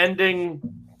the ending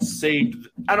saved.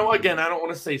 I don't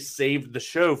want to say saved the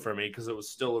show for me because it was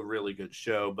still a really good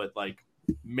show, but like,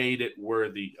 made it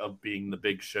worthy of being the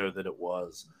big show that it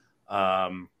was.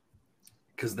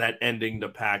 Because that ending to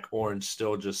Pac Orange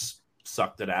still just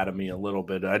sucked it out of me a little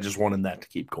bit. I just wanted that to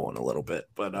keep going a little bit.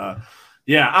 But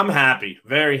yeah, I'm happy,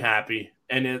 very happy.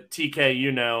 And TK,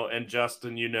 you know, and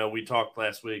Justin, you know, we talked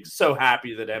last week. So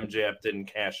happy that MJF didn't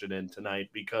cash it in tonight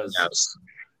because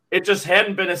it just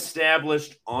hadn't been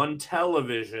established on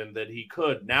television that he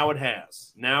could. Now it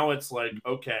has. Now it's like,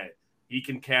 okay, he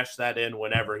can cash that in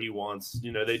whenever he wants.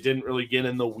 You know, they didn't really get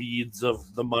in the weeds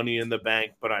of the Money in the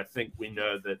Bank, but I think we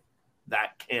know that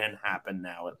that can happen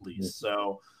now at least.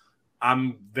 So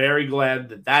I'm very glad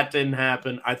that that didn't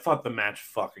happen. I thought the match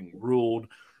fucking ruled.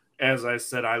 As I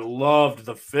said, I loved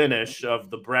the finish of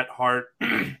the Bret Hart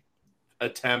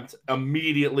attempt,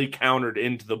 immediately countered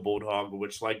into the Bulldog,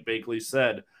 which, like Bakley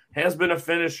said, has been a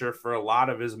finisher for a lot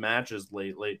of his matches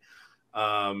lately.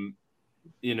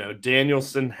 You know,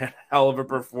 Danielson had a hell of a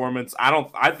performance.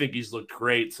 I think he's looked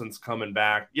great since coming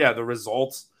back. Yeah, the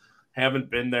results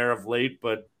haven't been there of late,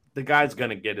 but the guy's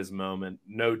going to get his moment,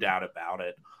 no doubt about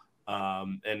it.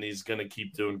 And he's going to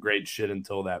keep doing great shit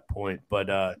until that point.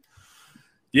 But,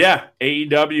 yeah,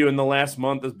 AEW in the last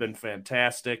month has been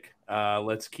fantastic.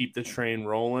 Let's keep the train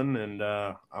rolling, and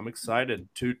I'm excited.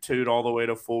 Toot all the way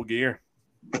to full gear.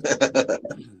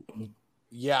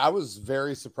 Yeah, I was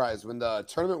very surprised. When the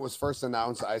tournament was first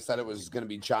announced, I said it was going to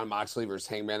be Jon Moxley versus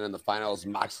Hangman in the finals.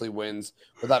 Moxley wins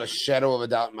without a shadow of a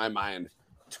doubt in my mind.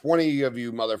 20 of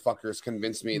you motherfuckers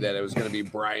convinced me that it was going to be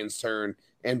Bryan's turn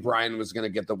and Bryan was going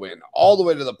to get the win. All the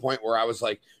way to the point where I was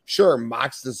like, sure,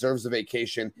 Mox deserves a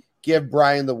vacation. Give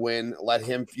Bryan the win. Let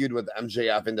him feud with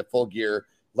MJF into full gear.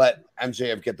 Let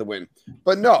MJF get the win.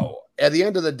 But no, at the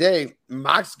end of the day,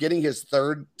 Mox getting his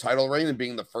third title reign and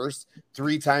being the first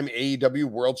 3-time AEW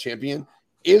world champion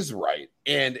is right.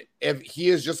 And if he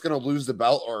is just going to lose the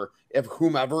belt, or if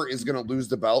whomever is going to lose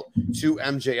the belt to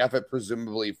MJF at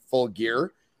presumably Full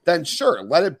Gear, then sure,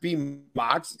 let it be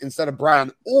Mox instead of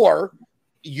Bryan. Or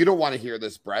you don't want to hear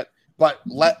this, Brett, but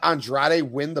let Andrade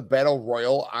win the Battle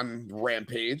Royal on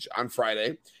Rampage on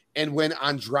Friday. And when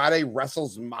Andrade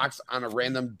wrestles Mox on a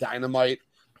random Dynamite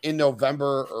in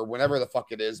November or whenever the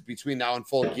fuck it is between now and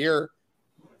Full Gear,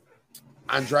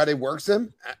 Andrade works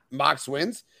him, Mox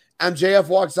wins, MJF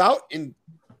walks out and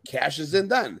cashes in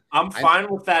then. I'm fine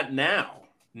with that now.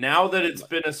 Now that it's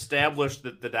been established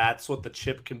that that's what the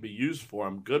chip can be used for,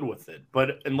 I'm good with it.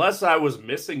 But unless I was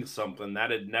missing something,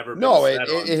 that had never been said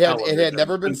it had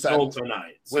never been said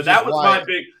tonight. So that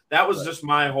was just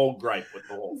my whole gripe with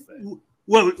the whole thing.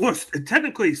 Well,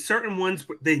 technically, certain ones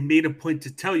they made a point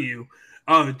to tell you,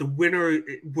 the winner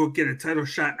will get a title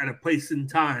shot at a place in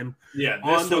time. Yeah,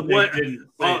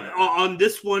 on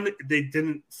this one, they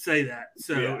didn't say that.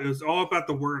 So it was all about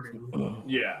the wording.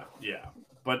 Yeah.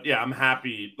 But yeah, I'm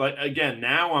happy. But again,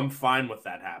 now I'm fine with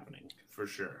that happening for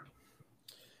sure.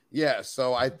 Yeah,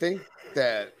 so I think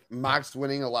that Mox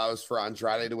winning allows for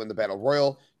Andrade to win the Battle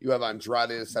Royal. You have Andrade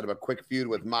to set up a quick feud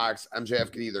with Mox.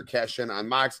 MJF could either cash in on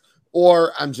Mox,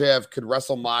 or MJF could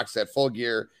wrestle Mox at Full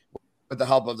Gear with the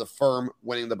help of the Firm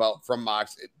winning the belt from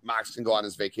Mox. Mox can go on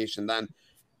his vacation then.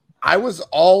 I was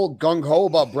all gung-ho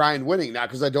about Bryan winning, not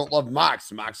because I don't love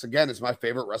Mox. Mox, again, is my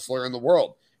favorite wrestler in the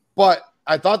world. But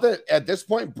I thought that at this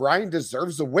point, Bryan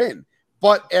deserves a win.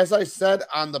 But as I said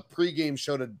on the pregame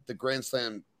show to the Grand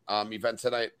Slam event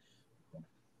tonight,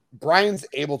 Bryan's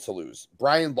able to lose.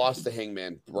 Bryan lost to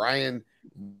Hangman. Bryan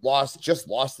just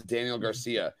lost to Daniel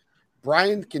Garcia.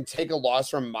 Bryan can take a loss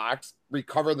from Mox,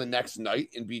 recover the next night,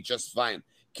 and be just fine.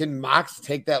 Can Mox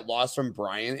take that loss from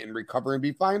Bryan and recover and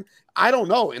be fine? I don't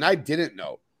know, and I didn't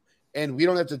know. And we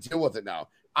don't have to deal with it now.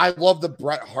 I love the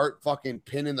Bret Hart fucking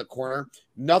pin in the corner.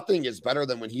 Nothing is better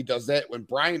than when he does that. When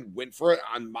Bryan went for it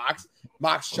on Mox,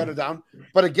 Mox shut it down.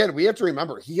 But again, we have to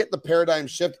remember, he hit the paradigm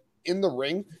shift in the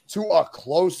ring to a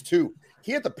close two.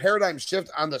 He hit the paradigm shift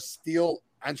on the steel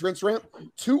entrance ramp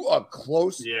to a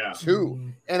close two.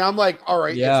 And I'm like, all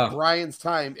right, it's Bryan's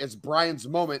time. It's Bryan's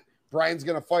moment. Bryan's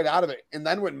going to fight out of it. And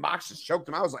then when Mox just choked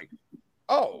him, I was like,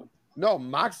 oh, no,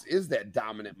 Mox is that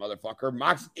dominant motherfucker.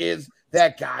 Mox is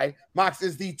that guy. Mox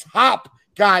is the top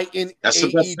guy in That's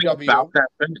AEW. The best thing about that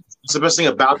finish. That's the best thing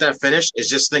about that finish is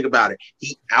just think about it.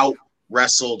 He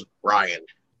out-wrestled Bryan.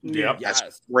 Yep.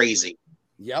 That's crazy.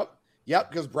 Yep,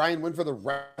 because Bryan went for the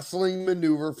wrestling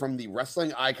maneuver from the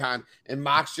wrestling icon, and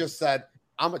Mox just said,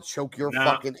 I'm going to choke your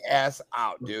fucking ass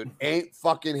out, dude. Ain't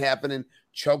fucking happening.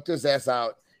 Choked his ass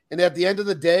out. And at the end of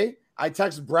the day, I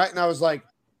texted Brett, and I was like,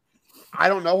 I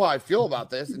don't know how I feel about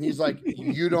this. And he's like,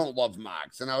 you don't love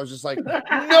Mox. And I was just like, no. Again,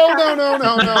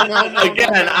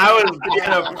 I was being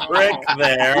a prick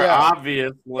there,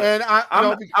 obviously. And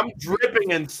I'm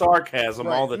dripping in sarcasm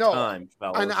all the time,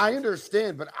 fellas. And I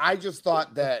understand, but I just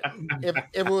thought that if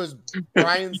it was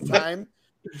Bryan's time,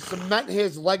 cement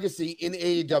his legacy in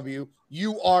AEW,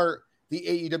 you are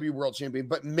the AEW World Champion.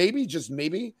 But maybe, just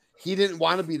maybe, he didn't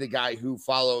want to be the guy who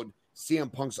followed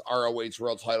CM Punk's ROH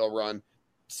World Title run,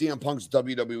 CM Punk's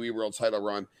WWE World Title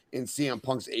run, and CM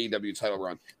Punk's AEW title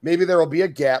run. Maybe there will be a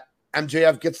gap.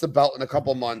 MJF gets the belt in a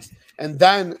couple months, and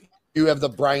then you have the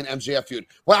Bryan MJF feud.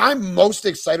 What I'm most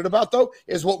excited about, though,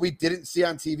 is what we didn't see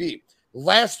on TV.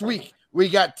 Last week, we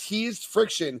got teased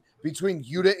friction between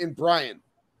Yuta and Bryan.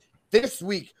 This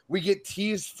week, we get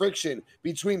teased friction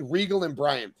between Regal and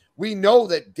Bryan. We know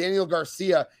that Daniel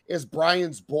Garcia is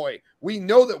Bryan's boy. We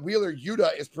know that Wheeler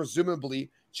Yuta is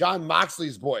presumably Jon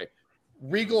Moxley's boy.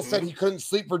 Regal said he couldn't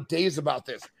sleep for days about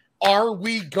this. Are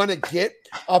we going to get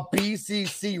a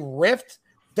BCC rift?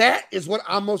 That is what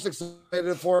I'm most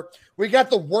excited for. We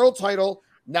got the world title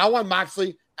now on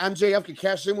Moxley. MJF can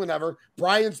cash in whenever.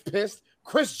 Bryan's pissed.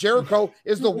 Chris Jericho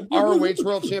is the ROH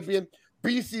world champion.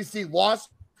 BCC lost.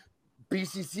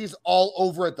 BCC is all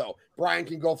over it, though. Bryan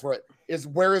can go for it.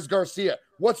 Where is Garcia?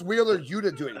 What's Wheeler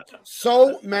Yuta doing?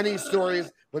 So many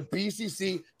stories with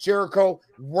BCC, Jericho,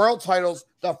 world titles,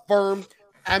 the Firm,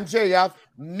 MJF,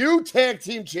 new tag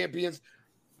team champions.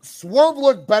 Swerve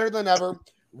looked better than ever.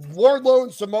 Wardlow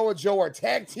and Samoa Joe are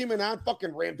tag teaming on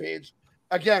fucking Rampage.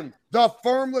 Again, the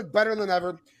Firm looked better than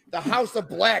ever. The House of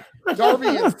Black, Darby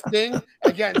and Sting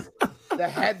against the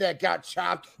head that got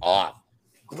chopped off.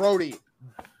 Brody,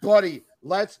 buddy,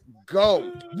 let's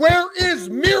go. Where is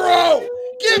Miro?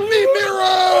 Give me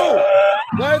Miro.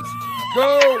 Let's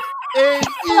go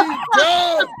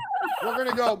AEW. We're going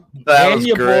to go. That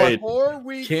was great. 4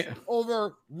 weeks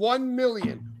over 1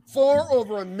 million. 4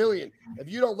 over 1 million.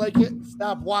 If you don't like it,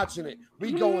 stop watching it.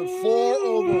 We going 4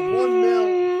 over 1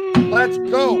 mil. Let's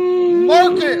go.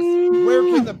 Marcus, where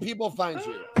can the people find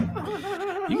you?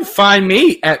 You can find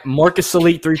me at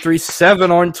MarcusElite337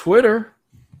 on Twitter.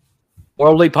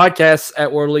 World Elite Podcasts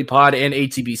at World Elite Pod and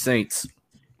ATB Saints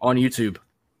on YouTube.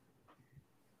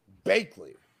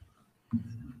 Bakley.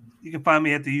 You can find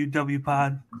me at the UW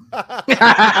Pod.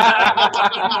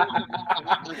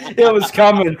 It was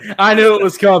coming. I knew it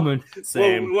was coming.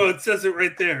 Same. Well, it says it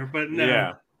right there, but no.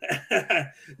 Yeah.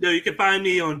 No, you can find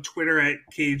me on Twitter at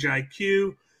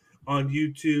CageIQ. On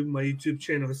YouTube, my YouTube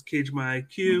channel is Cage My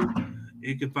IQ.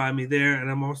 You can find me there,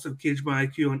 and I'm also Cage My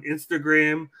IQ on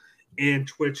Instagram and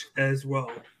Twitch as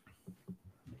well.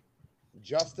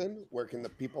 Justin, where can the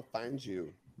people find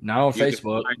you? Not on You can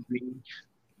Facebook. find me-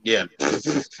 Yeah.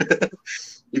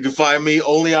 You can find me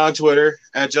only on Twitter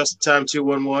at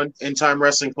JustinTime211, In Time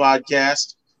Wrestling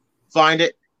Podcast. Find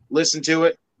it, listen to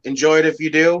it, enjoy it if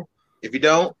you do. If you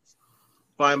don't,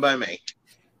 fine by me.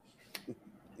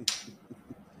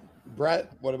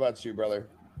 Brett, what about you, brother?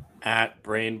 At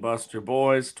Brainbuster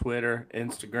Boys, Twitter,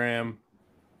 Instagram,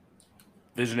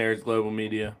 Visionaries Global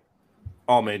Media,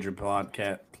 all major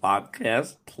podcast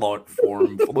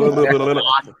platform.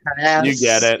 You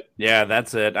get it. Yeah,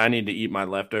 that's it. I need to eat my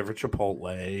leftover Chipotle,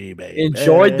 baby.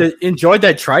 Enjoyed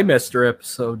that trimester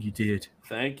episode you did.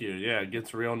 Thank you. Yeah, it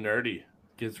gets real nerdy.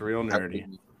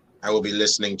 I will be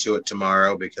listening to it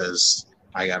tomorrow because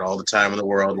I got all the time in the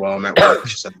world while I'm at work.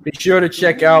 So. Be sure to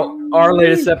check out our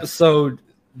latest episode,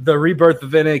 The Rebirth of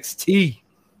NXT.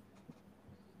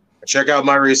 Check out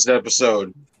my recent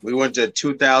episode. We went to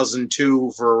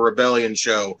 2002 for a Rebellion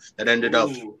show that ended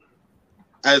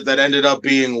up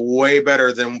being way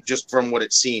better than just from what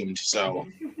it seemed. So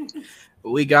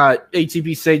We got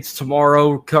ATB Saints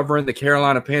tomorrow covering the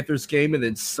Carolina Panthers game, and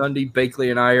then Sunday,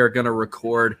 Bakley and I are going to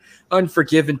record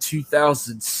Unforgiven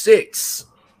 2006.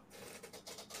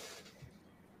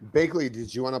 Bakley,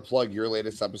 did you want to plug your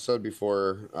latest episode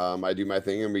before I do my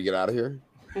thing and we get out of here?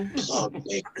 Well,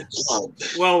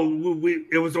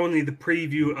 it was only the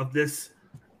preview of this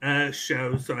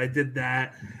show, so I did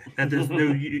that. And there's no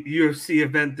UFC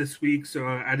event this week, so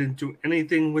I didn't do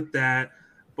anything with that.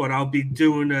 But I'll be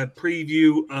doing a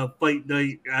preview of Fight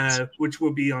Night, which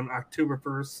will be on October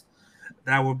 1st.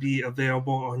 That will be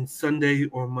available on Sunday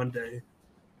or Monday.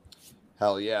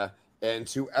 Hell yeah. And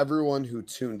to everyone who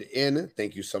tuned in,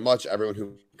 thank you so much. Everyone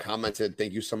who commented,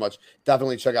 thank you so much.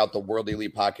 Definitely check out the World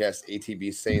Elite Podcast,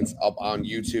 ATB Saints, up on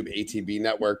YouTube, ATB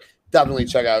Network. Definitely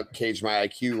check out Cage My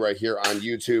IQ right here on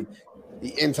YouTube.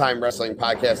 The In Time Wrestling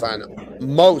Podcast on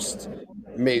most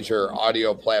major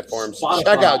audio platforms.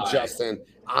 Check out Justin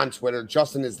on Twitter.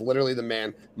 Justin is literally the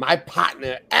man. My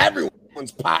partner,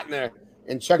 everyone's partner.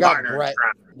 And check out Brett,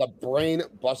 the Brain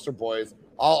Buster Boys.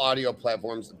 All audio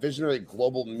platforms, Visionary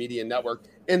Global Media Network,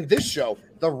 and this show,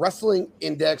 the Wrestling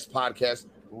Index Podcast,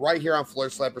 right here on Floor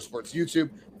Slapper Sports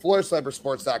YouTube,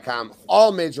 FloorSlapperSports.com,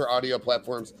 all major audio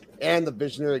platforms, and the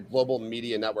Visionary Global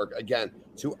Media Network. Again,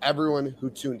 to everyone who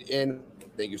tuned in,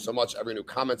 thank you so much. Everyone who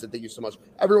commented, thank you so much.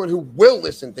 Everyone who will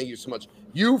listen, thank you so much.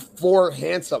 You four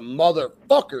handsome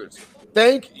motherfuckers,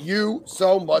 thank you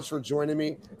so much for joining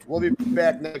me. We'll be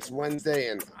back next Wednesday,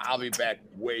 and I'll be back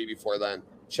way before then.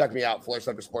 Check me out,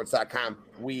 FloorSlapperSports.com.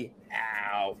 We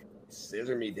out.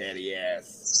 Scissor me, daddy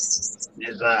ass.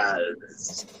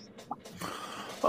 Scissors.